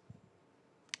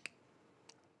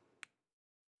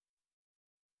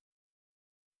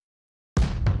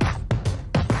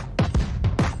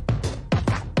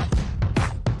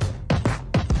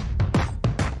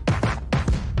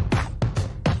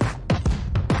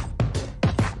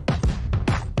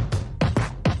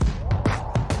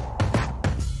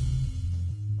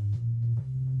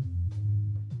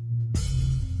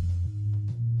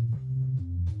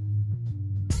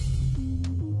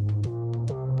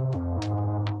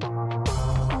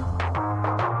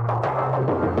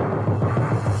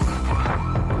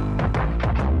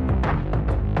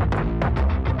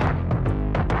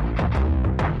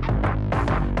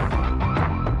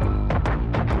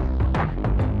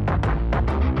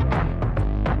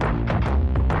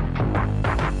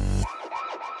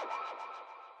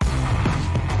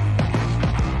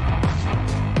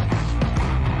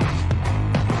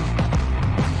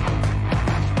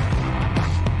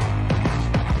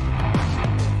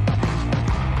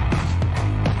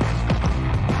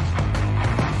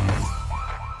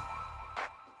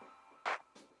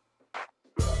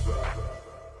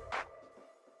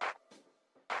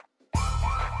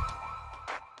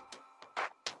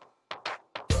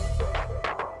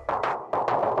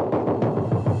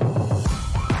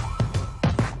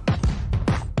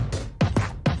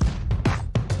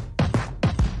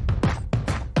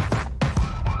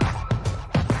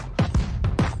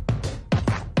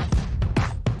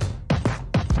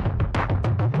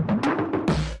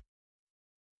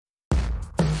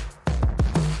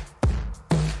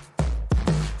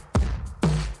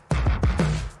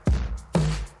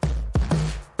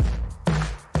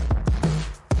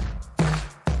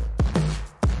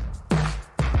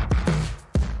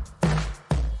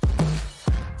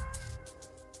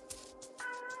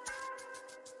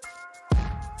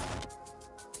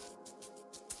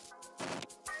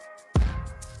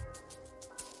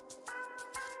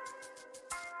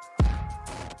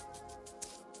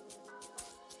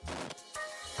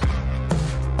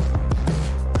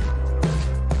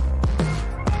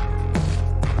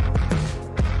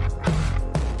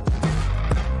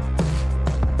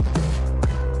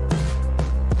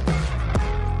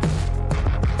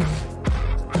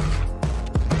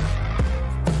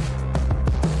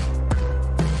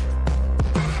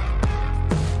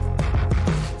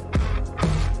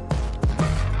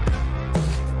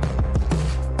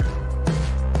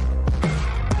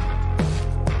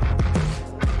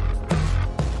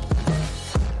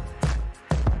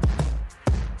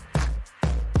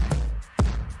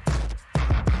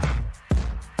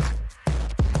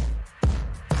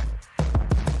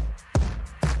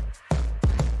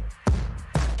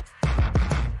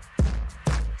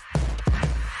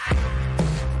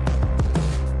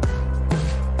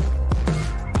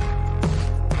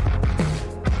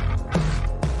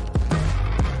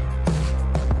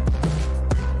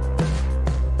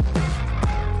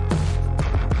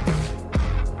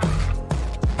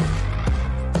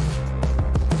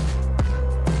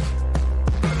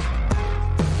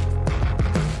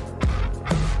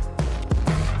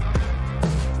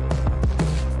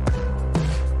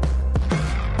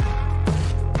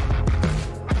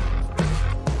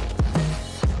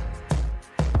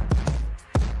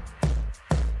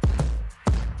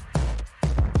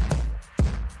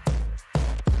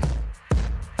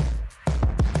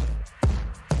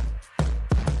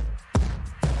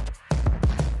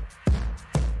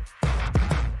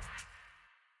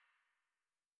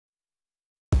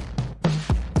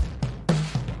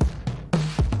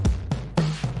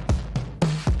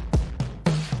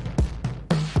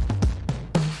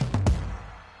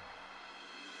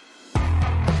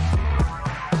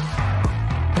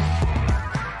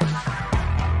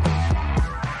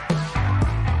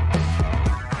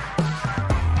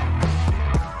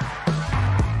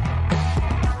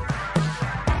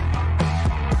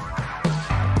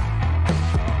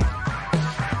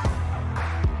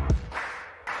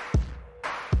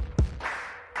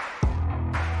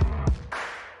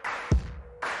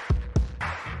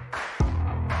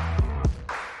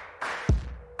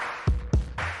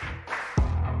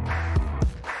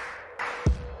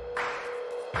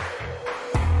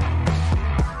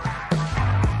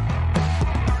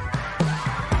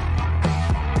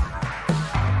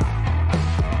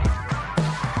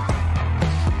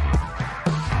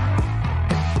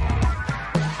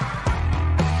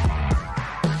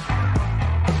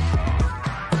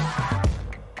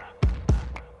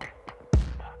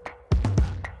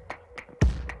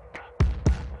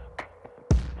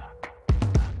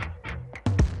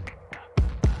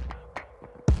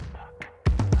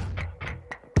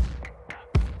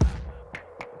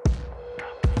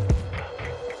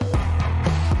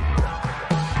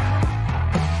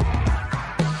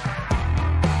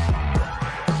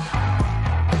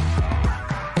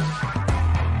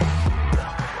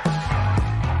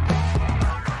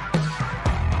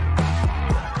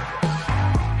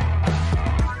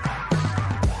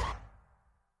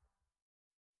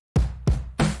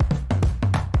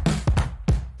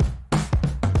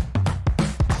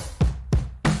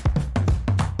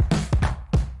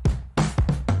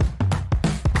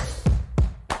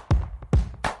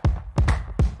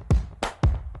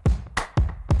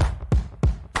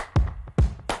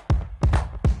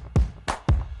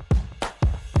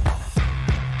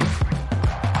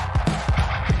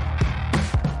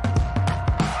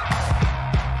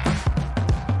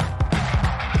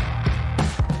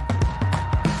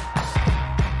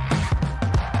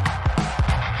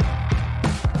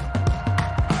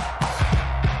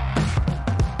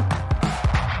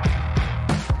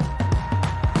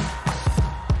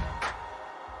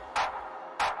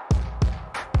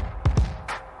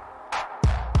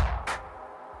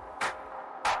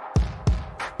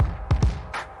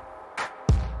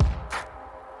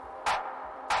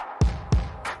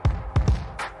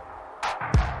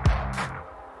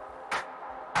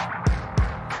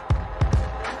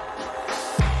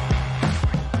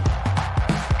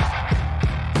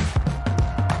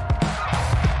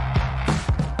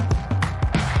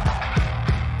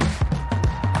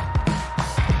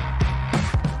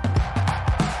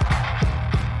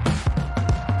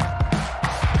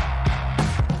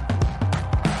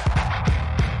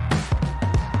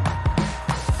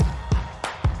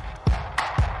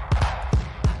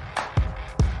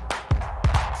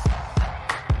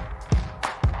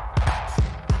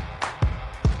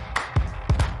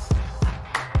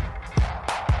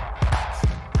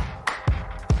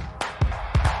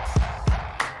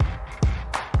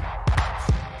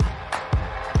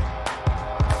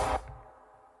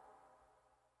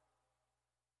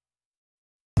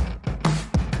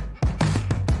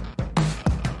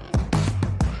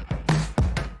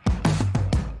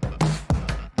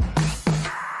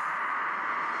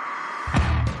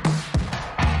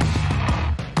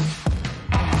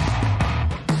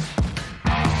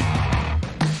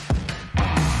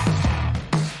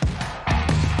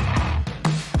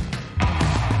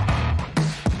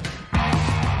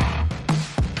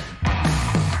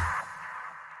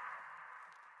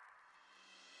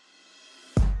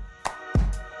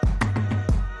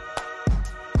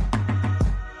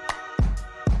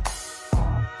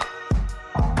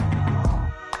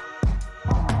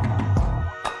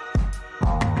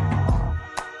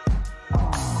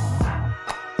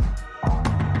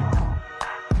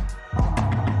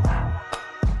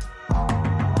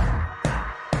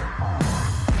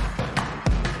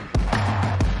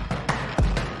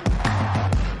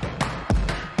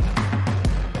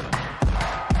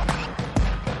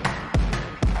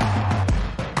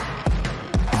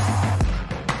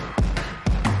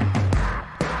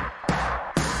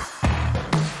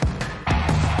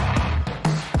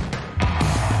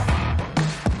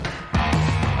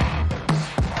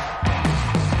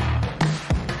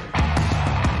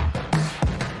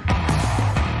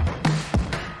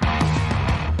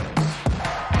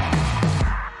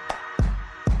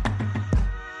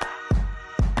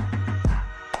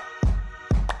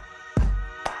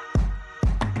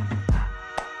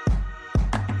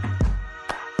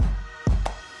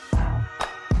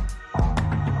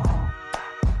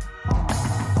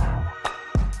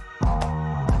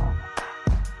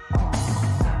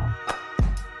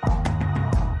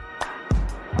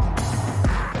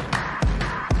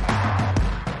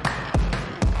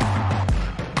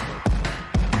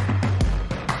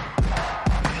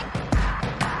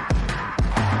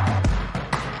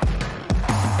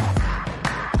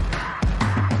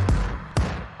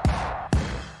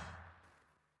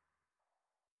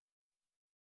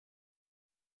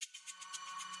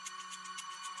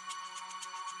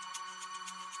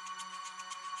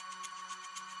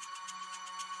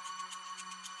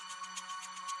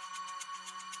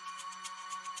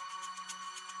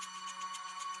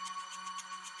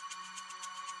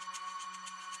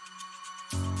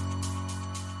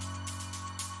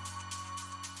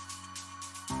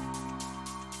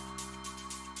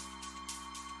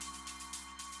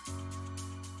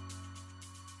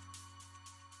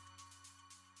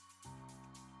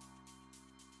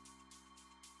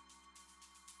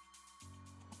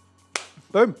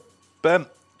 Boom. Ben.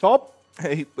 Tom,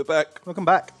 Hey, we're back. welcome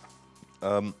back.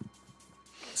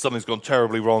 Something's gone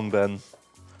terribly wrong, Ben.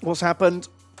 What's happened?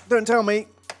 Don't tell me.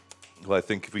 Well, I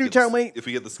think if we You get tell the, me. if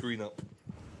we get the screen up,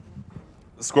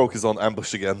 Skrulk is on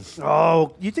ambush again.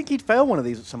 Oh, you'd think he'd fail one of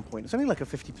these at some point. It's only like a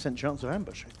 50% chance of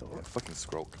ambush, I thought. Fucking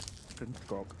Skrulk.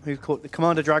 Who's caught? The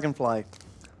Commander Dragonfly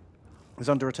is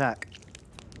under attack.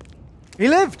 He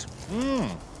lived!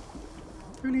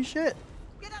 Holy shit.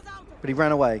 Get us out! But he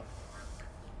ran away.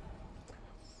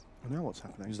 I know what's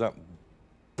happening. Who's that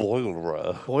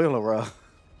boiler? Boiler.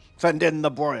 Send in the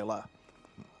broiler.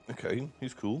 Okay,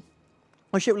 he's cool.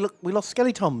 Oh shit, look, we lost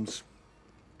Skeletoms.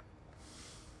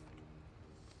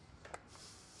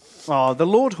 Oh, the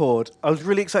Lord Horde. I was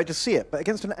really excited to see it, but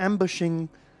against an ambushing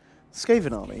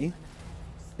Skaven army,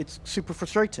 it's super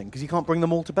frustrating because you can't bring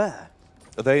them all to bear.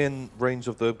 Are they in range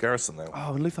of the garrison now?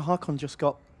 Oh, and Luther Harkon just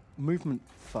got movement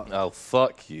fucked. Oh,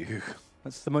 fuck you.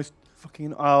 That's the most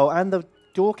fucking... Oh, and the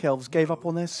Dork Elves gave up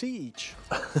on their siege.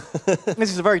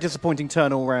 This is a very disappointing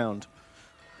turn all round.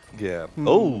 Yeah.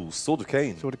 Oh, Sword of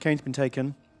Cain. Sword of Cain's been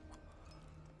taken.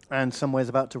 And somewhere's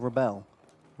about to rebel.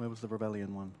 Where was the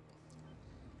rebellion one?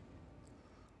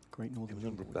 Great Northern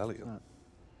Jungle. Rebellion.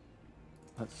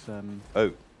 That's,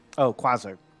 Oh. Oh,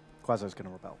 Quazo. Quazo's going to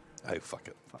rebel. Oh, fuck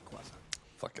it. Fuck Quazo.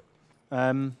 Fuck it.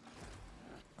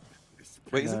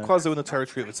 Wait, isn't No. Quazo in a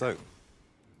territory of its own?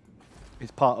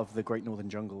 It's part of the Great Northern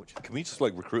Jungle, which... Can we just,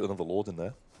 like, recruit another lord in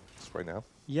there? Just right now?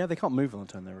 Yeah, they can't move on the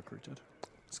turn they're recruited.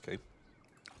 It's okay.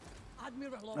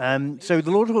 Admiral of the So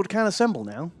the Lord Horde can assemble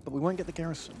now, but we won't get the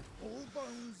garrison. All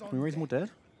bones Can we raise more dead?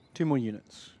 2 more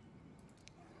units.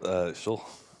 Sure.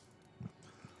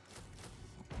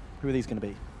 Who are these going to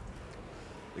be?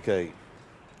 Okay.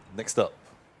 Next up.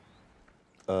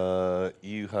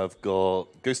 You have got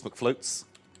Ghost McFloats.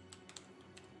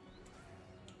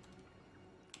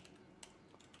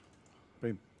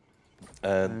 Boom.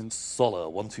 And Sola,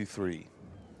 1, 2, 3.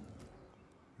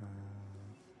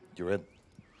 You're in.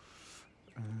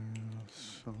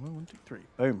 So, 1, 2, 3.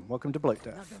 Boom. Welcome to Bloat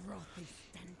Death. the rothy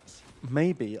stench.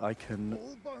 Maybe I can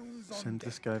All bones on send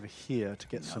this guy over here to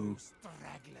get some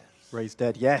stragglers. raised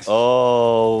dead. Yes.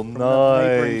 Oh, From that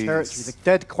neighbouring territory. nice. The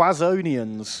dead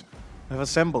Quazonians have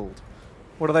assembled.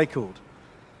 What are they called?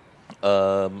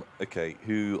 Okay,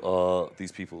 who are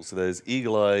these people? So there's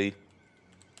Eagle Eye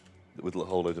with a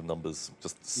whole load of numbers.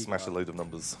 Just smash a load of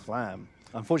numbers. Slam.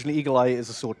 Unfortunately, Eagle Eye is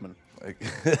a swordman.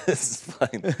 It's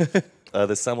fine.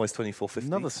 There's Samwise 2450.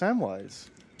 Another Samwise.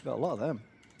 Got a lot of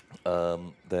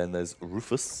them. Then there's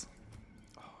Rufus.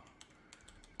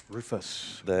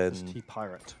 Rufus. Then- T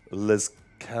pirate. Les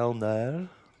Calner.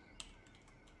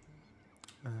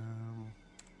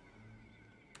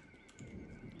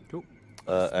 Cool.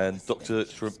 And Dr.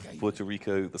 Shrimp Puerto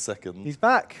Rico II. He's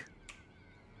back.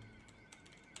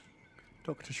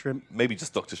 Dr. Shrimp. Maybe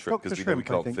just Dr. Shrimp, because Dr. we know we Shrimp,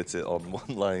 I can't think. fit it on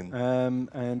one line.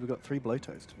 And we've got 3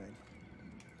 Blotos to name,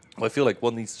 I feel like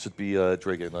one of these should be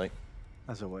Drago Knight.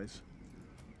 as always.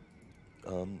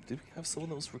 Did we have someone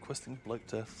that was requesting Bloat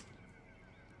Death?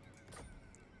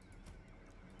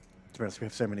 To be honest, we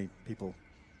have so many people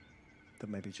that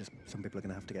maybe just some people are going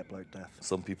to have to get Bloat Death.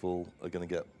 Some people are gonna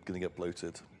get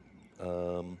bloated.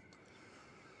 So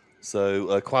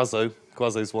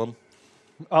Quazo's one.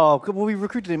 Oh, good, well, we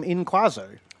recruited him in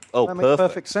Quazo. Oh, That makes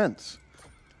perfect sense.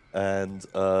 And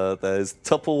there's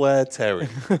Tupperware Terry.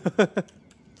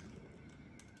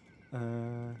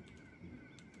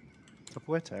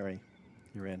 Tupperware Terry,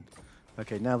 you're in.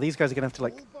 Okay, now these guys are going to have to,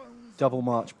 like, double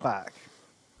march back.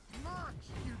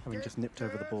 Having just nipped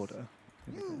over the border.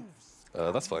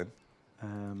 That's fine.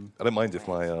 I don't mind if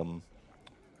my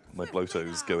my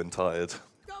bloatos go tired.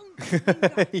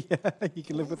 Yeah, you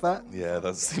can live with that. Yeah,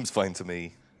 that seems fine to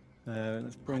me.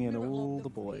 Let's bring in all the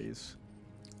boys.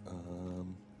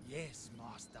 Yes,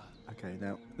 master. Okay,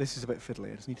 now, this is a bit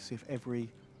fiddly. I just need to see if every...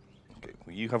 Okay,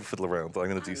 well, you have a fiddle around, but I'm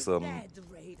going to do some dead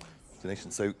raiders.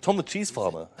 donations. So Tom the Cheese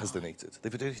Farmer has donated.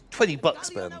 They've donated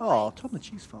 $20, Ben. Oh, Tom the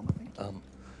Cheese Farmer, thank you.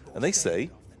 And they say,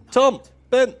 Tom,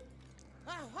 Ben,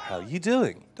 how you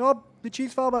doing? Tom the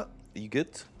Cheese Farmer. Are you good?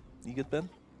 You good, Ben?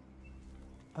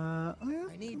 Oh yeah,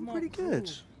 need I'm more pretty good.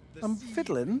 I'm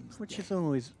fiddling, which is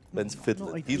always... Ben's not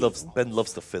fiddling. ideal. Ben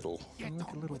loves to fiddle. I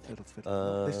like a little bit of fiddling.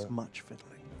 Not this much fiddling.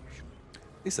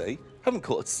 They say, haven't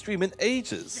caught a stream in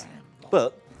ages,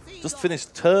 but just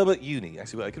finished term at uni.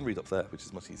 Actually, wait, I can read up there, which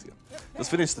is much easier. Just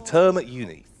finished the term at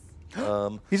uni.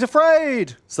 He's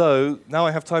afraid! So now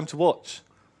I have time to watch.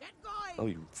 That guy. Oh,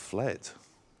 you fled.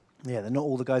 Yeah, they're not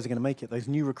all the guys are going to make it. Those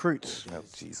new recruits Oh,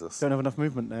 Jesus. don't have enough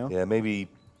movement now. Yeah, maybe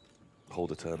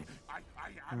hold a turn.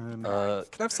 Can I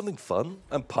have something fun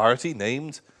and party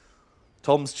named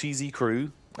Tom's Cheesy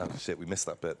Crew? Oh shit, we missed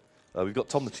that bit. We've got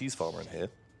Tom the Cheese Farmer in here.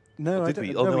 No, Or I did don't.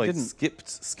 we? Oh no, we I didn't. skipped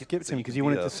Skipped so him you because could you be,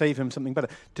 wanted to save him something better.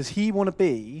 Does he want to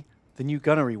be the new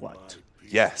gunnery white?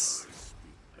 Yes.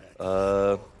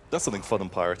 That's something fun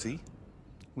and piratey.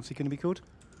 What's he going to be called?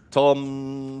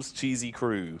 Tom's Cheesy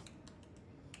Crew.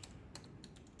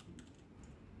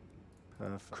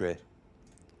 Perfect. Cray.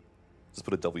 Just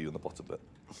put a W in the bottom bit.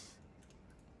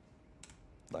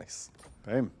 Nice.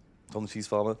 Boom. Tom the Cheese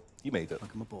Farmer, you made it.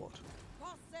 Welcome aboard.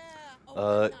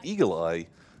 Eagle Eye,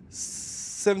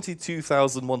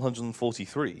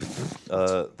 72,143.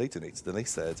 They donated and they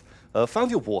said,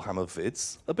 found your Warhammer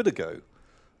vids a bit ago.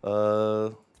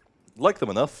 Like them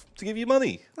enough to give you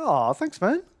money. Oh, thanks,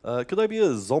 man. Could I be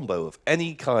a zombo of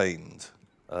any kind?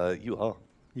 You are.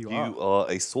 You are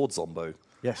a sword zombo.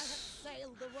 Yes.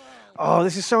 Oh,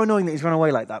 this is so annoying that he's run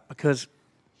away like that because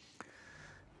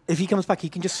if he comes back, he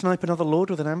can just snipe another lord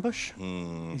with an ambush.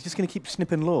 He's just going to keep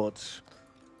snipping lords.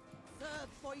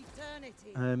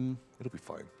 It'll be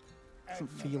fine. Doesn't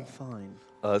feel fine.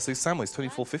 So Samwise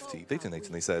 2450, they donated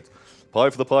and they said, pie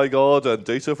for the pie god and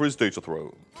data for his data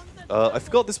throne. I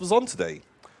forgot this was on today.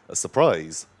 A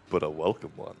surprise, but a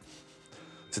welcome one.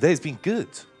 Today's been good.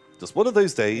 Just one of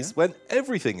those days when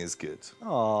everything is good.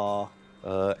 Aww.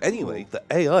 Anyway, the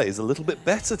AI is a little bit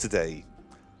better today.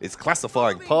 It's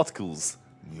classifying particles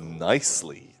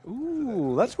nicely.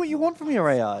 Ooh, that's what you want from your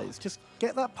AIs. Just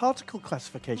get that particle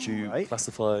classification right.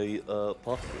 Classify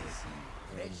particles.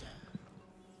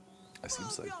 I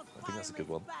assume so. I think that's a good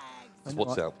one. Just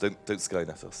watch out. Don't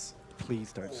Skynet us.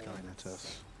 Please don't Skynet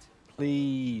us.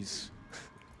 Please.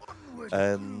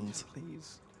 And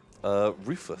Please.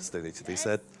 Rufus donated. They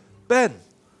said, Ben,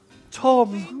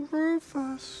 Tom,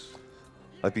 Rufus.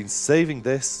 I've been saving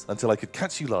this until I could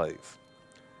catch you live.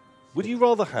 Would you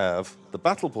rather have the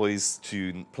Battle Boys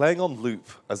tune playing on loop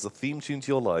as the theme tune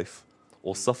to your life,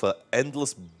 or suffer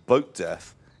endless boat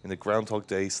death in a Groundhog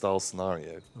Day style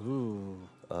scenario? Ooh.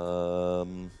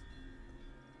 Um,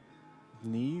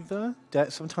 Neither.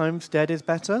 Sometimes dead is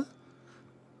better.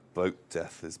 boat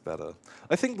death is better.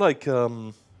 I think like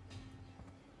I'd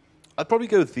probably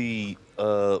go with the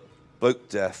boat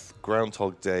death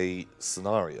Groundhog Day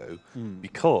scenario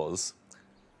because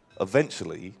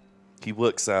eventually he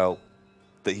works out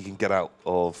that he can get out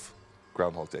of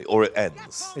Groundhog Day, or it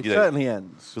ends. It certainly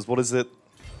ends. Because what is it?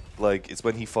 Like, it's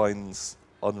when he finds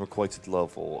unrequited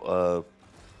love, or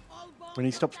When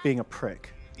he stops being a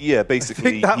prick. yeah,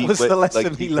 basically. that was the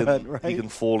lesson he can, learned, right? He can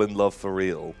fall in love for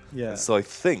real. Yeah. And so I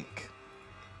think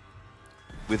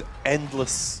with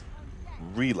endless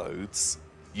reloads,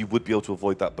 you would be able to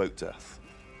avoid that boat death.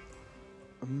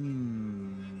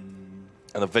 And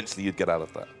eventually you'd get out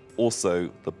of that. Also,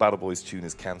 the Battle Boys tune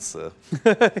is cancer.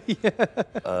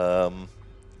 And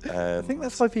I think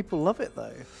that's why people love it,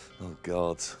 though. Oh,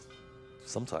 God.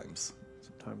 Sometimes.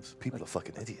 Sometimes. People are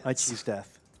fucking idiots. I choose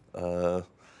death.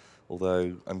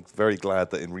 Although I'm very glad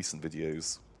that in recent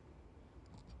videos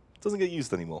it doesn't get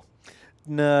used anymore.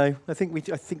 No, I think we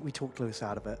talked Lewis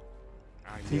out of it.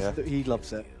 Yeah. He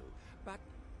loves it.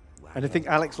 And I think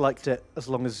Alex liked it as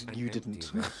long as you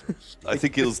didn't. I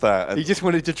think it was that. He just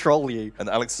wanted to troll you. And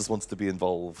Alex just wanted to be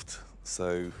involved,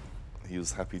 so he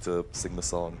was happy to sing the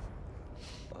song.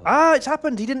 It's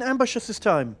happened. He didn't ambush us this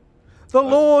time. The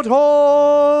Lord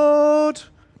Horde!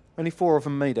 Only 4 of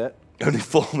them made it. Only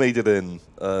 4 made it in.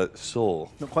 Sure.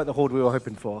 Not quite the Horde we were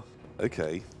hoping for.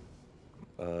 Okay.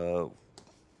 Oh,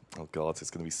 God,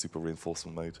 it's going to be super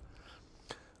reinforcement mode.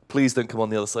 Please don't come on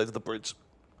the other side of the bridge.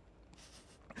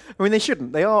 I mean, they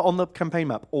shouldn't. They are on the campaign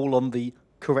map, all on the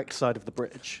correct side of the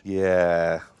bridge.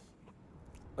 Yeah.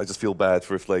 I just feel bad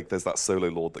for if, like, there's that solo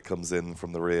lord that comes in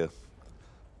from the rear.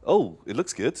 Oh, it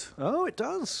looks good. Oh, it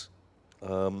does.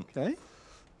 Okay.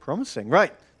 Promising.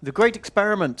 Right. The great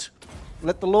experiment.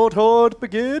 Let the Lord Horde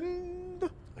begin.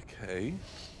 Okay.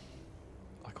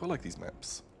 I quite like these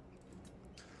maps.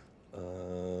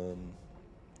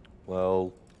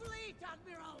 Well, Fleet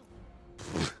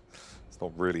Admiral! it's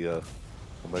not really a...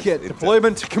 Yeah,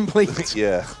 deployment complete.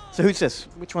 Yeah. So who's this?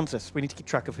 Which one's this? We need to keep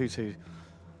track of who's who.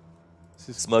 This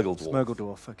is Smuggled Dwarf. Smuggled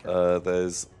Dwarf, okay.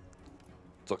 There's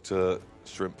Dr.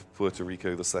 Shrimp Puerto Rico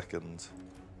II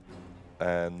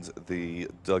and the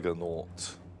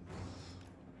Duggernaut.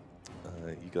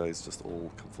 You guys just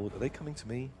all come forward. Are they coming to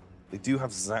me? They do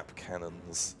have zap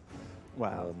cannons.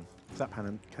 Wow. Zap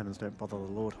cannons don't bother the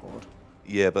Lord Horde.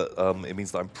 Yeah, but it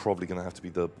means that I'm probably going to have to be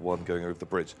the one going over the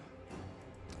bridge.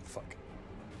 Fuck.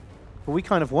 But we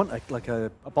kind of want a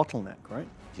bottleneck, right?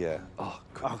 Yeah. Oh,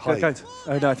 God. Go, go.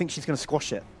 Oh no, I think she's going to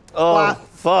squash it. Oh,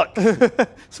 fuck.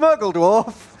 Smuggled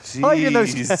Dwarf! Hide in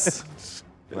those Jeez. tents.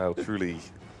 Wow, truly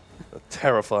A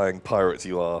terrifying pirate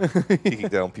you are, kicking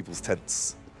down people's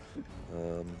tents.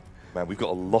 Man, we've got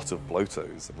a lot of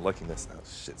blotos. I'm liking this. Oh,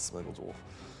 shit, Smuggle Dwarf.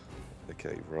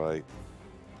 Okay, right.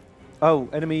 Oh,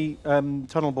 enemy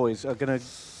tunnel boys are going to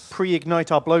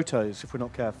pre-ignite our blotos if we're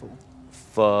not careful.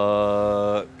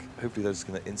 Fuck. Hopefully they're just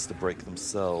going to insta-break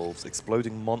themselves.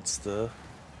 Exploding monster.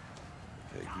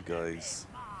 Okay, you guys.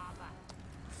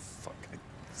 Fuck.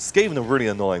 Skaven are really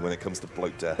annoying when it comes to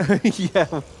bloat death.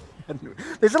 Yeah.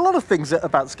 There's a lot of things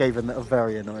about Skaven that are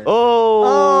very annoying.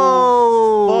 Oh!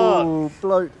 Fuck.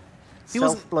 Bloat. He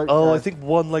wasn't. Bloat Oh, I death. think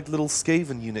one like little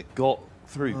Skaven unit got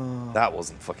through. That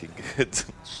wasn't fucking good.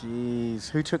 Jeez.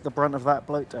 Who took the brunt of that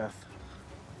bloat death?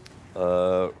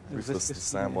 Ruthless and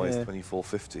Samwise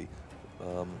 2450.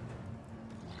 Oh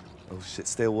shit,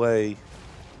 stay away.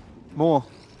 More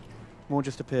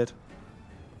just appeared.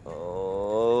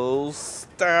 Oh,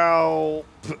 stout.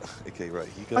 Okay, right,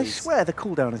 you guys. I swear the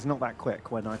cooldown is not that quick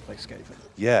when I play Skaven.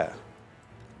 Yeah.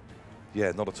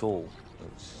 Yeah, not at all. Oh,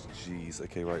 jeez.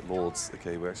 Okay, right, Lords.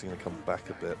 Okay, we're actually going to come back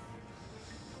a bit.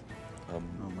 Oh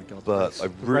my god. But the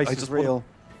race I is just real. want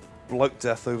to bloat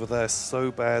death over there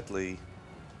so badly.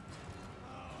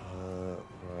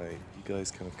 Right, you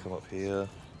guys kind of come up here.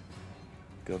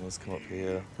 Gunners come up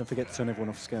here. Don't forget to turn everyone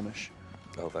off skirmish.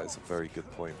 Oh, that is a very good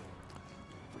point.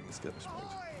 Bring the skirmish mode.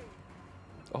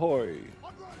 Ahoy!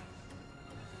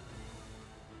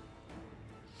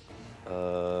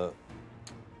 Oh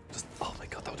my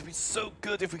god, that would have been so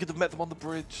good if we could have met them on the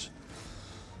bridge.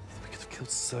 We could have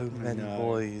killed so many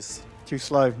boys. Too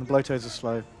slow. The blotos are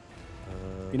slow.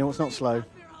 You know what's not slow?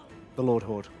 The Lord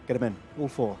Horde. Get them in. All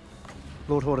four.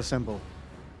 Lord Horde assemble.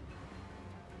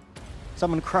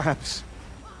 Summon crabs.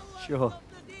 Sure.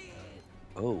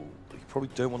 Oh, you probably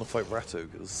don't want to fight rat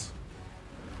ogres.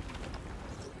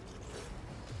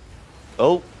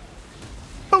 Oh!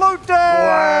 Bloat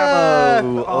death!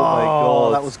 Blammo! Oh my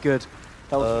god. That was good.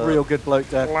 That was real good bloat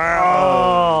death. Blammo!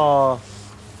 Oh.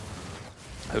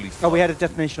 Holy fuck. Oh, we had a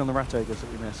detonation on the rat ogres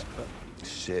that we missed. But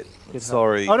shit. good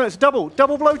Sorry. help. Oh no, it's double.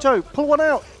 Double bloato. Pull one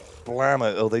out.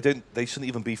 Blammo. Oh, they shouldn't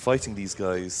even be fighting these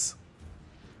guys.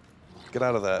 Get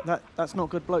out of there. That's not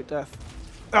good bloat death.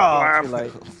 Oh, too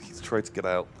late. He's tried to get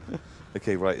out.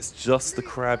 Okay, right. It's just the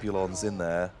Crabulons in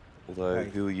there. Although, Hey.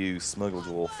 who are you? Smuggle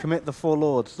Dwarf. Commit the four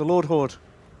lords. The Lord Horde.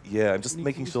 Yeah, I'm just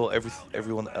making sure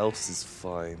everyone else is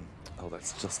fine. Oh,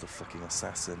 that's just a fucking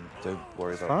assassin. Don't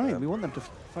worry about Fine. them. We want them to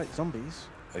fight zombies.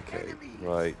 Okay,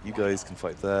 right. You guys can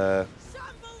fight there.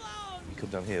 You come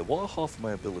down here. What are half of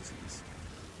my abilities?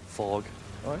 Fog.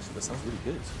 Oh, actually, that sounds really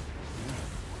good.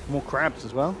 More crabs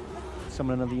as well.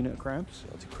 Summon another unit of crabs.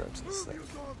 I'll do crabs in a sec.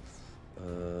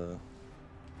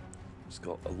 Just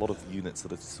got a lot of units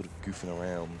that are sort of goofing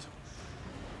around.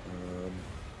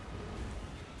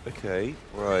 Okay,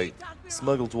 right.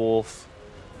 Smuggle Dwarf,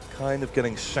 kind of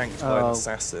getting shanked by an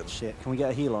assassin. Shit. Can we get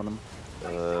a heal on them?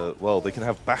 Well, they can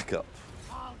have backup.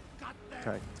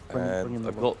 Okay. And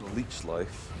I've got Leech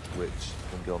Life, which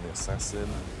can go on the assassin.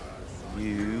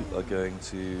 You are going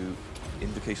to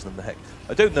Invocation of the Heck.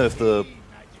 I don't know if the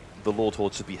Lord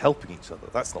Horde should be helping each other.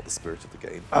 That's not the spirit of the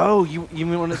game. Oh, you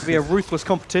want it to be a ruthless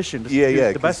competition? Yeah,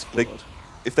 yeah. The best Lord.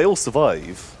 If they all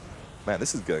survive, man,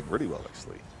 this is going really well,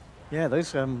 actually. Yeah,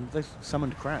 those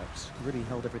summoned crabs really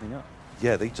held everything up.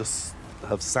 Yeah, they just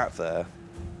have sat there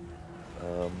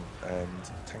and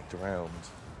tanked around.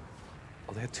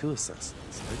 Oh, they had two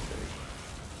assassins. Okay.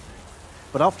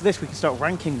 But after this, we can start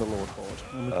ranking the Lord Horde,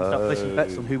 and we can start placing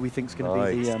bets on who we think's going to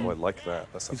be the Oh, I like that.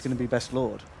 That's who's going to be best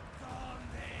Lord.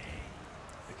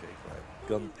 Okay, right.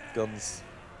 Guns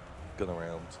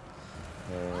around.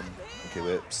 Okay,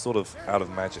 we're sort of out of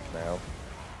magic now.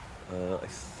 I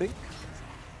think.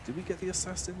 Did we get the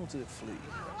assassin or did it flee?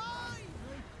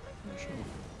 Not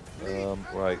sure.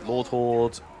 Right, Lord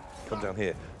Horde, come down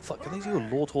here. Fuck, can they do a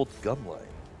Lord Horde gun line?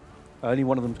 Only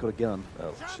one of them's got a gun.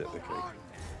 Oh shit. Okay.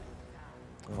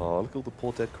 Oh, look at all the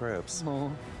poor dead crabs.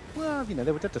 Oh. Well, you know,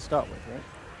 they were dead to start with, right?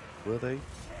 Were they?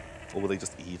 Or were they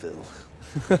just evil?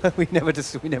 we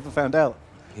never found out.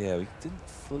 Yeah, we didn't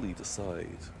fully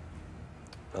decide.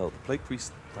 Oh, the Plague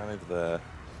Priest ran over there.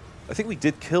 I think we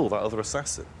did kill that other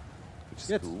assassin, which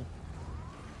is cool.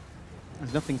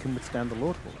 There's nothing can withstand the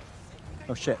Lord Horde.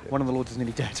 Oh shit, one of the Lords is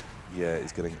nearly dead. Yeah,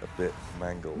 he's getting a bit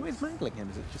mangled. What is mangling him?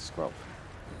 Is it just Skrulk?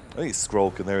 I think it's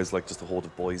Skrulk, and there is like just a horde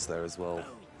of boys there as well.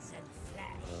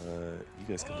 You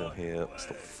guys come down here.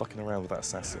 Stop fucking around with that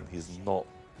assassin. He's not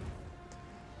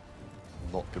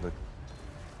gonna.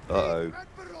 Uh-oh.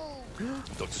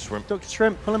 Dr. Shrimp. Dr.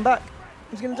 Shrimp, pull him back.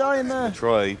 He's going to die in there. Gonna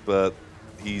try, but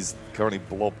he's currently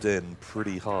blobbed in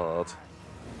pretty hard.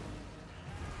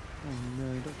 Oh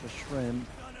no, Dr. Shrimp.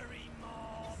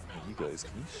 You guys,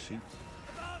 can you shoot?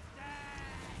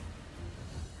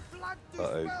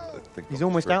 Uh-oh. I think He's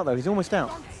almost out though. He's almost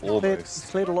out. Almost. He's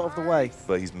cleared a lot of the way.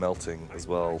 But he's melting as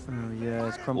well. Oh yeah,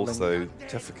 it's crumbling. Also,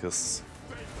 Teficus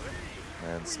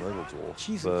and Smuggledore.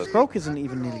 Jesus, Skrulk isn't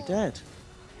even nearly dead.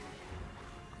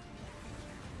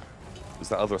 Was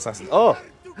that other assassin? Oh!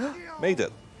 Made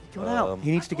it. Got out.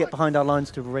 He needs to get behind our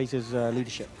lines to raise his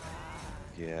leadership.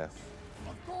 Yeah.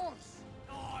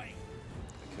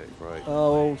 Okay, right.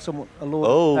 Oh, a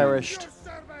lord perished.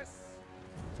 I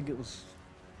think it was...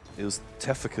 It was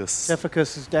Teficus.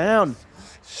 Teficus is down.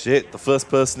 Shit, the first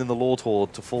person in the Lord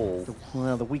Horde to fall.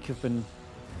 Well, the weak have been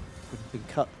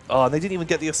cut. Oh, and they didn't even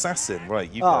get the assassin.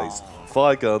 Right, you guys.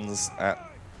 Fire guns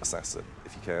at assassin,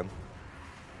 if you can.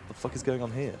 What the fuck is going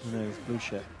on here? No, it's blue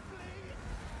shit.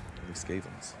 Only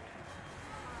Skavens.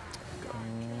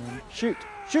 Shoot!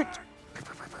 Shoot!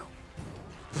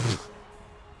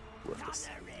 Worthless.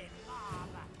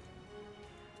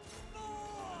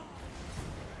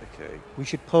 Okay. We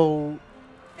should pull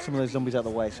some of those zombies out of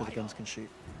the way so the guns can shoot.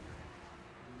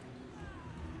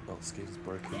 Oh, the Skaven's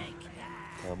broken.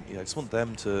 Yeah, I just want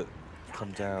them to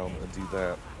come down and do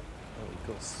that. Oh, we've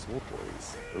got sword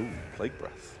boys. Ooh, plague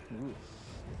breath.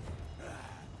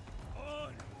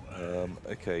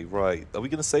 Okay, right. Are we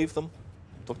going to save them,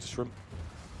 Dr. Shrimp?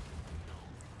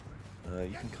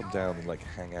 You can come down and like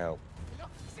hang out.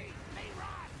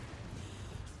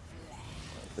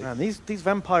 Man, these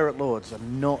vampire lords are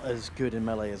not as good in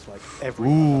melee as like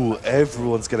everyone. Ooh,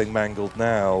 everyone's getting mangled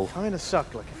now. Kind of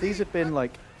suck. Like if these had been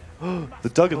like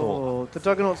The Duggernaut. oh, the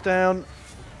Duggernaut's down.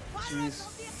 Jeez.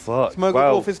 Fuck.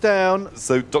 Smuggledorf is down.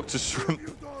 So Dr. Shrimp,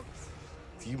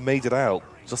 you made it out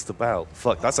just about.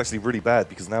 Fuck, that's actually really bad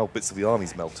because now bits of the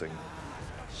army's melting.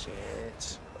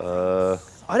 Shit.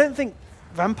 I don't think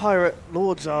vampire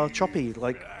lords are choppy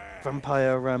like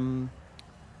vampire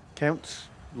counts.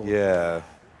 Lord. Yeah.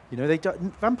 You know,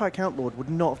 vampire count lord would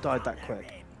not have died that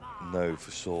quick. No,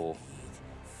 for sure.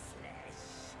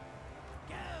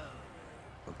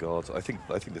 Oh god, I think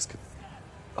this could.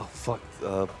 Oh fuck.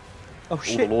 Oh all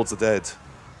shit. the lords are dead.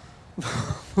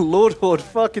 Lord Horde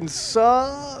fucking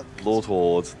suck. Lord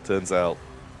Horde turns out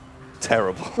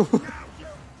terrible.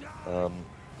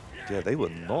 Yeah, they were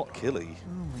not killy.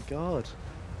 Oh my god.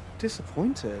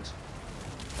 Disappointed.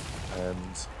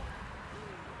 And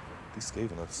these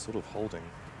Skaven are sort of holding.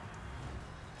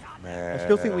 Man. I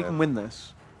still think we can win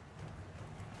this.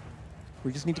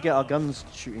 We just need to get our guns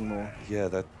shooting more. Yeah,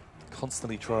 they're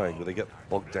constantly trying, but they get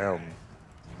bogged down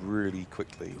really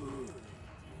quickly.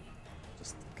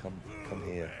 Just come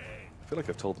here. I feel like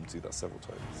I've told them to do that several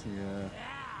times. Yeah.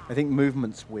 I think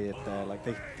movement's weird there. Like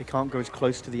they can't go as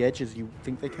close to the edge as you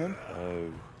think they can. Oh.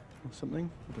 Or something.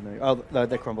 I don't know. Oh, no,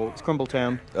 they crumble. It's Crumble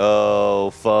Town. Oh,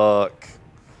 fuck.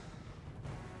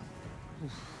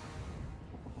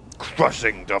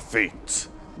 Crushing defeat.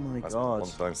 Oh my That's god. one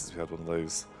time since we had one of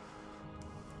those.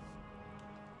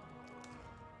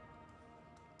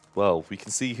 Well, we can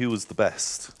see who was the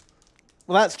best.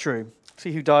 Well, that's true.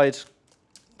 See who died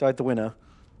the winner.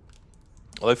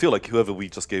 Well, I feel like whoever we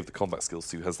just gave the combat skills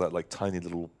to has that like tiny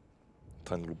little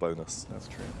bonus. That's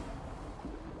true.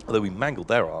 Although we mangled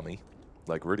their army,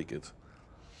 like really good.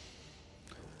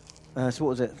 So what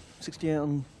was it? 68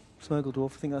 on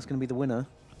Smuggledorf. I think that's going to be the winner.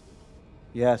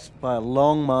 Yes, by a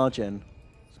long margin.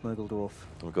 Smuggledorf.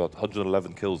 Oh my god,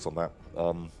 111 kills on that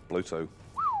Bloto.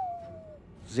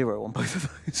 0 on both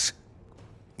of those.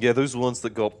 Yeah, those are the ones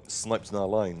that got sniped in our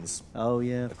lines. Oh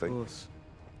yeah, of think. course.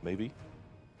 Maybe.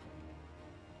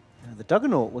 Yeah, the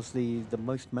Duggernaut was the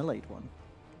most meleeed one.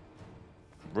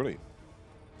 Really?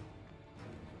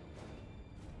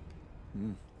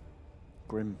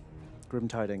 Grim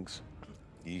tidings.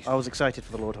 Yeesh. I was excited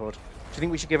for the Lord Horde. Do you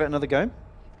think we should give it another go?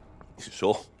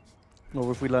 Sure. Or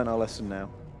have we learnt our lesson now?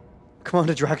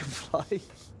 Commander Dragonfly.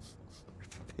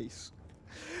 Peace.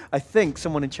 I think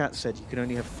someone in chat said you can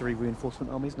only have 3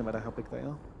 reinforcement armies no matter how big they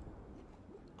are.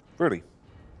 Really?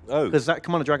 Oh. Because that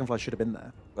Commander Dragonfly should have been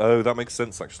there. Oh, that makes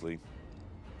sense actually.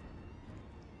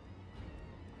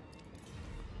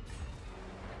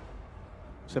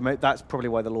 So that's probably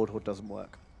why the Lord Horde doesn't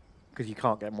work. Because you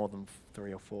can't get more than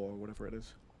 3 or 4 or whatever it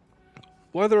is.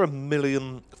 Why are there a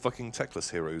million fucking techless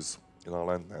heroes in our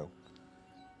land now?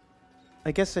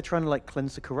 I guess they're trying to like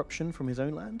cleanse the corruption from his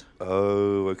own land.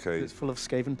 Oh, okay. It's full of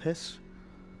Skaven piss.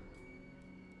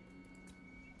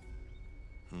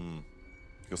 You've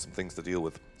got some things to deal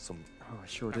with. Oh, I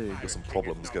sure do. Got some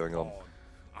problems going on.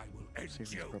 I will end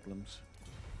Serious you. problems.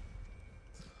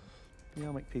 Yeah,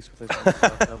 I'll make peace with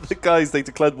those. The guys, they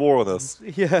declared war on us.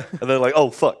 Yeah. And they're like,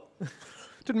 oh, fuck.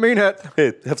 Didn't mean it.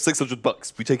 Here, have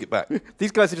 $600. We take it back.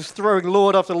 These guys are just throwing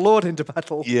lord after lord into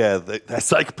battle. Yeah, they're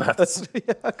psychopaths.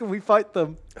 Yeah, how can we fight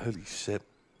them? Holy shit.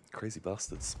 Crazy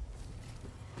bastards.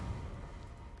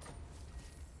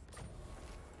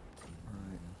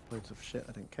 Right, loads of shit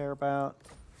I don't care about.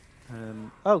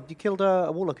 Oh, you killed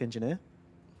a warlock engineer.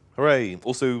 Hooray.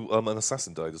 Also, an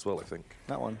assassin died as well, I think.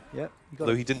 That one, yeah. You got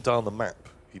Though it. he didn't die on the map.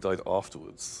 He died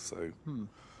afterwards, so...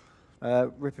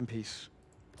 Rip in peace.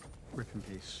 Rip in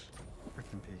peace. Rip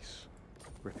in peace.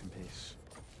 Rip in peace.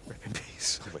 Rip in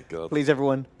peace. Oh my god. Please,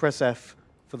 everyone, press F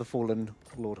for the fallen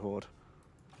Lord Horde.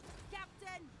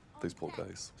 Captain! Those poor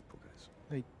guys. Those poor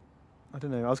guys. I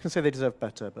don't know. I was going to say they deserved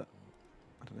better, but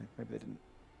I don't know. Maybe they didn't.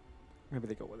 Maybe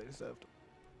they got what they deserved.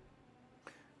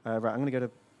 Right, I'm going to go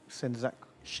to send Zach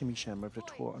Shimmy Sham over to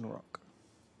Tor and Rock.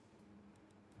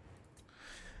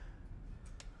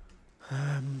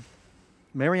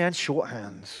 Marianne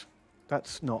Shorthands.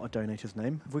 That's not a donator's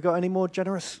name. Have we got any more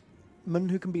generous men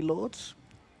who can be lords?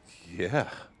 Yeah.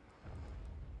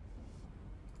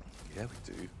 Yeah,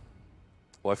 we do.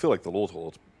 Well, I feel like the Lord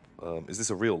Horde. Is this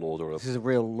a real Lord or This is a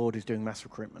real lord who's doing mass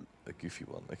recruitment. a goofy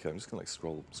one? Okay, I'm just gonna like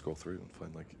scroll through and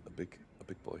find like a big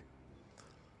boy.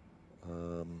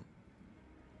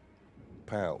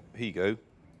 Pow. Here you go.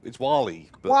 It's Wally.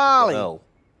 But Wally! L.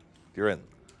 You're in.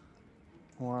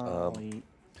 Wow.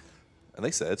 And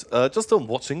they said, just done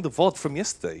watching the VOD from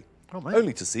yesterday. Oh, mate.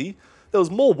 Only to see there was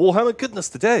more Warhammer goodness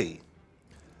today.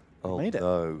 Oh Made it.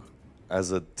 no.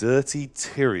 As a dirty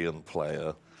Tyrion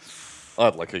player,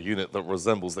 I'd like a unit that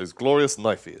resembles those glorious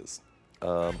knife ears.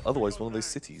 Otherwise, one of those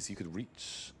cities you could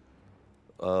reach.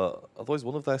 Otherwise,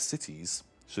 one of their cities,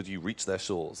 should you reach their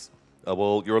shores.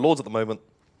 Well, you're a lord at the moment,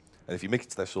 and if you make it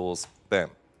to their shores, bam,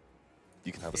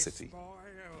 you can have a city.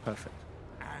 Perfect.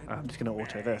 I'm just going to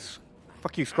auto this.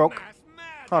 Fuck you, Skrulk.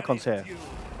 Harkon's here.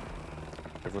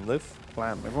 Everyone live?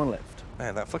 Blam. Everyone lived.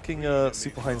 Man, that fucking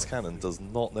Super Heinz cannon does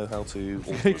not know how to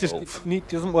It just auto-resolve.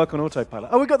 doesn't work on autopilot.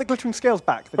 Oh, we got the glittering scales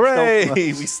back. The Hooray! skull from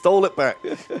us. We stole it back.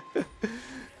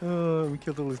 Oh, we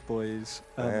killed all his boys.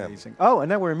 Damn. Amazing. Oh, and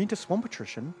now we're immune to swamp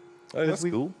attrition. Oh, that's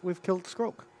we've, cool. We've killed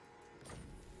Skrulk.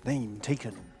 Name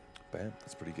taken. Bam,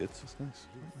 that's pretty good. That's nice.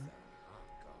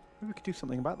 Maybe we could do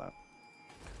something about that.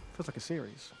 Feels like a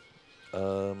series.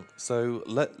 So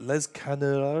Les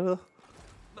Canard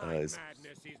is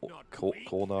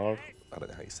Cornard. I don't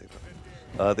know how you say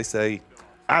that. They say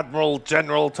Admiral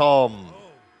General Tom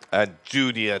and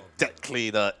Junior Debt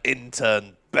Cleaner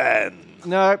Intern Ben.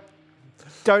 No,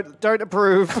 don't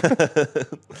approve.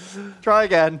 Try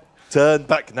again. Turn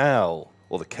back now,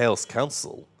 or the Chaos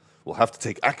Council will have to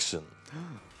take action.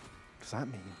 What does that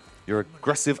mean? Your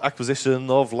aggressive acquisition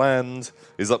of land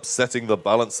is upsetting the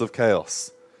balance of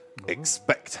chaos.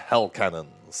 Expect hell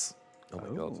cannons. Oh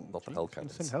my god, not the hell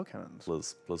cannons. Send hell cannons.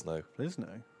 Plus no. Please no.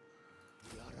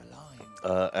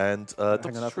 And Hang on,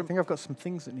 Dr. I Shrimp. think I've got some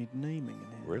things that need naming in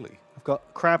here. Really? I've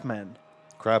got Crabmen.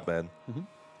 Crabmen.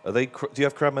 Are they? Do you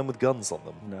have crabmen with guns on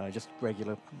them? No, just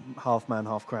regular half man,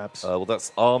 half crabs. Well,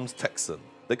 that's armed Texan.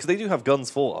 Because they do have guns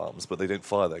for arms, but they don't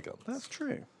fire their guns. That's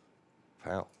true.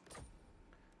 How?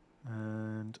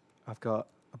 And I've got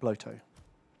a Bloto.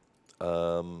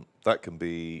 That can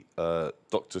be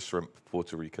Dr. Shrimp,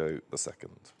 Puerto Rico II.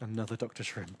 Another Dr.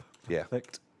 Shrimp. Yeah.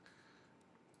 Perfect.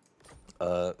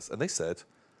 And they said,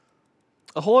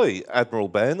 "Ahoy, Admiral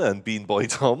Ben and Bean Boy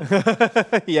Tom.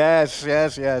 Yes.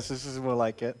 This is more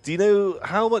like it. Do you know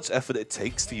how much effort it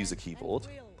takes to use a keyboard?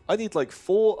 I need like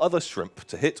 4 other shrimp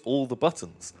to hit all the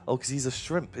buttons. Oh, because he's a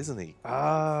shrimp, isn't he?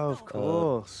 Oh, of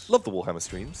course. Love the Warhammer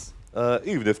streams.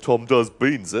 Even if Tom does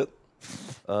beans it.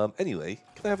 Anyway,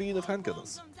 can I have a unit of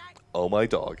handgunners? Oh, my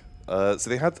dog. So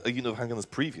they had a unit of handgunners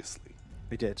previously.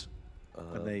 They did.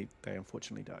 But they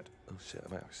unfortunately died. Oh shit,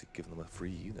 I might actually give them a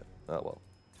free unit. Oh well,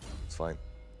 it's fine.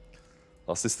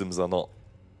 Our systems are not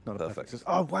Not a perfect. perfect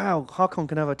system. Oh, wow. Harkon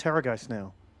can have a Terrorgeist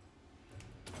now.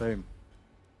 Boom.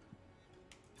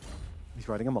 He's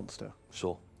riding a monster.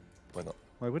 Sure, why not?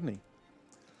 Why wouldn't he?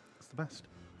 It's the best.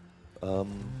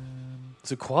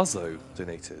 So Quazo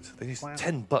donated. They needed Wow.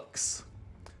 $10.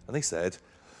 And they said,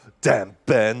 "Damn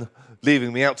Ben,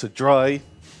 leaving me out to dry.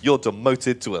 You're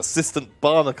demoted to assistant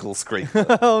barnacle scraper.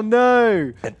 Oh,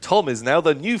 no. And Tom is now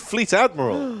the new fleet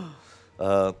admiral.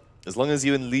 As long as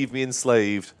you leave me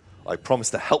enslaved, I promise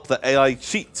to help the AI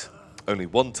cheat. Only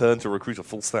 1 turn to recruit a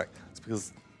full stack." It's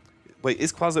because... Wait,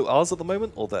 is Quazo ours at the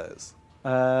moment or theirs?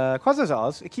 Quazo's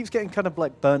ours. It keeps getting kind of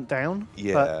like burnt down.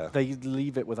 Yeah. But they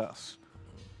leave it with us.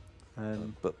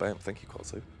 But bam, thank you,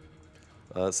 Quazo.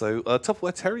 So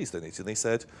Tupperware Terry's donated, and they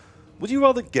said, "Would you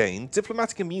rather gain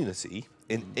diplomatic immunity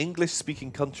in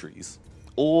English-speaking countries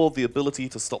or the ability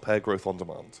to stop hair growth on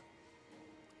demand?"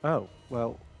 Oh,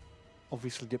 well,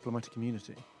 obviously diplomatic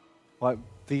immunity. Like,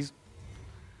 these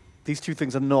two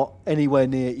things are not anywhere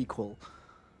near equal.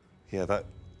 Yeah, that.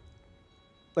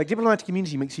 Like, diplomatic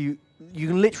immunity makes you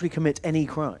can literally commit any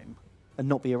crime and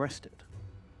not be arrested.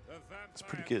 It's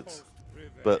pretty good.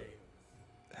 But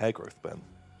hair growth, Ben.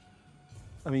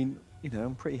 I mean,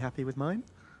 I'm pretty happy with mine.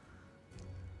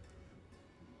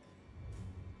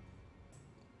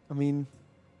 I mean,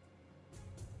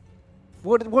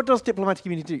 what does diplomatic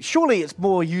immunity do? Surely it's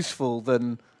more useful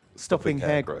than stopping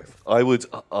hair growth. I would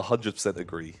 100%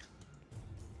 agree.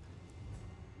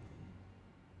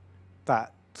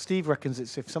 That Steve reckons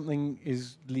it's if something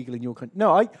is legal in your country.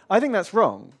 No, I think that's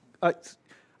wrong.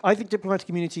 I think diplomatic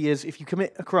immunity is if you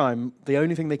commit a crime, the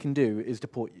only thing they can do is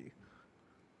deport you.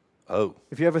 Oh.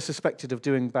 If you're ever suspected of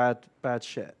doing bad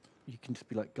shit, you can just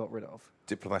be like got rid of.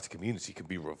 Diplomatic immunity can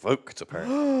be revoked,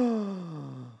 apparently.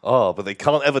 Oh, but they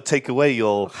can't ever take away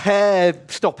your... Hair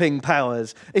stopping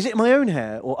powers. Is it my own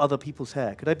hair or other people's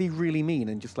hair? Could I be really mean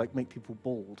and just like make people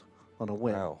bald on a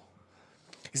whim? Wow.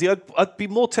 You see, I'd be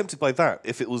more tempted by that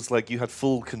if it was like you had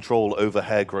full control over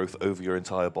hair growth over your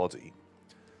entire body.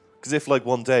 Because if like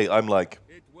one day I'm like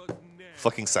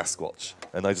fucking Sasquatch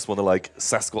and I just want to like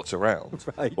Sasquatch around,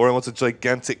 Right. or I want a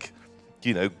gigantic,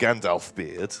 Gandalf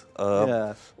beard,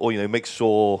 Yeah. or make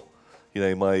sure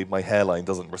my hairline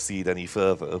doesn't recede any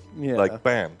further. Yeah. Like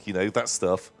bam, that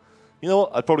stuff. You know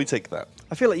what? I'd probably take that.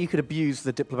 I feel like you could abuse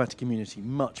the diplomatic immunity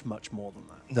much, much more than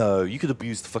that. No, you could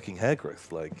abuse the fucking hair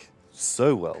growth like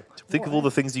so well. Think of all the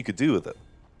things you could do with it.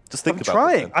 Just think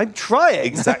about it. Man. I'm trying.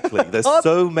 Exactly. There's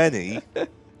so many.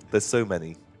 There's so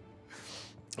many.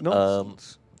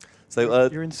 Nonsense. So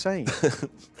You're insane.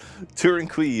 Turing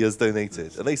Kui has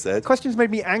donated, and they said... Questions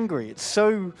made me angry. It's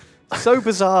so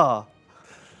bizarre.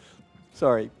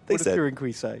 Sorry. They What did said- Turing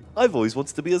Kui say? I've always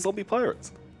wanted to be a zombie pirate.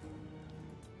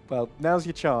 Well, now's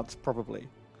your chance, probably.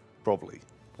 Probably.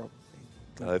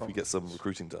 Probably. If we get some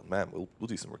recruiting done. Man, we'll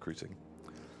do some recruiting.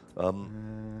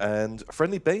 And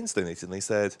Friendly Banes donated, and they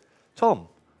said, Tom,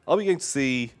 are we going to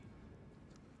see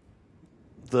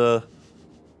the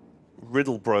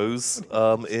Riddle Bros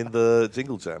in the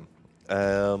Jingle Jam?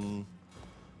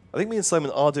 I think me and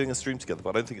Simon are doing a stream together, but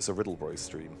I don't think it's a Riddle Bros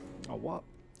stream. Oh, what?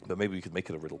 But maybe we could make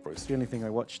it a Riddle Bros It's the stream. only thing I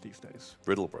watch these days.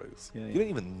 Riddle Bros. Yeah, You yeah. don't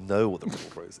even know what the Riddle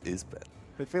Bros is, Ben.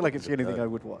 I feel like it's the only thing No. I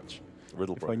would watch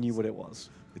Riddle if Bros. I knew what it was.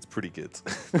 It's pretty good.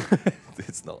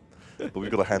 It's not. But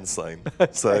we've got a hand sign.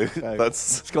 So So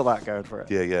that's... it's got that going for it.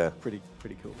 Yeah. Pretty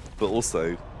cool. But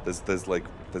also, there's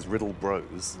Riddle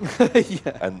Bros,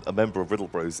 Yeah. and a member of Riddle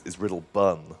Bros is Riddle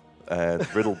Bun,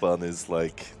 and Riddle Bun is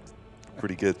like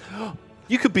pretty good.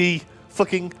 You could be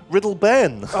fucking Riddle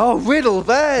Ben. Oh, Riddle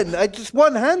Ben! Just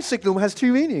one hand signal has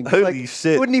two meanings. Holy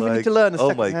shit! You wouldn't even need to learn a oh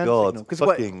second my hand god! signal. 'Cause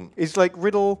Fucking it's like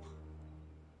Riddle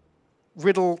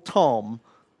Tom.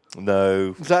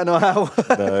 no, Is that not how?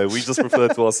 no. We just refer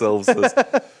to ourselves as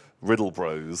Riddle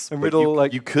Bros. And But Riddle, you,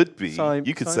 like, you could be.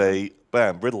 You could Simon? say,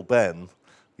 bam, Riddle Ben.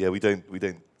 Yeah, we don't.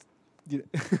 Yeah.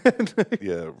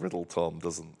 Yeah, Riddle Tom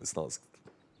doesn't. It's not.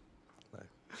 No.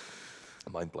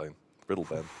 Mind blown. Riddle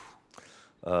Ben.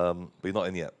 But you're not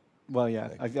in yet. Well, yeah.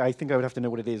 I think I would have to know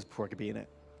what it is before I could be in it.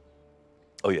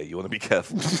 Oh yeah, you want to be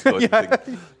careful.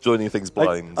 Joining things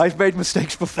blind. I've made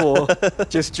mistakes before,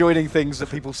 just joining things that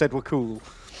people said were cool,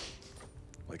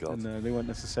 my God. and they weren't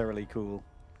necessarily cool.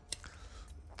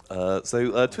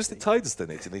 So Twisted Tide has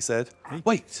donated, and he said,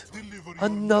 "Wait,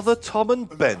 another Tom and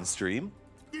Ben stream?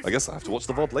 I guess I have to watch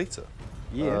the VOD later.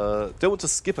 Yeah. Don't want to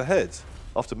skip ahead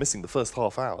after missing the first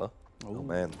half hour. Oh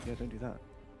man. Yeah, don't do that.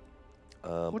 I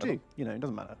Or do. don't- It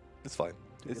doesn't matter. It's fine.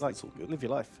 Do It's what you like. all good. Live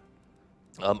your life.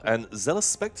 And Zealous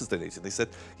Spectres donated. They said,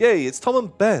 "Yay, it's Tom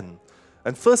and Ben,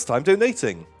 and first time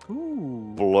donating.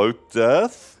 Ooh. Bloat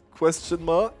death? Question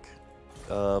mark.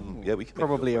 Yeah, we can make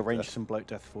Probably it a bloat arrange death. some bloat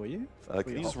death for you.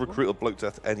 Can you just recruit a bloat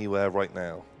death anywhere right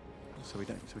now? So we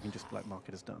can just like mark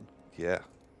it as done. Yeah.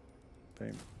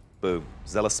 Boom. Boom.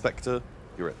 Zealous Spectre,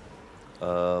 you're in.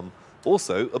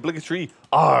 Also, obligatory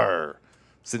R,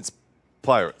 since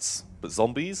pirates. But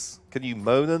zombies? Can you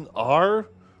moan an R?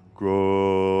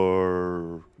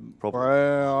 Grrr. Probably.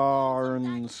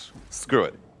 Browns. Screw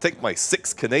it. Take my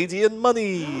 6 Canadian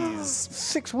monies.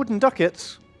 6 wooden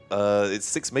ducats. It's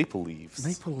 6 maple leaves.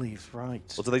 Maple leaves,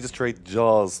 right. Or do they just trade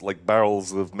jars, like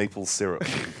barrels of maple syrup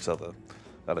with each other?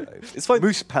 I don't know. It's fine.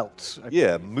 Moose pelts.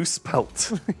 Yeah, moose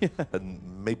pelt. And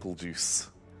maple juice.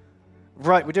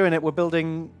 Right, we're doing it. We're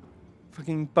building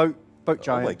fucking boat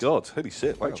giant. Oh my god, holy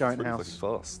shit. Wow, Boat giant that's really house.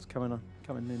 fucking fast.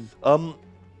 Coming in.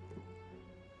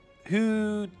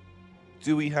 Who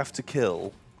do we have to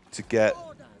kill to get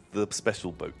the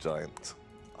special boat giant?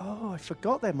 Oh, I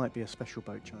forgot there might be a special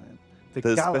boat giant. The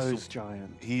The gallows special-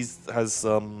 giant. He has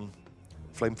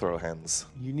flamethrower hands.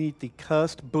 You need the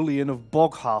cursed bullion of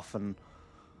Boghafen.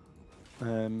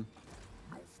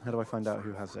 How do I find out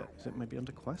who has it? Is it maybe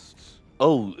under quests?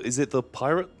 Oh, is it the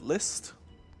pirate list?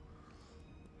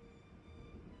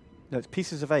 No, it's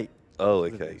pieces of 8. Oh,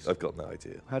 That's what it okay. is. I've got no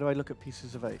idea. How do I look at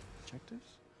pieces of 8?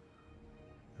 Objectives?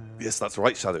 Yes, that's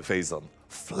right, Shadow Phazon.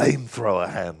 Flamethrower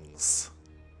hands.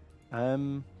 I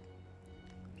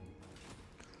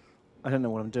don't know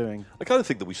what I'm doing. I kind of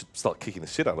think that we should start kicking the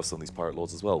shit out of some of these pirate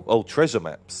lords as well. Oh, treasure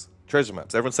maps. Treasure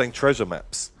maps. Everyone's saying treasure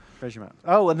maps. Treasure maps.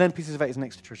 Oh, and then pieces of 8 is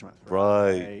next to treasure maps.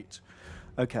 Right.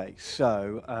 Okay,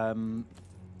 so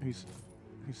who's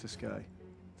this guy?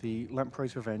 The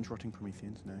Lamprey's Revenge, Rotting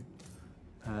Prometheans,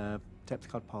 no. Depth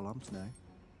Card Polearms, no.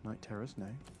 Night Terrors, no.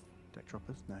 Deck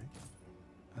Droppers, no.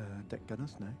 Deck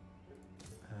Gunners, no.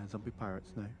 Zombie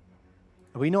Pirates, no.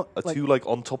 Are we not Are two like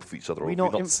on top of each other, are or we have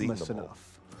not we not seen infamous them all?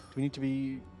 enough? Do we need to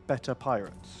be better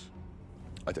pirates?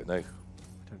 I don't know.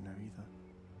 I don't know either.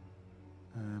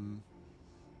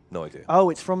 No idea. Oh,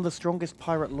 it's from the strongest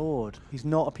pirate lord. He's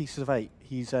not a piece of 8.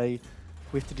 He's a.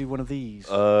 We have to do one of these.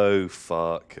 Oh,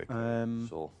 fuck. Okay.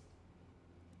 Sure.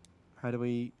 How do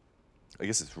we? I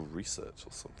guess it's research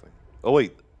or something. Oh,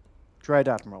 wait. Dread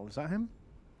Admiral. Is that him?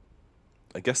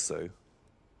 I guess so.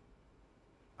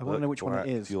 I want to know which one it Black,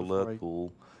 is. Your before I-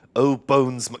 Lurpool. Oh,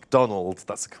 Bones McDonald.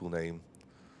 That's a cool name.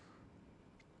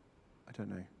 I don't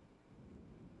know.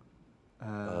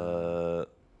 No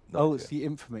Oh, idea. it's the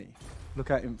Infamy.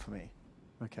 Look at Infamy.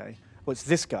 Okay. Well, it's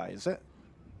this guy, is it?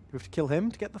 Do we have to kill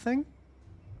him to get the thing?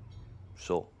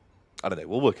 Sure. I don't know.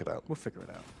 We'll work it out. We'll figure it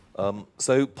out.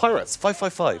 So Pirates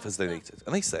 555 has donated,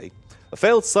 and they say a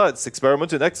failed science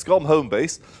experiment in XCOM home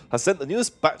base has sent the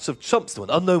newest batch of chumps to an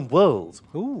unknown world,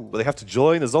 Ooh. where they have to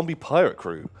join a zombie pirate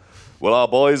crew. Will our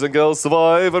boys and girls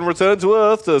survive and return to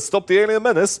Earth to stop the alien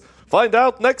menace? Find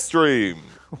out next stream.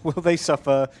 Will they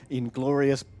suffer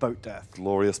inglorious boat death?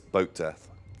 Glorious boat death.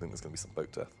 I think there's going to be some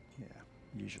boat death. Yeah,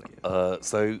 usually. Is.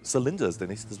 So Linda's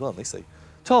donated as well, and they say,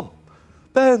 Tom,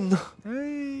 Ben,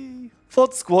 Hey.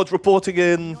 FOD Squad reporting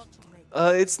in.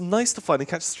 It's nice to finally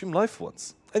catch the stream live for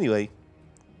once. Anyway,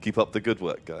 keep up the good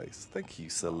work, guys. Thank you,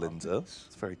 Sir Linda. It's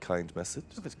a very kind message.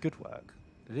 If it's good work,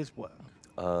 it is work.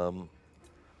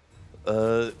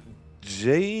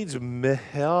 Jade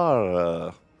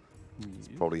Mehara. That's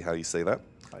probably how you say that.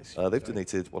 I see. They've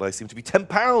donated what I seem to be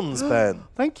 £10, Ben.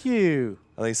 Thank you.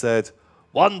 And they said,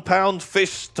 £1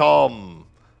 fish, Tom.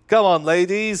 Come on,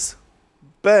 ladies.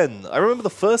 Ben, I remember the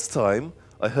first time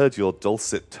I heard your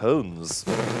dulcet tones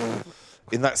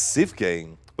in that Civ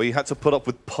game where you had to put up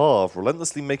with Parv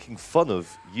relentlessly making fun of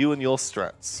you and your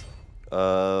strats.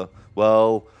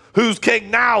 Well, who's king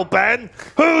now, Ben?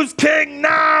 Who's king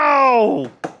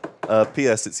now?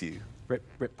 P.S. It's you.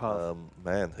 Rip path.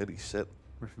 Man, holy shit.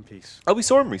 Rip in peace. Oh, we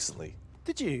saw him recently.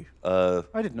 Did you? I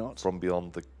I did not. From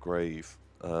beyond the grave.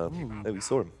 No, we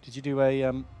saw him. Did you do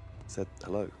a Said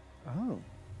hello, Oh,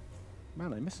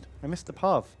 man, I missed the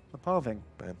parv, the parving.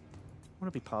 Ben. I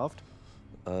want to be parved.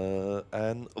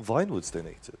 And Vinewood's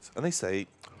donated. And they say,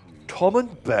 Tom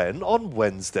and Ben on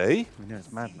Wednesday. I know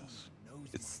it's madness.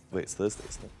 It's Thursday,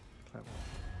 isn't it?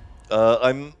 Clever.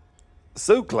 I'm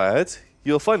so glad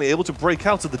you're finally able to break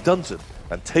out of the dungeon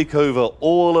and take over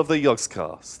all of the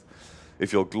Yogscast.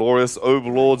 If your glorious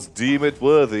overlords deem it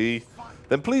worthy,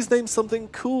 then please name something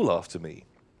cool after me.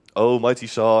 Oh, mighty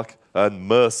shark and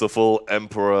merciful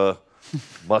emperor,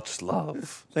 much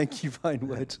love. Thank you,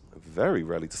 Vinewood. Very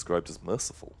rarely described as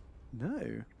merciful.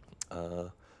 No.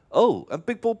 Oh, and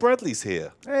Big Ball Bradley's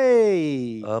here.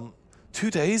 Hey. 2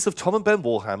 days of Tom and Ben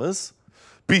Warhammers.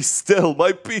 Be still,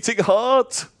 my beating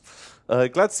heart.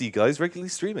 Glad to see you guys regularly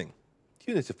streaming.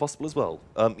 Unit if possible as well.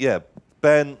 Yeah,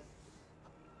 Ben,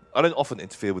 I don't often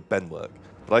interfere with Ben work,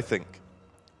 but I think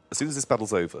as soon as this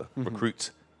battle's over,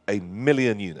 recruit 1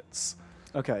 million units.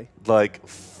 Okay. Like,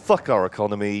 fuck our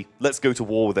economy. Let's go to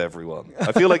war with everyone.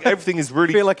 I feel like everything is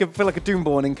really... feel like a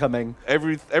Doomborn incoming.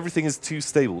 Everything is too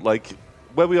stable. Like,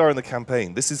 where we are in the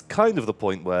campaign, this is kind of the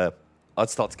point where I'd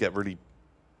start to get really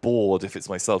bored if it's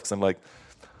myself, because I'm like,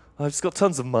 I've just got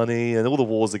tons of money and all the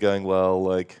wars are going well.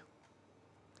 Like,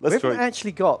 We let's haven't try.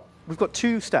 actually got. We've got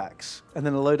 2 stacks and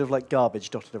then a load of like garbage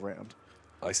dotted around.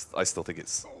 I still think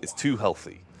it's too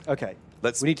healthy. Okay.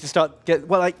 Let's- We need to start get.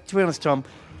 Well, like, to be honest, Tom,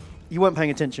 you weren't paying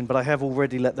attention, but I have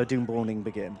already let the Doomborning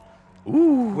begin.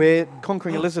 Ooh. We're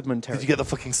conquering a lizardman Did territory. you get the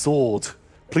fucking sword?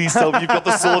 Please tell me you've got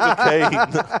the sword of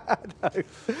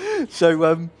Cain.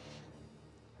 So,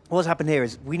 what's happened here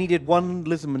is we needed 1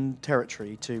 lizardman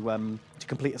territory to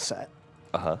complete a set.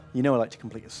 Uh-huh. You know I like to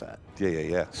complete a set.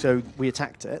 Yeah. So we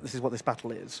attacked it. This is what this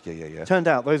battle is. Yeah. Turned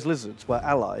out those lizards were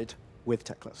allied with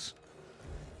Teclis.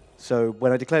 So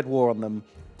when I declared war on them,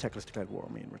 Teclis declared war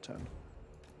on me in return.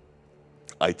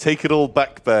 I take it all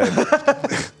back, Ben.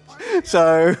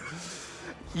 So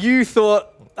you thought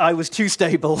I was too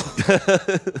stable.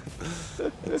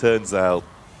 It turns out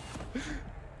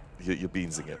you're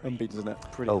beansing it. I'm beating it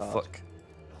pretty Oh, hard. fuck.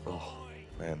 Oh,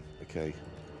 man. Okay.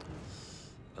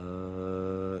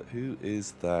 Who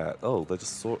is that? Oh, they're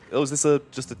just sort. Oh, is this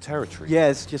just a territory? Yeah,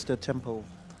 it's just a temple.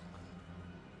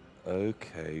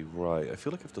 Okay, right. I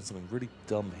feel like I've done something really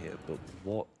dumb here, but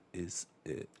what is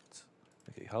it?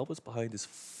 Okay, halberds behind is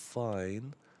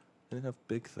fine. They didn't have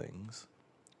big things.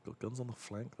 Got guns on the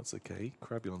flank. That's okay.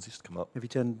 Crabulons, you should come up. Have you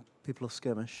turned people off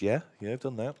skirmish? Yeah, I've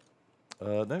done that.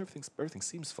 No, everything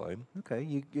seems fine.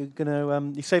 Okay, you're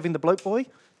gonna you saving the bloke boy?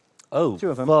 Oh, 2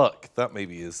 of them. fuck. That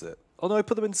maybe is it. Oh, no, I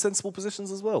put them in sensible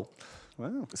positions as well.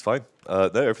 Wow. It's fine. No,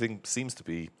 everything seems to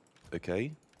be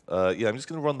okay. Yeah, I'm just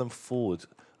going to run them forward.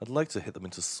 I'd like to hit them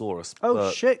into Saurus. Oh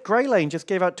but shit! Grey Lane just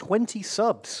gave out 20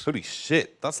 subs, holy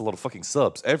shit, that's a lot of fucking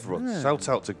subs. Everyone, Yeah. shout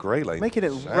out to Grey Lane. making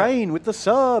it Shout. rain with the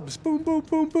subs. Boom, boom,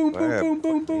 boom, boom, boom, Bam, boom,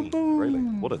 boom, boom, fucking Grey Lane.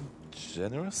 boom. What a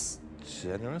generous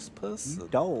person.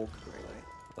 Dog,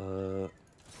 Grey Lane.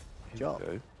 Here Job. we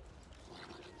go.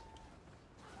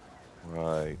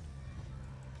 Right.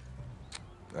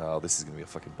 Oh, this is going to be a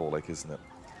fucking ball ache, isn't it?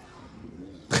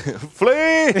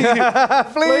 Flee!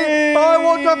 Flee! I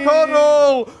want to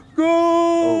cuddle.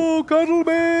 Go, cuddle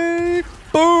me.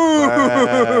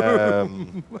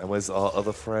 Boom! And where's our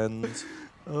other friend?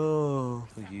 Oh,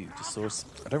 Who are you? Just Saurus.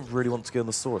 I don't really want to go on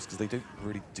the Saurus because they don't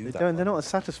really do that. they're not as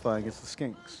satisfying as the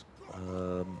skinks.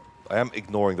 I am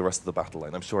ignoring the rest of the battle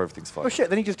line. I'm sure everything's fine. Oh shit!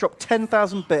 Then he just dropped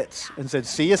 10,000 bits and said,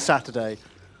 "See you Saturday."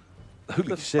 Holy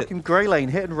The shit. fucking Grey Lane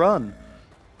hit and run.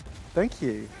 Thank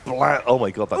you. Oh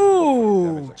my god, that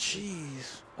Ooh, damage, actually.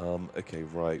 jeez. Okay,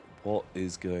 right. What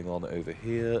is going on over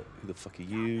here? Who the fuck are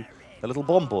you? The little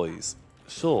bomb boys.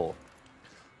 Sure.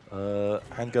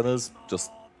 Handgunners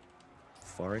just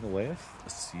firing away, I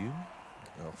assume.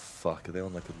 Oh fuck, are they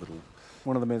on like a little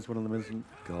One of them isn't.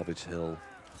 garbage hill?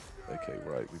 Okay,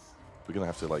 right. We're gonna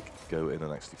have to like go in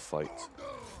and actually fight.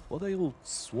 What are they all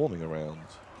swarming around?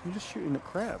 You're just shooting at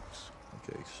crabs.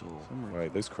 Okay, sure. Somewhere.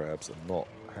 Right, those crabs are not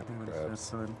happy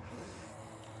crabs. Right.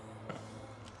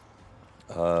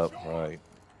 I'm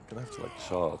gonna have to like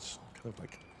charge. Kind of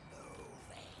like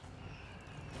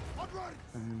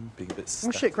being a bit Oh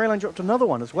static. shit! Grey Lane dropped another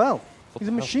one as well. What He's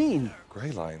a the hell? machine.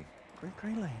 Grey Line.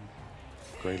 Grey Lane.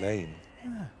 Grey Lane.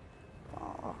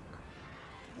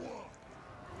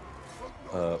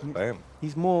 Bam.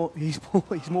 He's more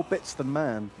bits than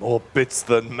man. More bits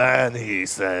than man, he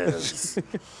says.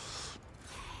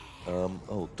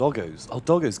 Oh, doggos. Oh,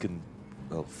 doggos can...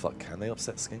 Oh, fuck. Can they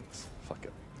upset skinks? Fuck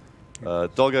it.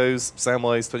 Doggos,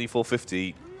 Samwise,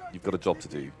 2450. You've got a job to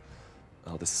do.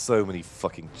 Oh, there's so many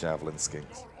fucking javelin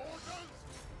skinks.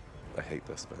 I hate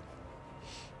this, man.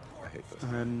 I hate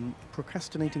this.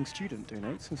 Procrastinating student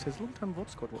donates and says, long-time VOD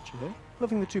squad watcher here.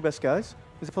 Loving the 2 best guys.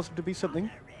 Is it possible to be something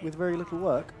with very little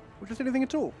work? Or just anything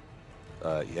at all?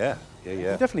 Yeah.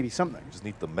 It'll definitely be something. Just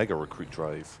need the mega recruit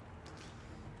drive.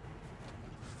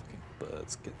 Fucking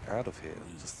birds, get out of here.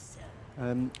 Just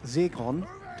Zegon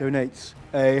donates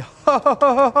a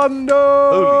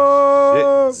no!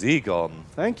 holy shit, Zegon.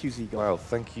 Thank you, Zegon. Wow,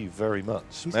 thank you very much.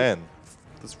 He's Man,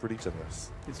 that's really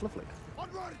generous. It's lovely.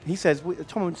 He says,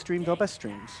 Tom streamed our best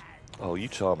streams. Oh, you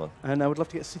charmer. And I would love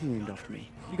to get a city named after me.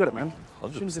 You got it, man.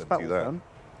 As soon as this 100% do battle's that. done,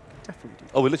 definitely do.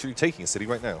 Oh, we're literally taking a city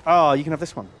right now. Oh, you can have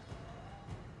this one.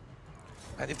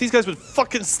 And if these guys would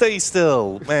fucking stay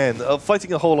still, man,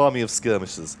 fighting a whole army of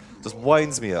skirmishers just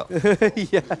winds me up.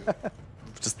 Yeah.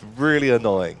 Just really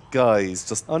annoying. Guys,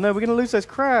 just... Oh no, we're going to lose those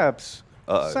crabs.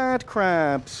 Uh-oh. Sad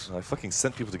crabs. I fucking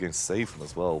sent people to go and save them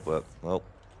as well, but, well,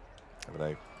 I don't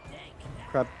know.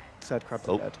 Sad crabs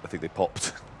Oh, are dead. I think they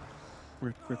popped.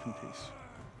 Rip in peace.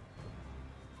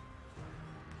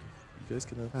 You guys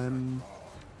gonna...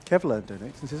 Kevlar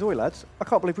donates and says, oi lads, I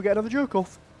can't believe we get another joke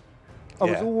off. I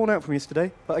was Yeah. all worn out from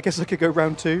yesterday, but I guess I could go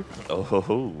round 2.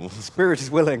 Oh, Spirit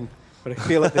is willing, but I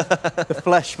feel like the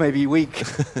flesh may be weak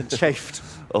and chafed.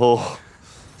 oh,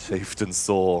 chafed and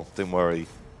sore. Don't worry,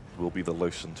 we'll be the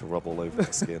lotion to rub all over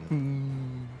the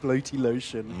skin. Bloaty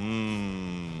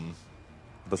lotion.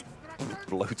 Just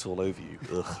bloat all over you.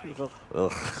 Ugh.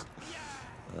 Ugh.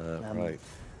 Right.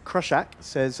 Crushak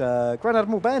says, Grand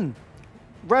Admiral Ben,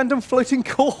 random floating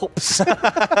corpse.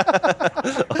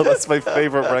 Oh, that's my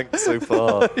favourite rank so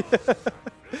far.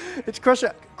 It's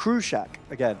Crushak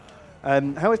again.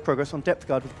 How is progress on depth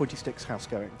guard with pointy sticks house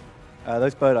going?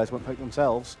 Those bird eyes won't poke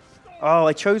themselves. Oh,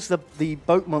 I chose the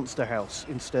boat monster house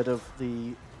instead of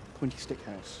the pointy stick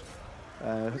house.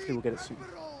 Hopefully we'll get it soon.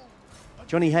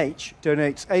 Johnny H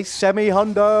donates a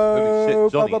semi-hundo. Holy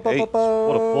shit, Johnny H.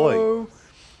 What a boy.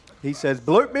 He says,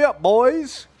 bloat me up,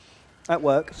 boys. At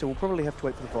work, so we'll probably have to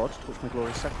wait for the VOD to watch my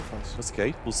glorious sacrifice. That's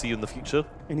okay. We'll see you in the future.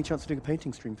 Any chance of doing a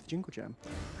painting stream for the Jingle Jam?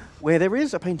 Where there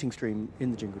is a painting stream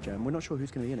in the Jingle Jam. We're not sure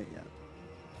who's going to be in it yet.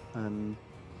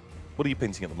 What are you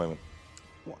painting at the moment?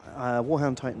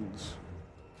 Warhammer Titans.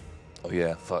 Oh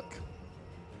yeah, fuck.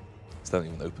 It's not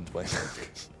even open to my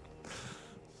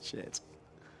Shit.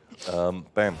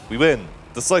 Bam. We win.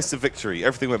 Decisive victory.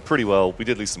 Everything went pretty well. We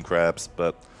did lose some crabs,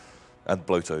 and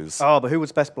bloatos. Oh, but who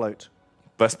was best bloat?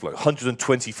 Best bloat.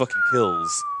 120 fucking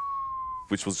kills,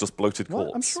 which was just bloated What?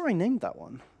 corpse. I'm sure I named that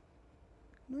one.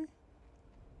 No?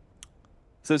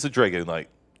 So it's a Drago Knight.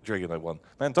 Drago Knight 1.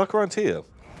 Man, Dark around here.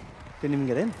 Didn't even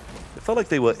get in. It felt like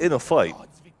they were in a fight.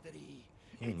 God's victory.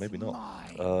 Maybe not.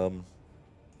 Mine.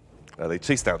 They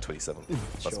chased down 27.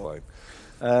 That's Sure.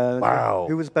 fine. Wow.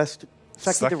 Who was best?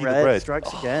 Saki the Saki Red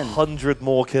strikes again. 100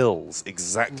 more kills.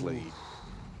 Exactly. Ooh.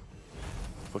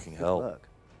 Fucking Good hell. work.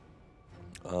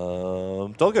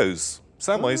 Doggos.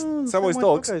 Samwise. Samwise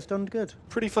dogs. Doggo's done good.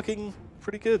 Pretty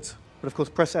good. But of course,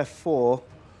 press F4.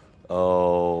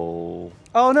 Oh.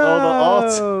 Oh no!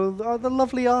 Oh, Oh, the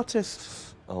lovely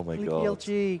artist. Oh my Leaky god.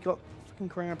 LG got fucking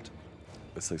crabbed.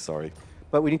 We're so sorry.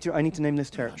 But I need to name this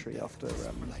territory after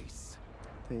Place.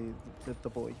 the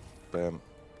boy. Bam.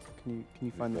 Can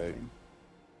you find that Okay. name?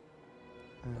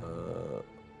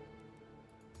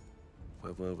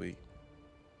 Where were we?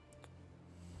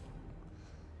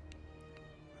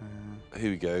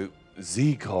 Here we go.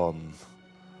 Zekon.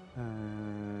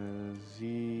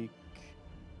 Zekon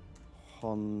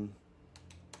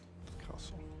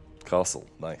Castle. Castle.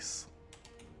 Nice.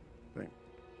 Right.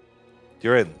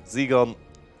 You're in. Zegon.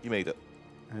 You made it.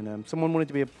 And someone wanted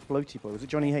to be a bloaty boy. Was it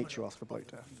Johnny H who asked for bloat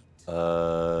death?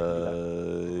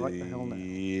 Right the hell now.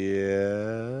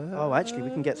 Yeah. Oh, actually,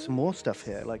 we can get some more stuff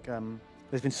here. Like,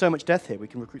 there's been so much death here, we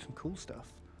can recruit some cool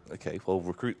stuff. Okay, well,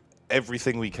 recruit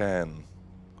everything we can.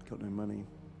 Got no money.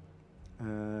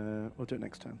 We'll do it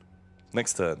next turn.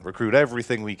 Next turn, recruit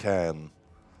everything we can.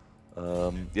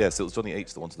 Yeah, so it was Johnny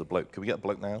H that wanted the bloke. Can we get a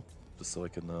bloke now? Just so I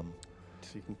can... So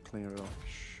you can clear it off.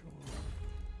 Sure.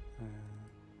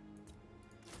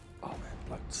 Oh man,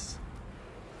 blokes.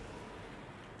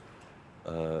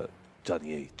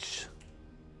 Johnny H.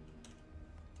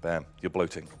 Bam, you're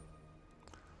bloating.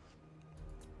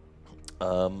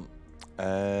 And...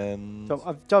 So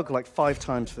I've dug like 5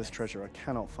 times for this treasure. I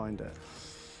cannot find it.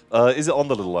 is it on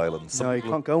the little island? No, you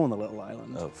can't go on the little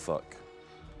island. Oh, fuck.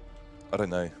 I don't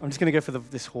know. I'm just going to go for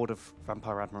this horde of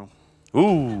Vampire Admiral.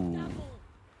 Ooh.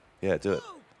 Yeah, do it.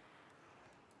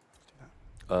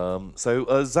 So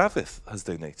Zavith has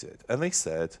donated, and they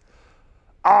said,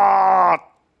 Tomac!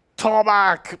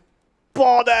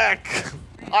 Bodek!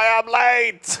 I am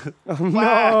late! Oh,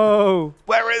 no!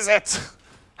 Where is it?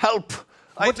 Help!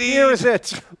 What year is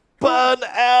it? Burn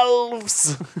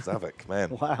elves! Zavik, man.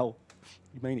 Wow.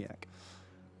 You maniac.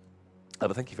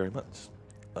 But thank you very much.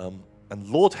 And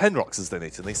Lord Henrox has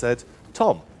donated, and they said,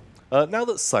 Tom, now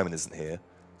that Simon isn't here,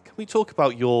 can we talk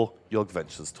about your Yog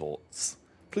Ventures talks?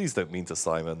 Please don't mean to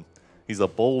Simon. He's a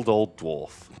bold old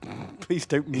dwarf. Please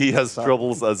don't mean He to has Simon.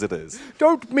 troubles as it is.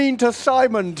 Don't mean to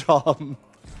Simon, Tom.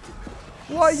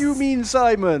 Why you mean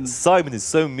Simon? Simon is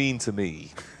so mean to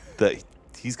me that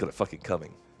he's got it fucking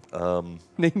coming.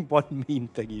 Name one mean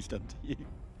thing he's done to you.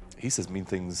 He says mean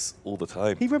things all the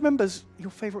time. He remembers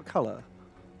your favorite color.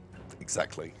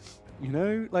 Exactly. You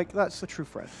know, like that's a true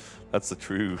friend. That's a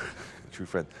true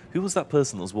friend. Who was that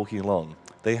person that was walking along?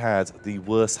 They had the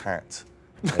worst hat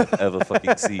I've ever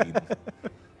fucking seen.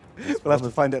 We'll have to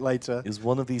find it later. It was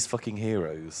one of these fucking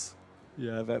heroes.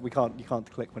 Yeah, but you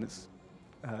can't click when it's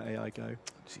AI go.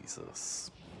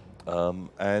 Jesus.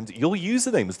 And your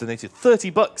username has donated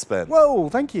 $30, Ben. Whoa,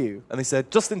 thank you. And they said,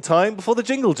 just in time before the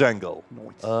jingle jangle.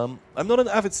 Nice. I'm not an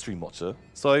avid stream watcher,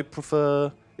 so I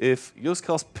prefer if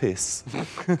Yogscast piss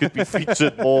could be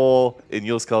featured more in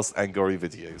Yogscast Angori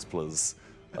videos, please.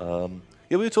 Yeah,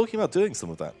 we were talking about doing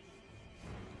some of that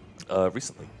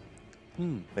recently.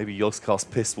 Maybe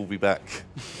Yogscast piss will be back.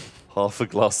 Half a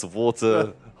glass of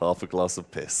water, half a glass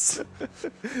of piss.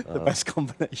 The best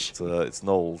combination. It's an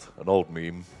old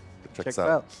meme. Check Check this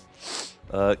out.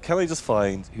 Can I just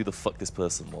find who the fuck this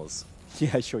person was?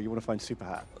 Yeah, sure. You want to find Super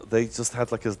Hat? They just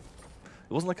had like a.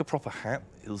 It wasn't like a proper hat.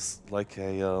 It was like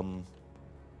a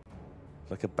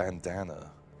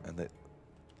bandana, and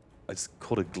I just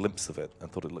caught a glimpse of it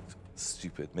and thought it looked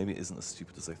stupid. Maybe it isn't as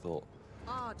stupid as I thought.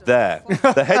 There.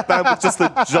 The headband with just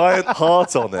a giant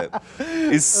heart on it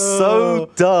is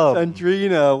so dumb.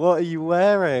 Sandrina, what are you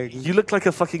wearing? You look like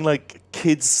a fucking like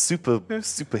kid's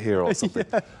superhero or something.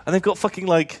 Yeah. And they've got fucking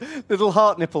like Little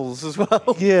heart nipples as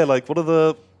well. yeah, like what are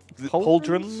the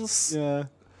pauldrons? Yeah.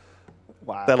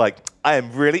 Wow. They're like, I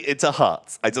am really into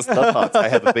hearts. I just love hearts. I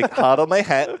have a big heart on my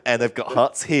hat, and I've got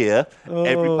hearts here.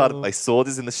 Every part of my sword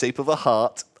is in the shape of a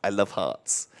heart. I love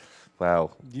hearts. Wow.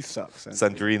 You suck,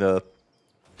 Sandrina.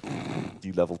 Sandrina,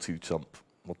 you level 2 chump.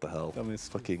 What the hell?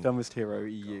 Dumbest hero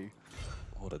EU.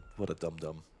 What a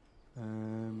dum-dum.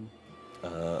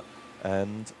 Oh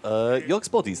And Yogs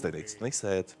Bodies donated, and they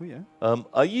said, yeah.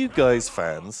 are you guys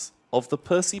fans of the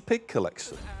Percy Pig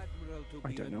collection?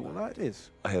 I don't know what that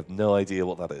is. I have no idea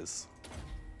what that is.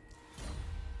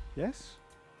 Yes?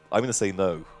 I'm going to say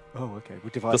no. Oh, okay. We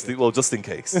divide. Just in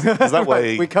case. 'Cause that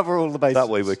way we cover all the bases. that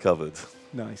way we're covered.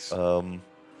 Nice. The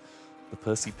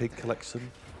Percy Pig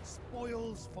collection.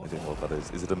 Spoils I for don't know what that is.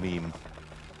 Is it a meme?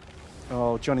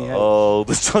 Oh, Johnny H. Oh,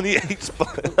 the Johnny H.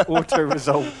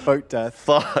 Auto-resolved boat death.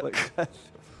 Fuck. Like,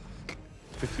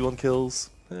 51 kills.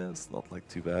 Yeah, it's not like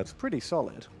too bad. pretty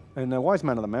solid. And Wise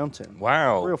Man of the Mountain.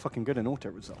 Wow. Real fucking good in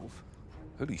auto-resolve.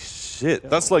 Holy shit.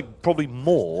 That's like probably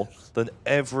more than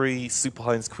every Super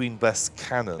Heinz Queen Best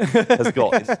cannon has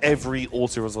got in every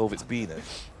auto-resolve it's been in.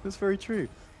 That's very true.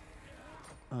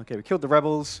 Okay, we killed the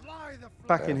rebels. fly the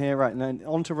Back in here, right, now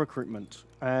on to recruitment.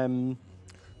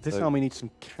 This So- army needs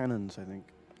some cannons, I think.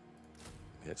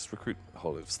 Yeah, just recruit a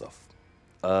whole load of stuff.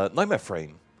 Nightmare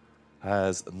Frame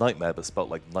has a nightmare, but spelled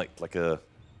like night, like a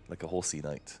horsey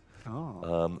knight.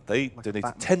 Oh. They Like a donated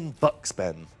Batman. $10,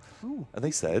 Ben, Ooh. and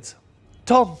they said,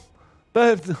 Tom,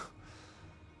 Ben,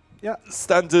 Yeah.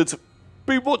 standard,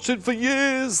 been watching for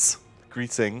years.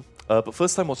 Greeting, but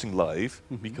first time watching live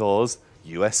because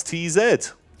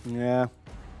USTZ. Yeah.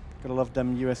 Gotta love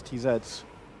them USTZs.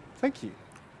 Thank you.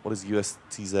 What is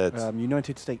USTZ?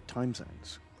 United States Time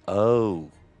Zones. Oh,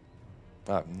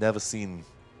 I've never seen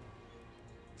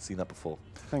that before.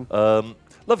 Thank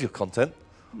Love your content.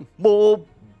 More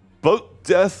boat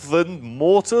death than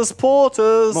mortars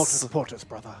porters. Mortis Porters,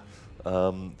 brother.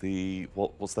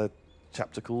 What's that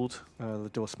chapter called? The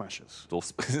Door Smashers.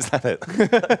 Is that it?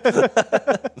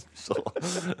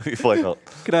 Sure. Why not?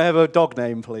 Can I have a dog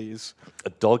name, please? A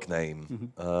dog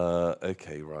name.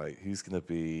 Okay, right. Who's gonna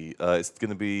be? It's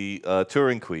gonna be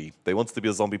Turing Kui. They wanted to be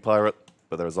a zombie pirate,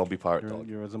 but they're a zombie pirate dog.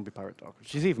 You're a zombie pirate dog,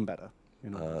 which is even better.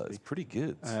 In all honesty. It's pretty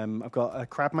good. I've got a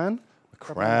Crabman.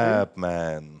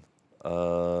 Crabman.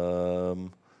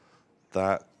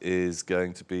 That is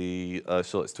going to be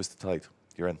sure. It's Twisted Tide.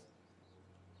 You're in.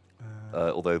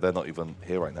 Although they're not even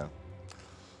here right now.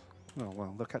 Oh,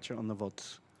 well, they'll catch it on the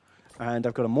VODs. And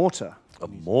I've got a mortar. A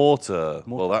mortar.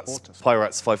 Well, that's mortar.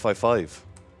 Pirates 555.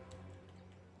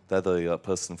 They're the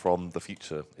person from the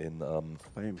future in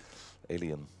Boom.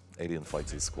 Alien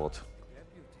Fighters Squad.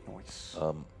 Nice.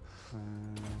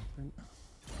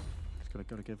 Just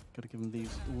gotta give them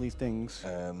all these things.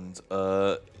 And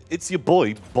it's your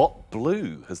boy Bot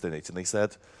Blue has donated. And they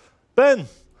said, Ben,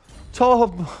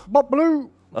 Tom, Bob Blue.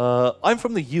 I'm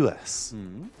from the US.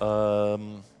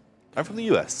 I'm from the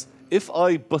US. If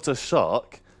I butt a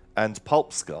shark and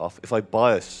pulp scarf, if I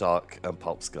buy a shark and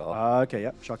pulp scarf, Okay,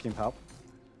 yep. Sharky and Palp.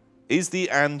 is the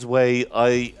and way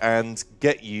I and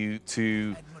get you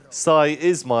to Sai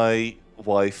is my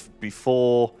wife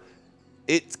before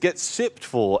it gets shipped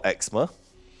for Exma?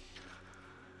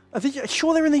 I think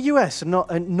sure they're in the US and not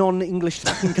a non-English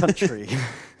speaking country.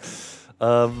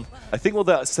 I think what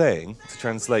that's saying to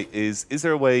translate is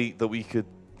there a way that we could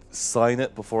sign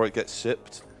it before it gets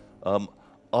shipped?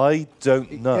 I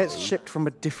don't know. It gets shipped from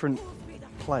a different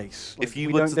place. Like, If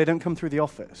you were to- they don't come through the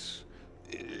office.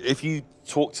 If you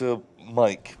talk to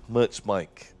Mike, Merch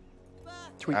Mike,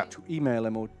 Email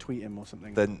him or tweet him or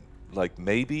something. then like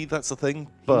maybe that's a thing, He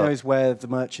but knows where the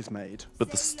merch is made.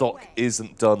 the stock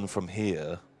isn't done from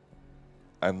here.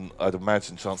 And I'd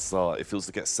imagine chances are if it was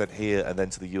to get sent here and then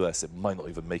to the US, it might not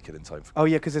even make it in time. For Oh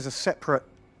yeah, because there's a separate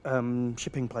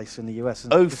shipping place in the US.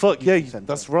 oh fuck yeah, Distribution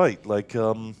that's center. right. Like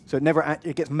So it never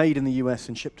it gets made in the US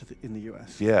and shipped in the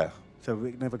US. yeah, So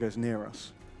it never goes near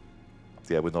us.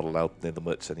 yeah, we're not allowed near the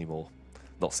merch anymore.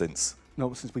 Not since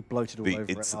Not since we bloated all the over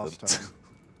incident. it last time.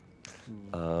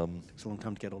 It's a long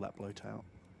time to get all that bloat out.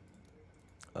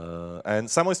 And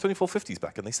Samwise 2450's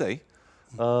back, and they say,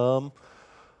 What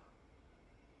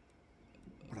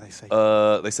do they say?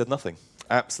 they said nothing,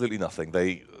 absolutely nothing.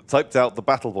 They typed out the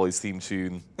Battle Boys theme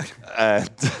tune, and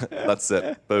that's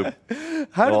it. Boom.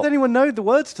 How well- did anyone know the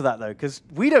words to that though? Because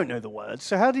we don't know the words.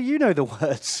 So how do you know the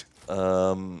words?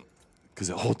 Because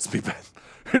it haunts me, Ben.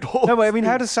 No, but I mean,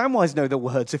 how does Samwise know the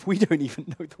words if we don't even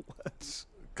know the words?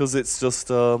 Because it's just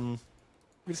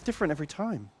It's different every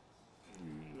time.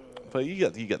 but you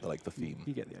get like the theme,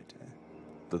 You get the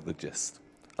idea. the gist.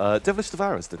 Devilish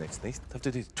Devourers donated. They have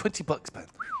donated $20, Ben,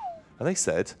 and they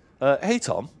said, "Hey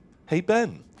Tom, hey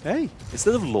Ben, Hey.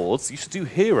 instead of lords, you should do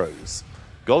heroes.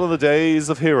 Gone are the days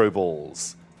of hero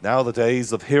balls. Now the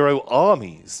days of hero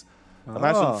armies.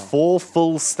 Imagine Ah. 4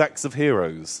 full stacks of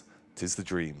heroes. 'Tis the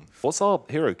dream. What's our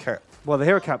hero cap? Well, the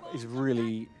hero cap is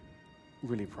really,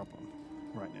 really a problem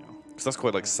right now. Because that's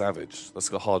quite like savage.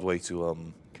 That's a hard way to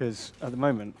Because at the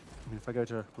moment, I mean, if I go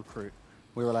to recruit,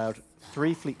 we're allowed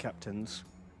 3 fleet captains,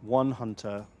 1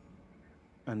 hunter,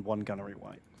 and 1 gunnery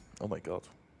white. Oh my god.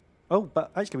 Oh,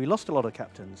 but actually, we lost a lot of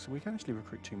captains, so we can actually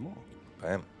recruit 2 more.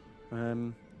 Bam.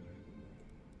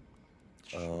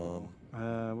 Sure.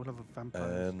 We'll have a vampire.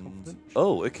 And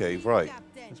oh, okay, right.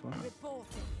 Captain, As well. reporting.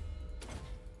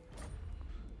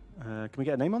 Can we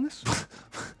get a name on this?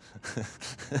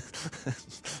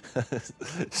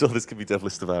 Sure, this could be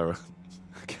Devilish Devourer,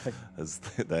 Okay. as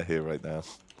they're here right now.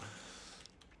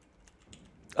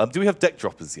 Do we have deck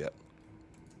droppers yet?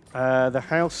 The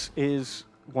house is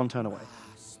 1 turn away.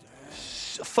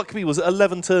 Fuck me, was it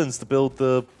 11 turns to build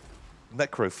the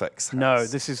Necrofex house? No,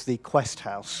 this is the quest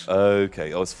house.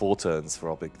 Okay, oh, it's 4 turns for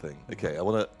our big thing. Okay, I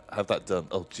want to have that done.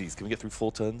 Oh, geez, can we get through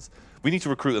 4 turns? We need to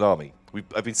recruit an army.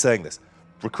 I've been saying this.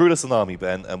 Recruit us an army,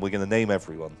 Ben, and we're going to name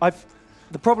everyone.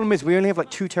 The problem is we only have like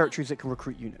 2 territories that can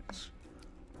recruit units.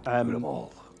 Recruit them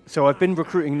all. So I've been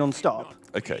recruiting non-stop,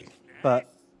 Okay,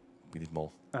 but we need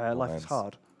more. life is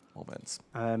hard. More men's.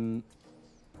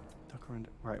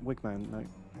 Right, Wigman, no,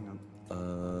 hang on.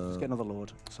 Let's get another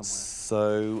lord somewhere.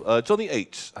 So, Johnny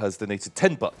H has donated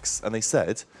 $10, and they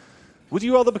said, would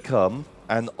you rather become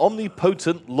an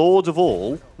omnipotent lord of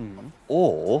all,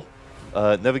 or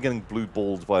never getting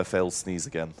blue-balled by a failed sneeze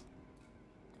again?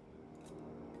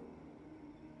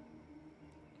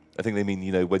 I think they mean,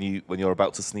 you know, when you're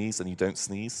about to sneeze and you don't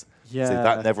sneeze. Yeah. So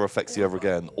that never affects you ever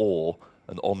again, or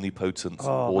an omnipotent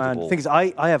Oh lord man, of all. the thing is,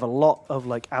 I have a lot of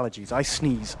like allergies. I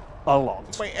sneeze a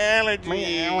lot. My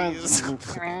allergies.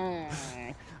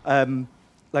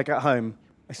 Like at home,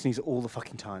 I sneeze all the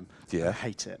fucking time. Yeah. I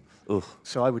hate it. Ugh.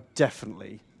 So I would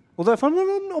definitely. Although if I'm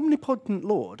an omnipotent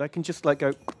lord, I can just like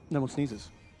go, no more sneezes.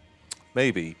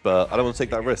 Maybe, but I don't want to take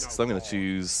that risk, so I'm going to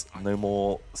choose no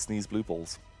more sneeze blue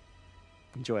balls.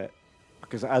 Enjoy it.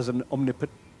 Because as an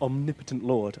omnipotent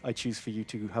lord, I choose for you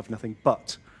to have nothing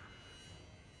but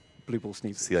blue ball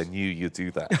sneezes. See, I knew you'd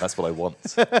do that. That's what I want.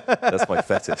 That's my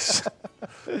fetish.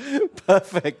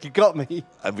 Perfect. You got me.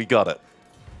 And we got it.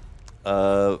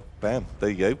 Bam. There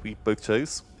you go. We both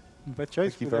chose. Both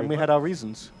chose. you very And we had our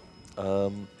reasons.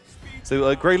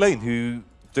 So Grey Lane, who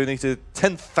donated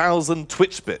 10,000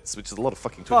 Twitch bits, which is a lot of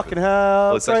fucking Twitch Fucking bits.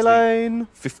 hell, it's Grey actually Lane.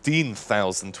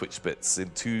 15,000 Twitch bits in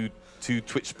two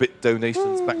Twitch bit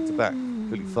donations back to back.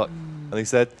 Holy fuck. And they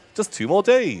said, just 2 more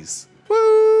days.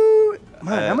 Woo!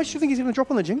 Man, how much do you think he's going to drop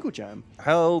on the Jingle Jam?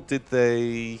 How did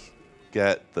they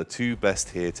get the 2 best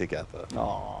here together?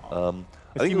 Aww.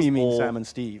 I think it you was mean more... Sam and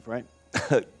Steve, right?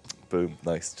 Boom,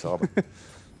 nice, charming.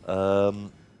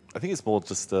 I think it's more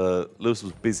just Lewis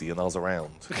was busy and I was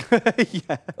around.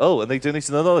 Yeah. Oh, and they donated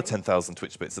another 10,000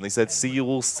 Twitch bits, and they said, see you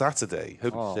all Saturday.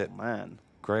 Holy Oh, shit. man.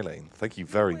 Grey Lane, thank you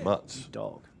very much.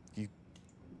 Dog.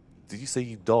 Did you say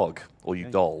you dog or you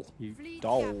doll? You Fleet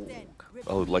dog. captain,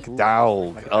 Oh, like a reporting.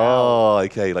 dog. Like a Oh,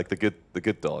 okay, like the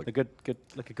good dog. A good,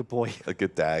 like a good boy. A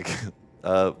good dag.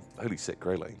 Holy shit,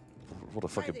 Grey Lane. What a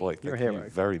fucking boy. You're a Thank hero. you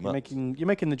very much. You're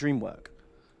making the dream work.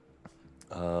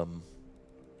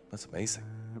 That's amazing.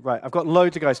 Right, I've got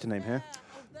loads of guys to name here.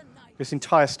 Of the night. This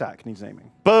entire stack needs naming.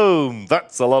 Boom!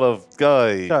 That's a lot of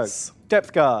guys. So,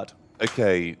 Depth Guard.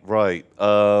 Okay, right.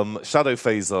 Shadow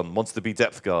Phazon wants to be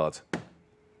Depth Guard.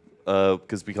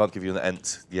 Because we can't give you an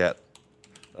Ent yet.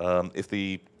 If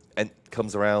the Ent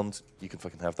comes around, you can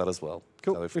fucking have that as well.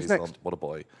 Cool. Shadow Who's Phazon, next? what a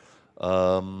boy.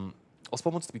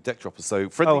 Osborne wants to be Deck Dropper, so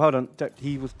friendly. Oh, hold on.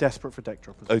 He was desperate for deck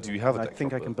droppers. Oh, do you have a I deck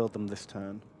think I dropper? can build them this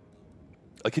turn.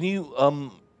 Can you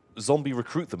zombie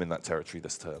recruit them in that territory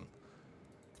this turn?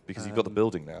 Because you've got the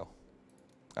building now.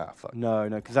 Ah, fuck. No,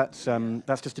 because that's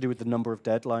just to do with the number of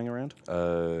dead lying around.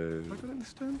 Oh. Have I got it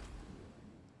this turn?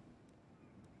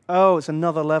 Oh, it's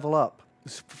another level up.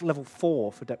 It's level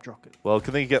 4 for depth droppers. Well,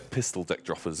 can they get pistol Deck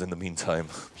Droppers in the meantime?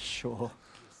 Sure.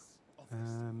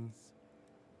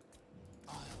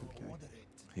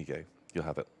 Here you go. You'll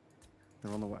have it.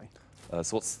 They're on the way.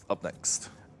 So what's up next?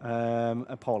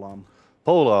 A polearm.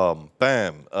 Polearm.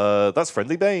 Bam. That's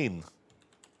Friendly Bane.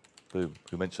 Boom.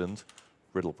 Who mentioned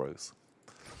Riddle Bros?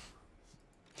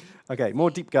 Okay, more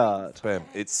deep guard. Bam.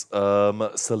 It's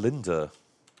Cylinder.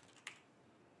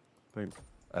 Boom.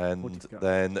 And deep guard.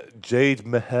 then Jade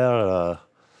Mehera.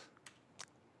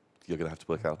 You're going to have to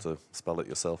work out to spell it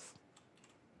yourself.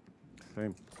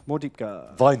 Boom. More deep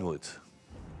guard. Vinewood.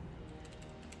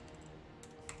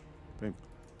 Boom.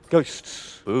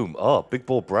 Ghosts. Boom. Oh, Big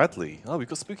Ball Bradley. Oh, we've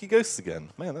got spooky ghosts again.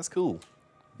 Man, that's cool.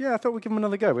 Yeah, I thought we'd give them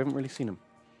another go. We haven't really seen them.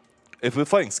 If we're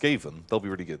fighting Skaven, they'll be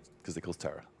really good because they cause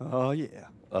terror. Oh, yeah.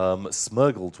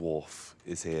 Smurgle Dwarf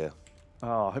is here.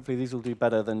 Oh, hopefully these will do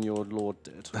better than your Lord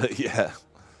did. Yeah.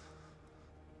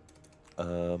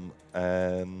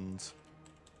 And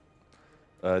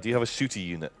do you have a shooty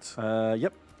unit?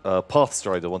 Yep.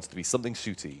 Pathstrider wants to be something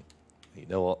shooty. You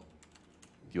know what?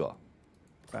 You are.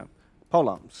 Bam.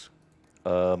 Polearms.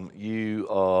 You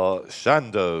are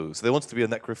Shando. So they want to be a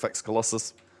Necrofex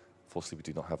Colossus. Fortunately, we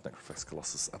do not have Necrofex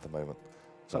Colossus at the moment.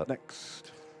 What's up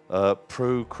next?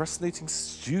 Procrastinating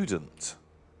Student.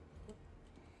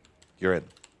 You're in.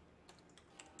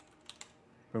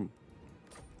 Boom.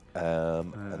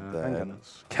 And then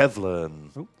handgunners. Kevlin.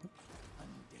 Oh.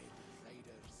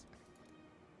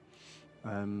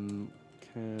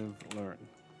 Kevlar.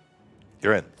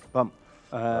 You're in. Bump.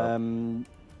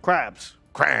 Crabs.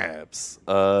 Crabs.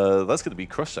 That's going to be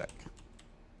Krushak.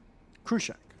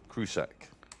 Krushak. Krushak.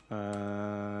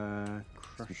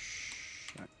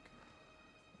 Krushak.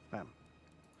 Bam.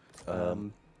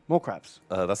 More crabs.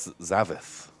 That's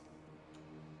Zavith.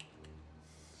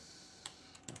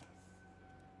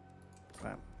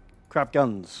 Bam. Crab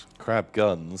guns. Crab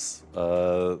guns.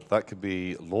 That could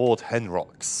be Lord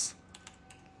Henrox.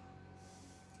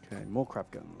 Okay, more crab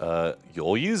guns.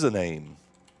 Your username.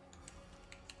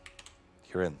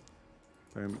 You're in.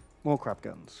 Boom. More crab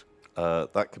guns.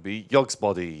 That could be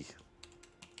Yogsbody.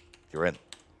 You're in.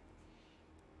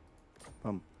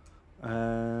 Bum.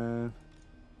 No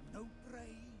prey.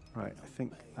 Right, I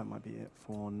think that might be it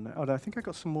for now. Oh, no, I think I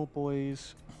got some more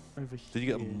boys over here. Did you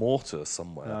get a mortar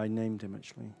somewhere? I named him,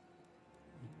 actually.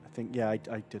 I think, yeah, I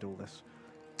did all this.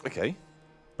 Okay.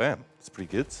 Bam. That's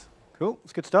pretty good. Cool,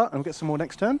 it's a good start. And we'll get some more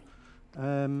next turn.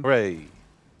 Hooray.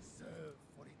 Serve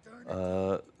for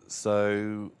eternity.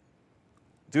 So,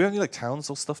 do we have any like towns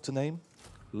or stuff to name?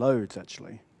 Loads,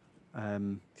 actually.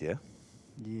 Yeah.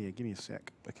 Yeah, give me a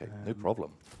sec. Okay, no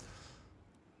problem.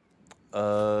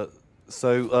 Diceman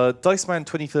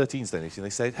 2013's donating. They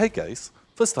said, "Hey guys,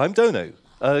 first time dono.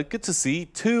 Good to see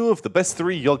 2 of the best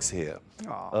 3 Yogs here.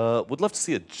 Would love to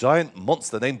see a giant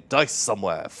monster named Dice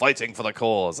somewhere fighting for the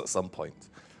cause at some point.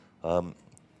 Can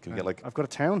we get like? I've got a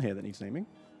town here that needs naming.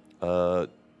 Do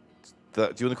you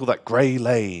want to call that Grey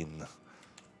Lane?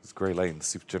 It's Grey Lane, the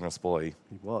super generous boy.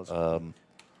 He was.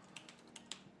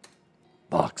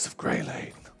 Marks of Grey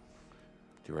Lane.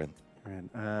 You're in.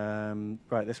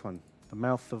 Right, this one. The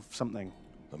mouth of something.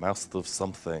 The mouth of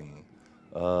something.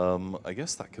 I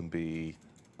guess that can be.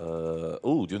 Do you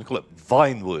want to call it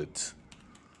Vinewood?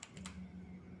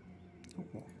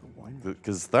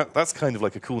 Because that's kind of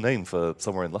like a cool name for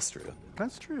somewhere in Lustria.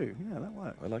 That's true. Yeah, that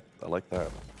works. I like that.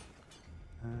 Right,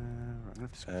 I'm gonna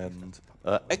have to And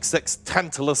XX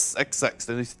Tantalus XX.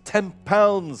 They needed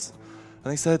 £10,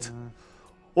 and they said,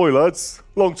 "Oi lads,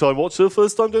 long time watcher,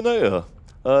 first time donator.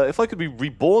 If I could be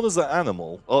reborn as an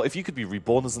animal, or if you could be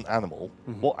reborn as an animal,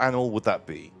 what animal would that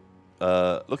be?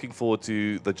 Looking forward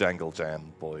to the Jangle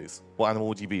Jam, boys. What animal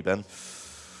would you be, Ben?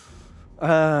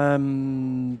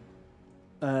 An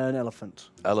elephant.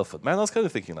 Elephant. Man, I was kind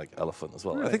of thinking like elephant as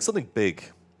well. I Really? think something big.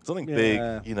 Something Yeah.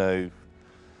 big, you know.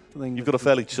 Something You've that got a can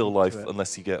fairly fit chill into life it.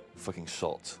 unless you get fucking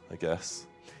shot, I guess.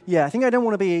 Yeah, I think I don't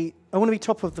want to be. I want to be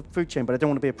top of the food chain, but I don't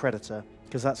want to be a predator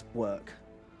because that's work.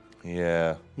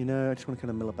 Yeah. You know, I just want to kind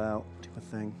of mill about, do my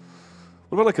thing.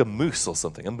 What about like a moose or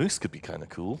something? A moose could be kind of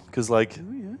cool because like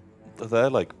Oh yeah. they're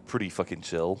like pretty fucking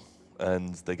chill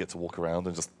and they get to walk around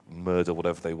and just murder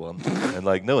whatever they want and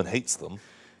like no one hates them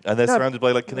and they're No, surrounded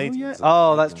by like Oh, Canadians. yeah. and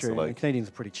Oh, that's Canadians are, true. like- And Canadians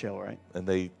are pretty chill, right? and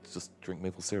they just drink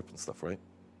maple syrup and stuff, right?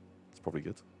 It's probably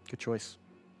good. Good choice.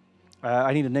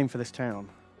 I need a name for this town.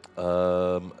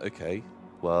 Okay.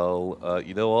 Well,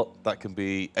 you know what? That can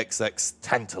be XX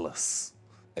Tantalus.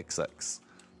 XX.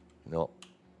 You know what?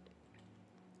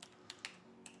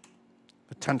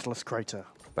 The Tantalus Crater.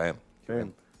 Bam.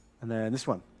 Boom. And then this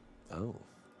one. Oh.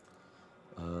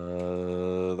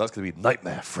 That's going to be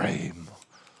Nightmare Frame.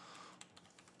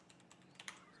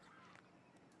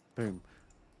 Boom.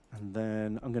 And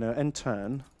then I'm going to end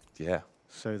turn Yeah.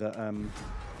 so that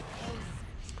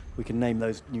we can name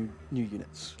those new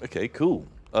units. Okay, cool.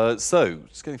 So,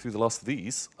 just getting through the last of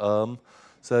these.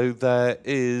 So there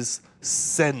is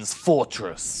Sen's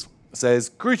Fortress. It says,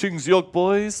 "Greetings, Yog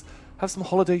boys. Have some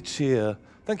holiday cheer.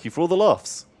 Thank you for all the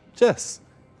laughs. Jess.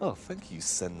 Oh, thank you,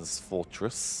 Sens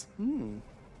Fortress. Thank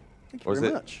Or you is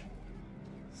very it- much.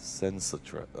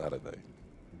 Sensatra. I don't know.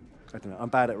 I don't know. I'm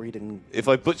bad at reading. If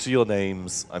I butcher your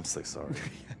names, I'm so sorry.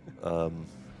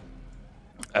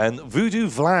 And Voodoo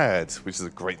Vlad, which is a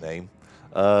great name,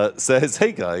 says,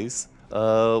 "Hey guys,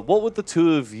 what would the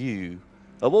two of you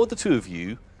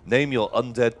name your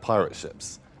undead pirate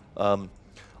ships?"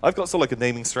 I've got sort of like a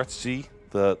naming strategy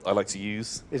that I like to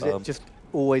use. Is it just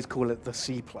always call it the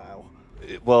Sea Plow?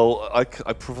 Well, I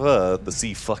prefer the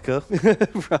Sea Fucker.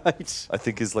 Right. I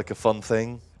think is like a fun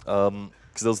thing.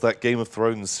 Because there was that Game of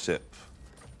Thrones ship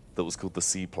that was called the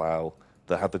Sea Plow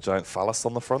that had the giant phallus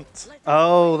on the front.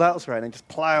 Oh, that's right. And it just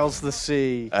plows the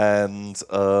sea. And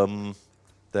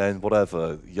then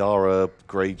whatever, Yara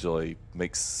Greyjoy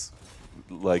makes,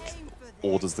 like,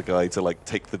 orders the guy to, like,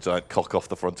 take the giant cock off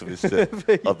the front of his ship.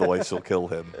 Otherwise she'll kill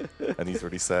him. And he's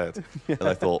really sad. And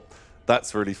I thought,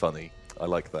 that's really funny. I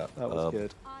like that. That was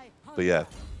good. But yeah,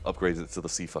 upgraded it to the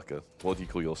Sea Fucker. What do you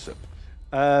call your ship?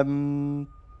 I don't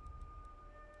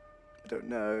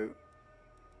know.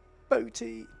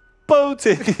 Boaty.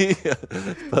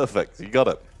 Boaty! Perfect. You got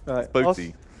it. Right.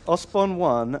 Boaty. Osbon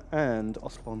 1 and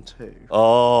Osbon 2.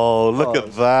 Oh, look at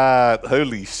Because- that.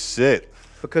 Holy shit.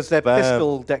 Because they're Bam.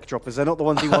 pistol deck droppers. They're not the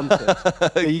ones you wanted.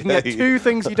 So you can get Okay. two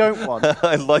things you don't want.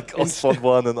 I like Osbon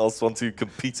 1 and Osbon 2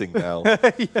 competing now.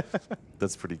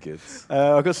 That's pretty good.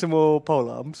 I've got some more pole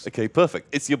arms. Okay,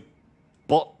 perfect. It's your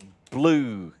bot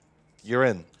blue. You're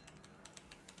in.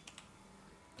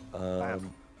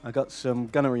 I got some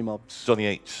gunnery mobs. Johnny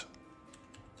H.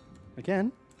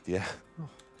 Again. Yeah.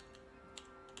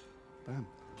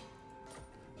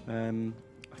 Bam.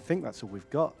 I think that's all we've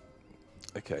got.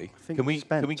 Okay. think Can we we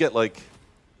spent- get like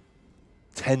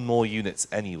 10 more units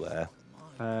anywhere?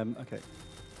 Okay.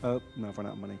 Oh, no, I've run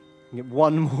out of money. You can get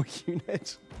one more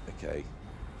unit. Okay.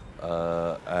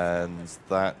 And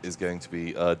that is going to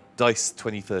be Dice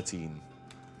 2013.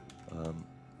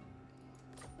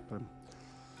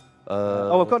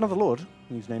 I've got another lord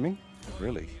who's naming.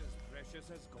 Really?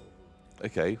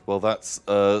 Okay, well that's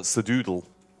Sadoodle.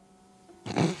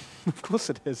 Of course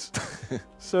it is.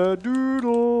 Sir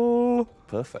Doodle.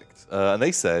 Perfect. And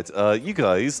they said, you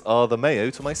guys are the mayo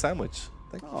to my sandwich.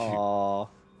 Thank you. Aww.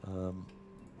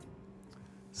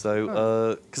 So,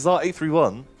 Kazar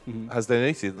 831 has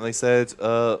donated, and they said,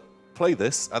 play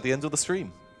this at the end of the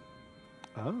stream.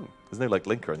 Oh. There's no like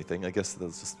link or anything. I guess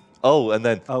there's just. Oh, and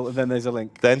then Oh, and then there's a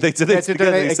link. then they did They it had to again.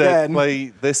 donate They said, again. play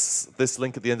this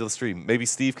link at the end of the stream. Maybe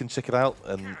Steve can check it out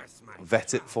and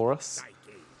vet it for us.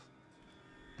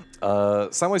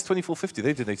 Samwise 2450,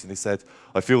 they donated and they said,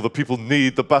 I feel the people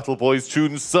need the Battle Boys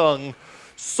tune sung.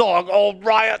 Song all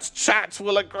riot chat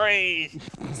will agree.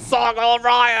 Song all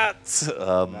riot.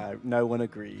 No, no one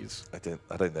agrees. I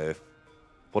don't know.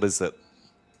 What is it?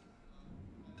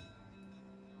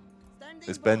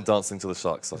 It's Ben dancing to the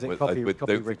shark song. Is it We- copy- don't think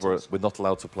copyrighted? we're not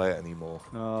allowed to play it anymore.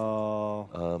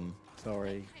 Oh.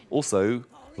 Sorry. Also,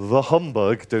 The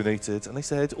Humbug donated, and they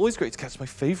said, always great to catch my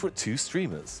favourite two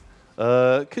streamers.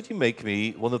 Could you make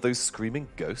me one of those screaming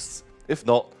ghosts? If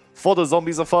not, fodder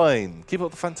zombies are fine. Keep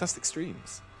up the fantastic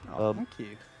streams. Oh, thank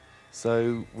you.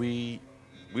 So we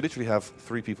literally have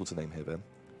 3 people to name here, Ben.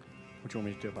 What do you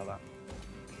want me to do about that?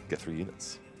 Get 3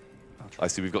 units. I'll try. I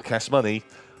see we've got cash money.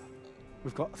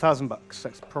 We've got $1,000.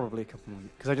 That's probably a couple more.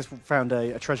 Because I just found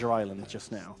a treasure island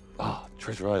just now. Ah,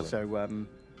 Treasure Island. So,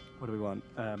 what do we want?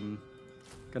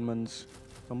 Gunman's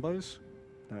zombos?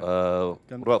 What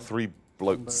about 3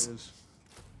 bloats? Zombos.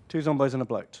 2 zombos and a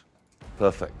bloat.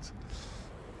 Perfect.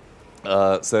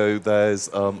 So there's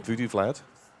Voodoo Vlad.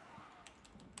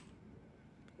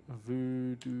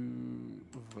 Voodoo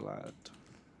Vlad.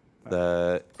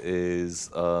 There is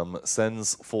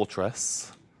Sen's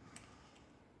Fortress.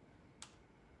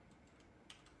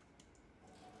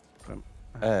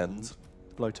 And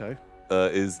Bloto.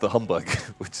 is the Humbug,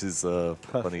 which is a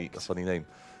funny name.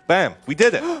 Bam! We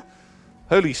did it!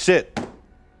 Holy shit!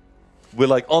 We're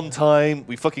like on time.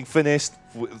 We fucking finished.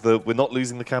 We're not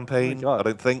losing the campaign. God. I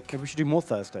don't think. Maybe we should do more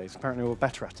Thursdays. Apparently we're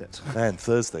better at it. Man,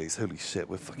 Thursdays. Holy shit!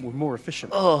 We're fucking. We're more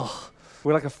efficient. Oh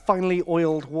We're like a finely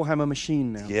oiled Warhammer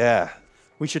machine now. yeah.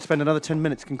 We should spend another 10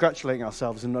 minutes congratulating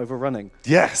ourselves and overrunning.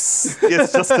 Yes.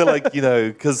 It's just to like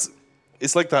because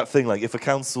it's like that thing. Like if a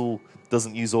council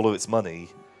doesn't use all of its money,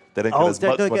 they don't get as they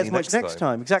much don't money get as much next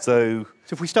time. Exactly. So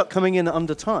So if we start coming in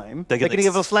under time, They're they're gonna going to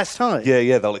give us less time.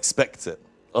 yeah, they'll expect it.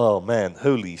 Oh man,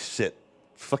 holy shit!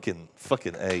 Fucking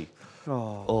A.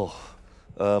 Oh. Oh,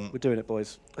 We're doing it,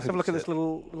 boys. Let's have a look at shit. this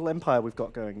little empire we've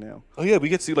got going now. Oh yeah, we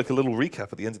get to do like a little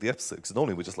recap at the end of the episode. Because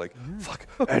normally we're just like, fuck,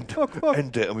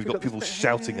 end it, and we've got people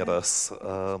shouting at us.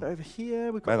 Over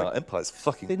here, we've got Man, like our empire's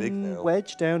fucking big thin now.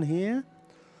 wedge down here.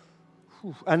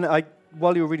 Whew. And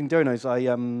while you were reading Donos,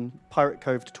 I Pirate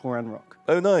Cove to Toran Rock.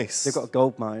 Oh, nice. They've got a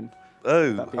gold mine.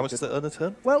 Oh, That'd be how much good. does that earn a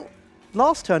turn? Well,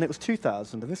 last turn it was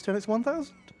 2,000, and this turn it's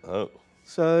 1,000. Oh.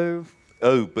 So.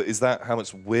 Oh, but is that how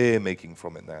much we're making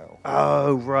from it now?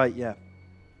 Oh, right, yeah.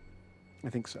 I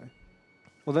think so.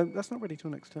 Well, then that's not ready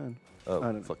till next turn. Oh,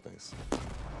 I don't fuck knows.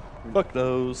 Fuck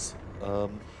knows. Right,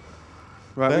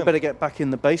 we Damn. better get back in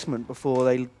the basement before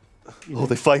they. Oh,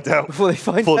 they find out. Before they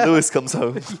find Before out. Lewis comes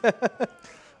home.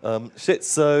 Shit,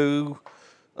 so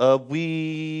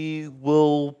we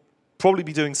will probably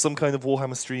be doing some kind of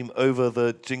Warhammer stream over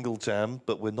the Jingle Jam,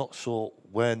 but we're not sure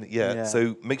when yet. Yeah.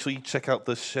 So make sure you check out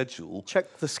the schedule.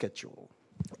 Check the schedule.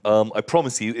 I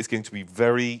promise you it's going to be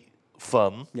very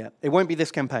fun. Yeah, it won't be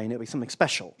this campaign. It'll be something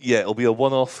special, Yeah, it'll be a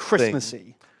one-off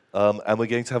Christmassy. thing. And we're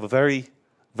going to have a very,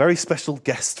 very special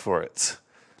guest for it.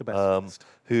 The best. Guest.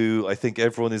 Who I think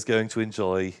everyone is going to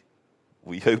enjoy.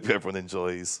 We hope everyone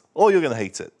enjoys. Or you're going to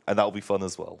hate it, and that'll be fun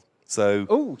as well. So,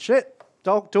 Oh shit!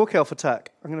 Dork elf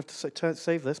attack. I'm gonna have to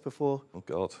save this before oh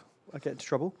god. I get into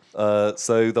trouble.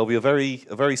 So there'll be a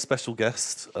very special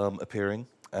guest appearing,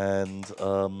 and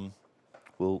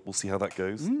we'll see how that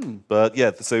goes. But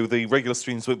yeah, so the regular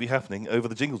streams won't be happening over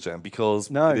the Jingle Jam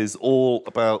because No. it is all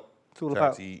about It's all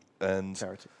about charity and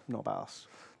charity, not about us.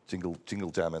 jingle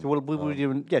jamming. So we'll be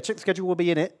doing. Yeah, check the schedule. We'll be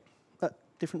in it at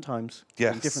different times.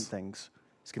 doing Yes. different things.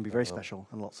 It's gonna be very special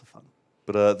and lots of fun.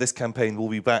 But this campaign will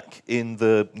be back in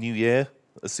the new year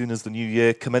as soon as the new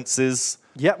year commences.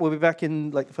 Yeah, we'll be back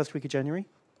in like the first week of January.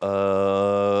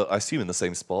 I assume in the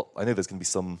same spot. I know there's going to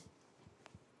be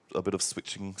a bit of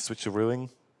switcherooing,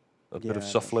 a bit of Yeah,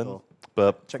 shuffling. sure.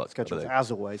 But Check the fuck, I don't schedule know.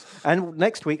 as always. And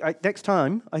next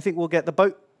time, I think we'll get the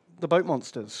boat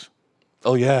monsters.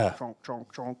 Oh yeah, Chonk, chonk,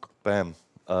 chonk. bam.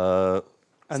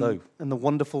 And the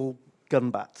wonderful gun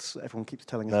bats that everyone keeps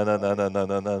telling us.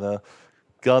 No.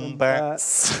 Gun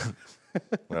bats.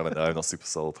 No, I'm not super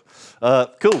sold.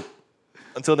 Cool.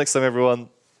 Until next time, everyone.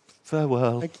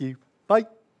 Farewell. Thank you. Bye.